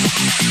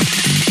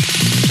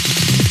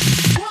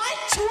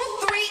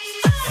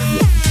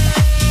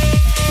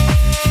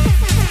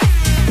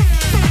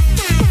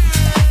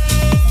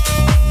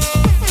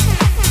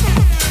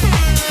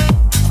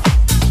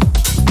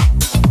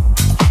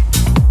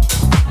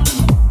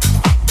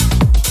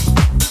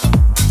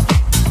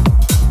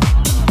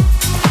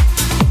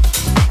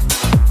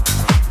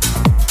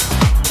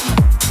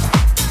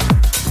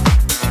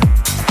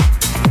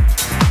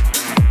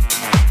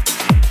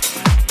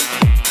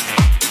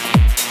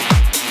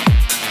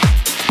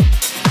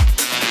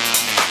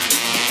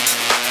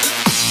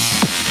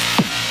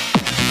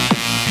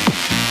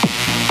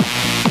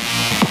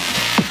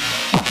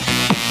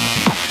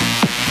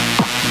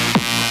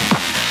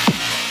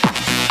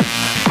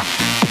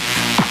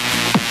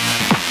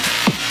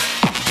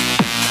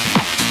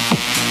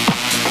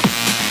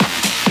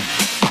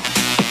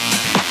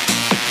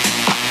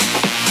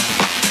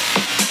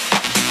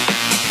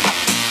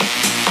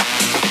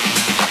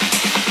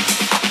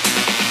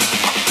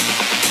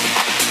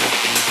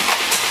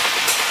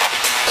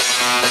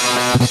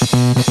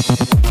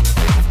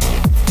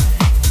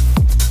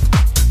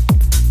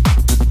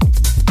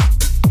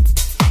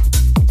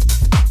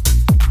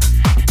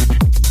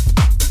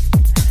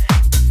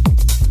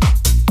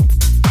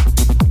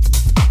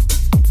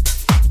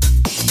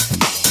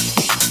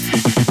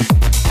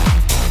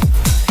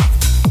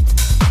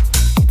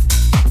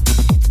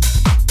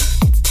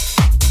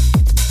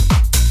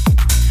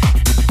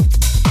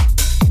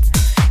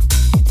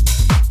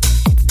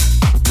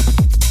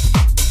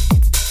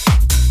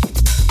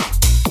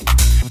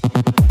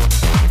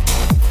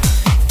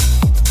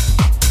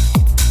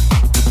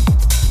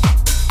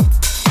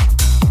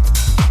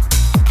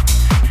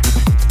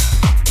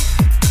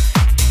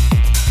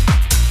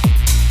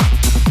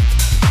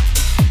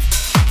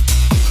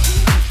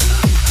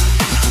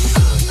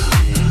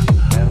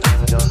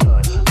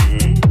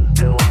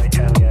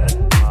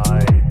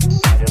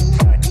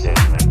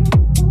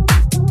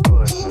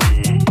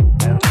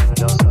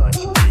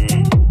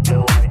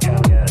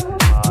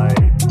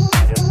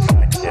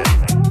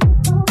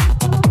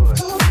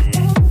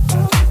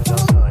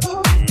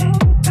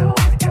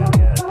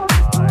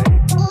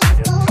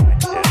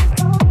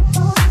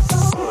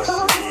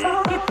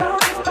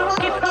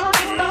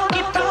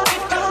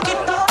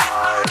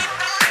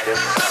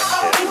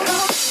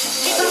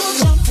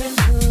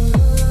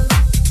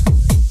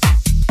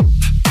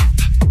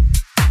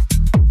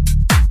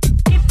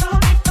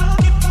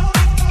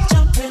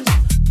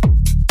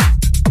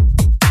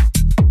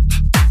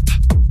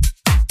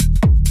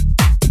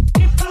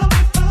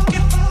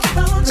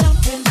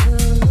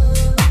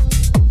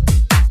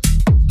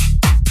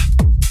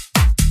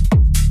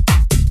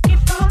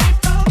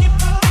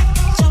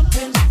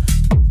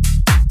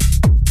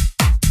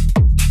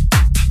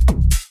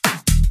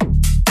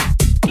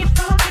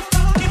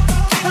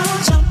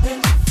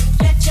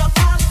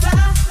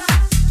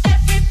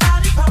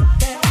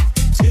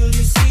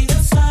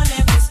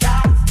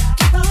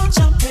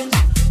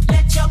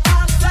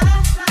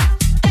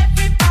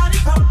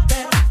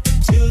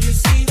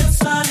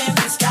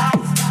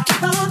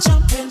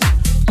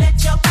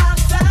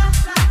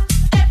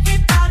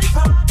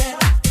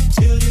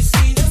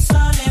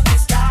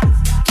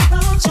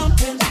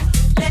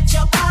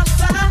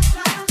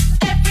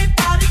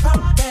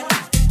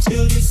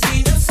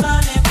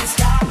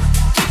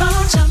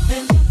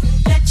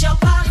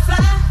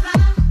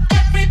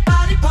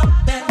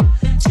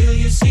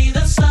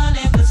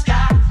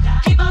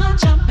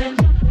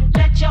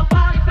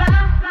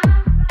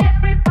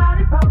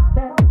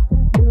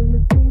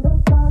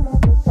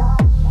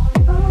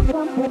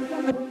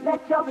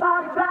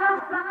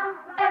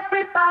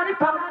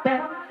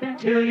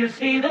 till you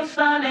see the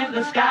sun in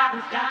the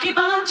sky. Keep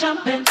on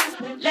jumping,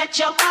 let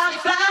your body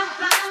fly.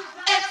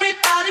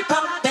 Everybody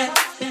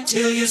pumping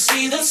till you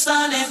see the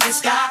sun in the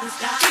sky.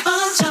 Keep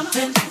on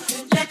jumping,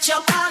 let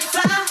your body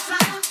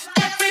fly.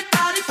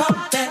 Everybody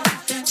pumping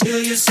till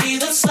you see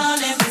the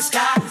sun in the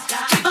sky.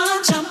 Keep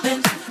on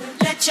jumping,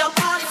 let your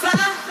body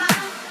fly.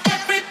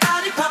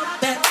 Everybody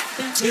pumping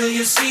till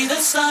you see the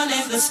sun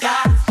in the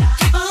sky.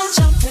 Keep on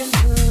jumping.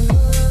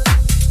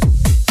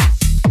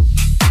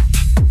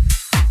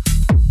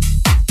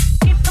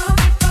 Keep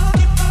on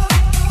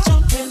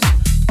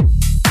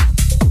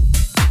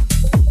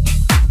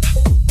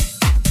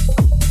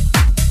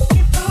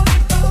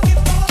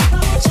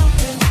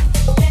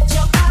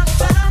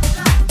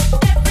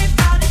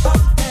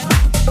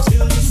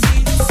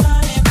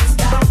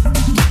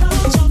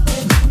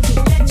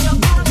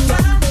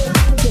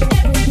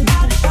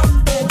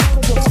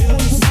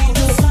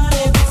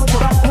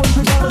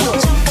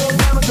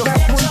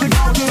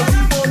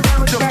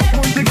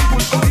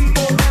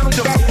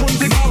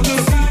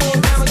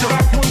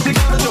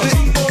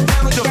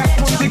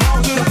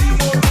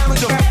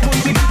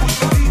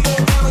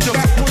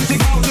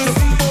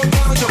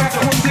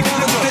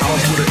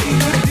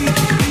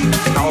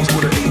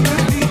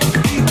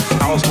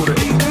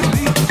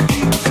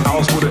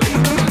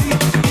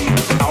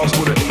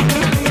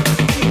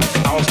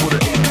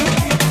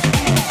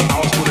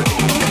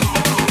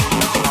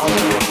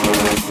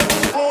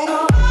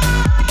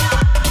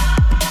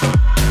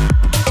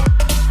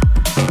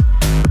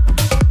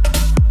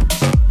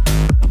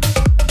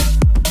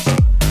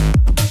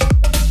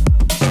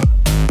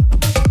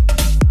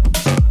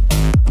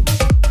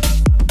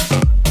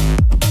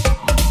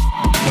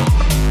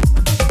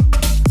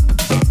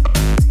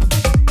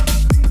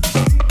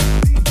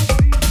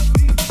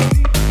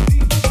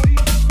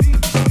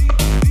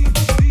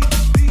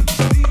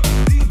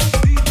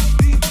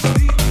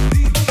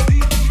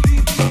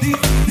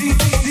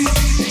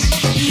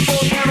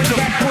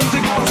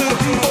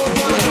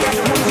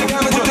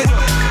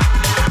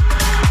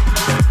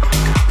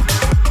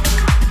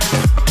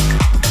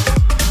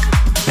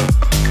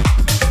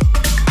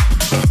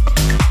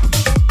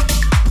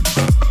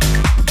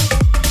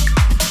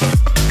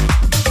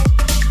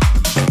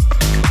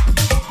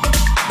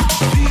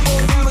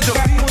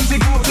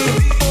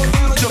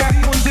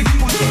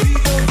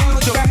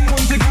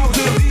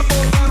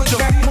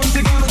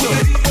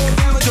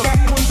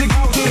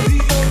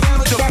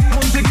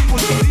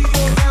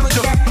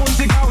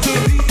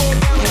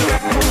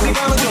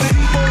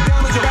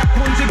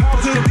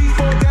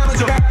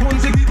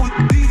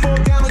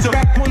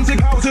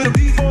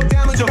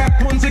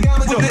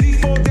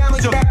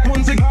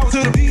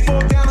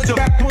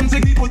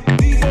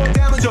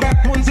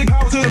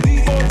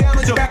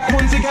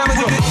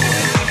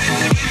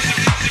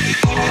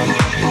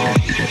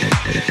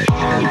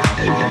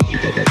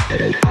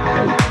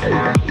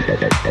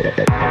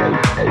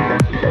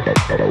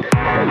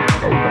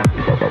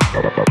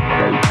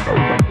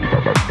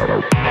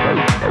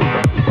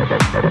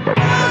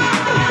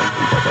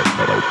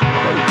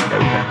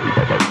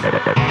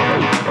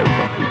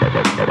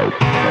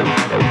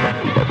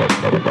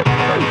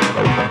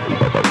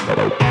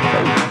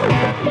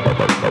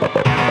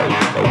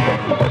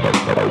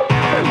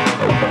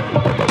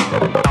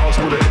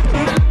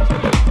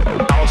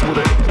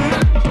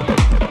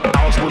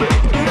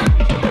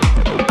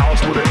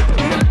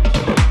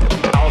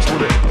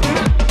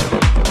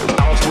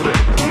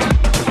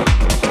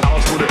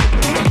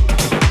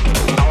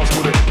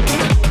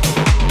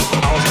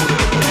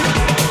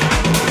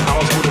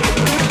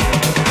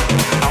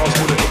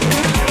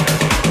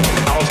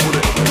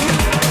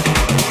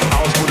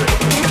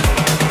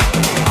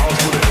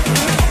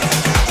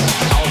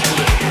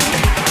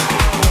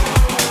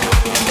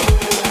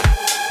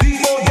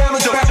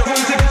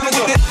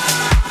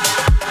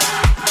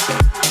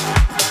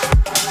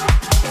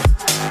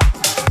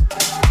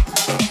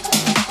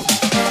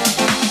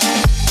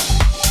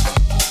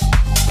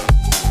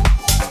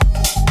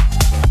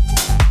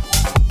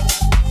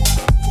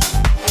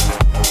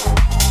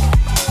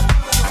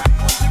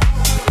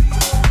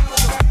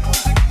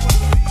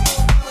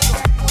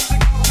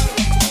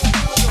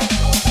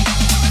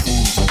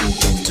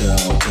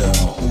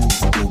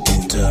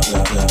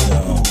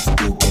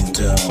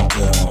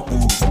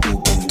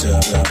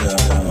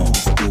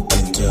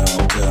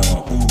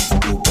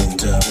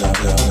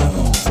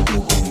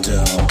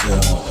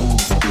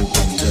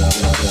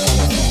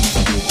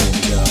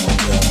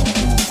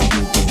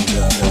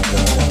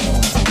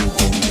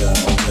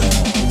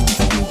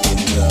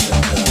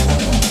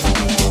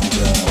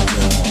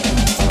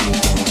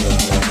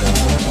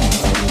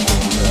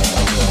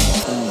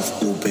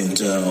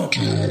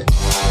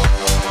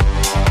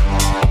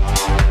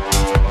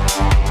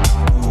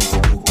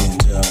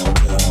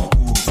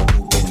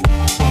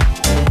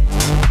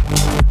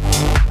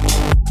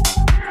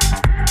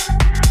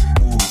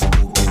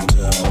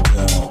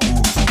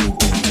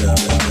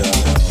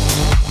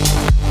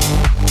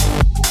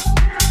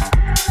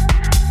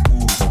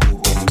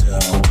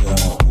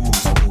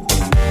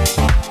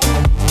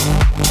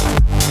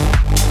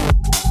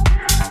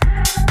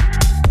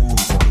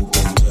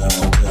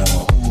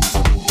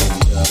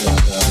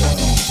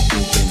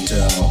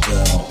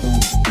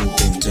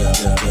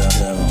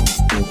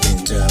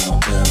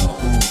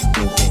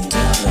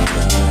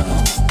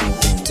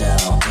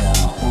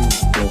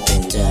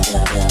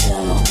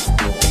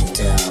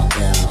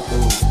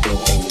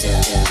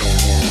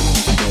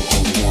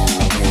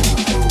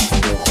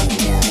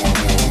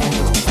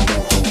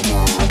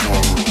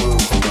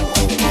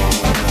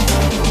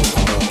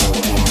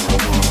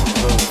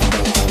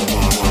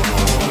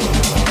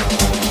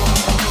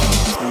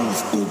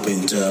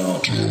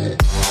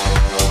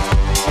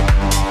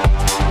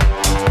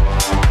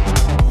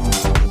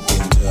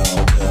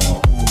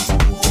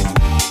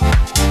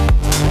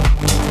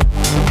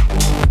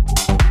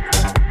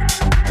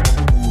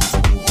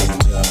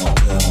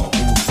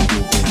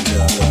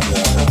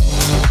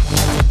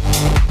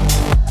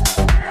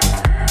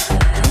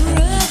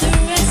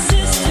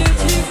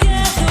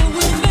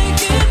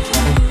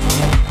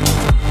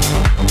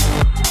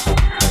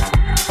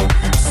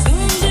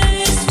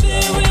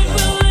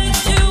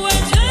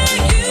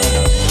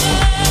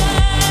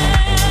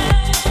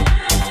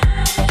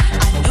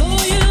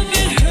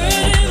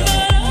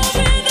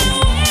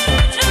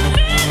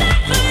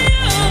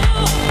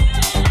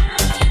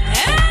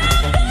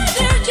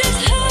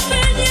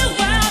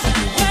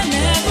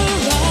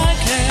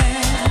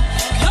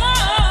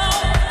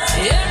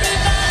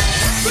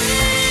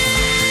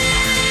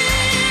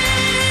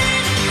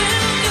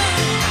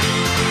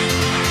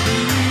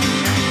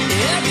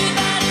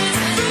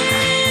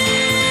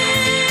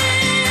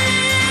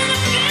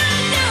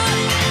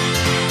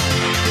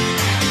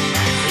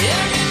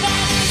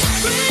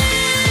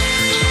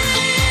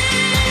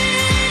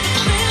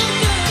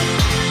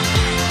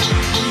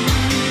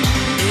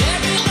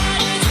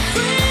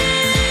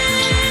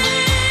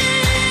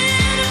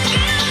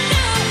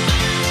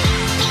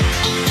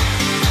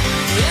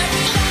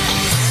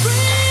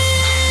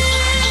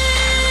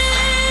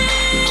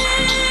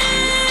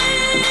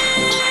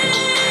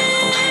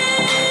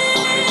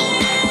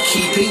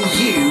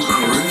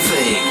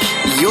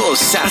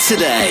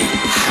Saturday,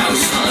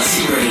 House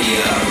Party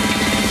Radio.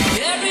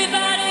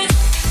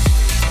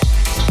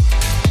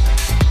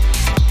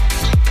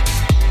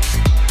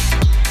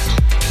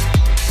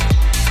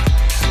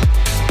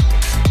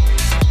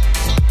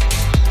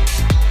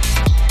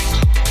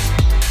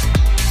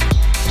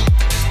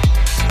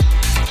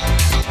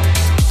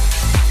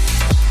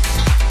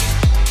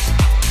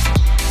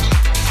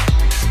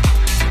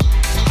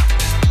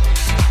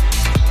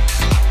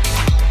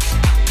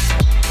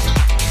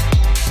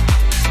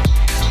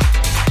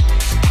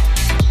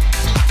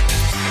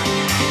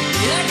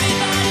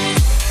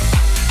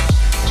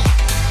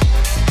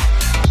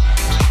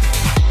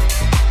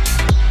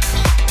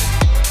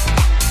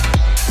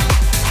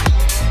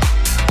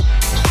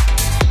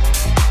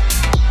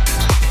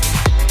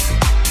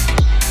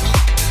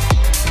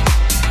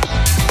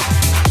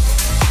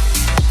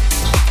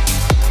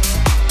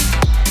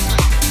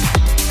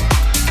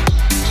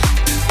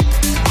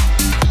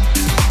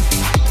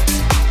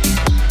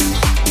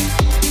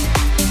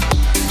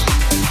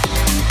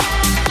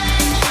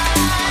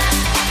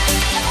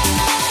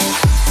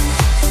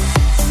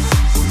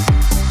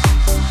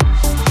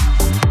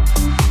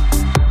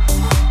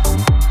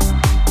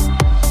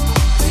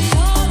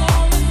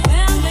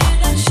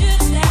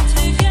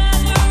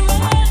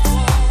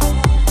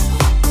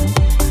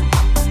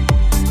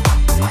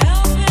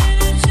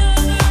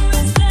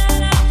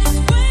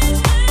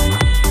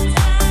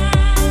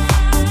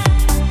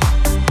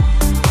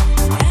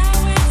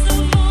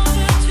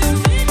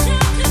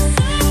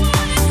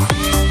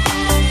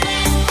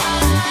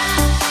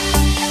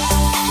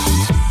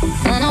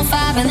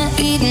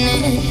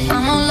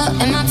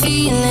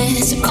 feeling.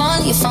 So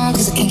call your phone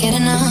cause I can't get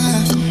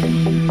enough.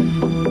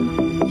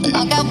 And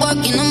I got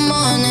work in the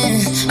morning,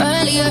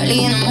 early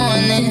in the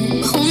morning.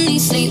 But who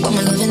needs sleep when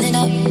we're living it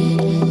up? And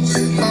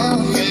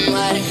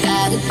what I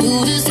gotta do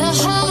this the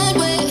hard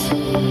way.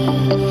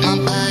 My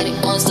body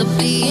wants to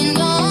be in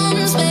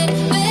arms, baby.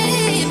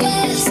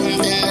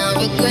 Something I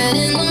regret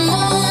in the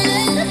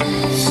morning.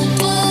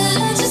 But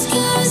I just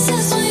can't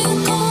resist when you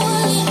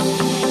call me.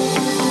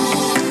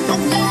 I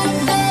got a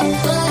bed,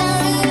 but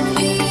I'd rather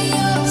be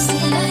yours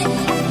tonight.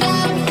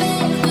 Got a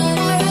bed, but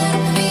I'd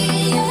rather be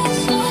yours.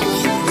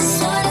 That's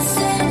what I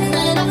said,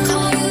 and I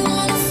call you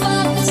on the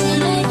phone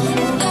tonight.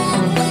 Got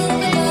a bed,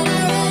 but I'd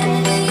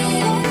rather be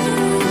yours.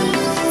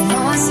 You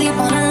know I sleep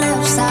on the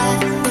left side.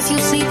 If you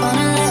sleep on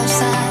the left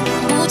side,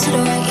 move to the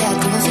right, yeah,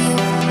 do it for you.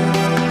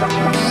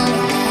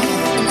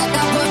 And I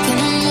got work in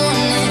the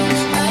morning,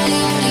 early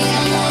in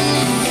the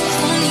morning.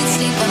 Who needs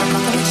sleep when I'm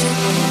fucking with you?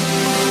 I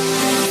got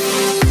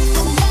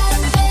a bed,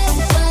 but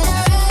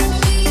I'd rather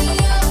be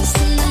yours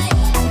tonight.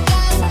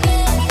 Got a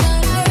bed,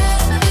 but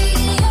I'd rather be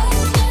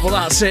yours. Well,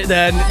 that's it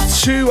then.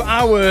 2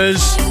 hours,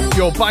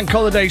 your bank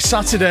holiday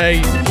Saturday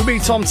with me,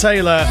 Tom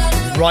Taylor,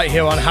 right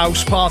here on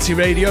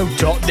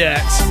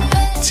housepartyradio.net.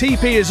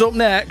 TP is up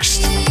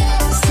next.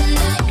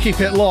 Keep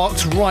it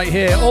locked right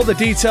here. All the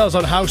details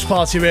on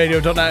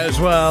housepartyradio.net as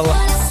well.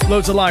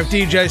 Loads of live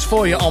DJs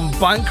for you on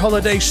Bank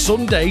Holiday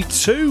Sunday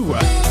too.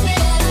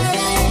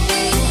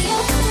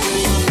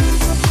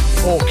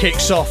 All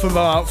kicks off from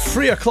about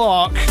 3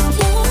 o'clock.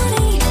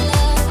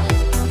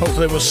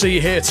 Hopefully we'll see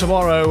you here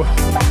tomorrow.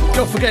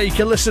 Don't forget you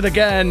can listen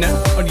again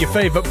on your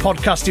favourite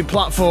podcasting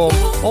platform.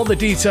 All the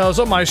details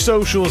on my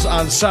socials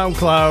and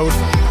SoundCloud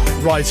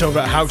right over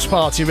at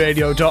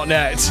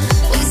housepartyradio.net.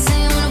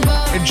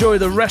 Enjoy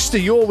the rest of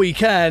your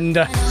weekend,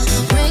 and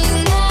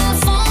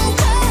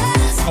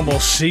we'll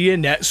see you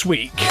next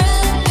week.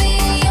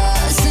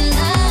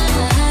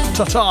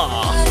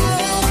 Ta-ta!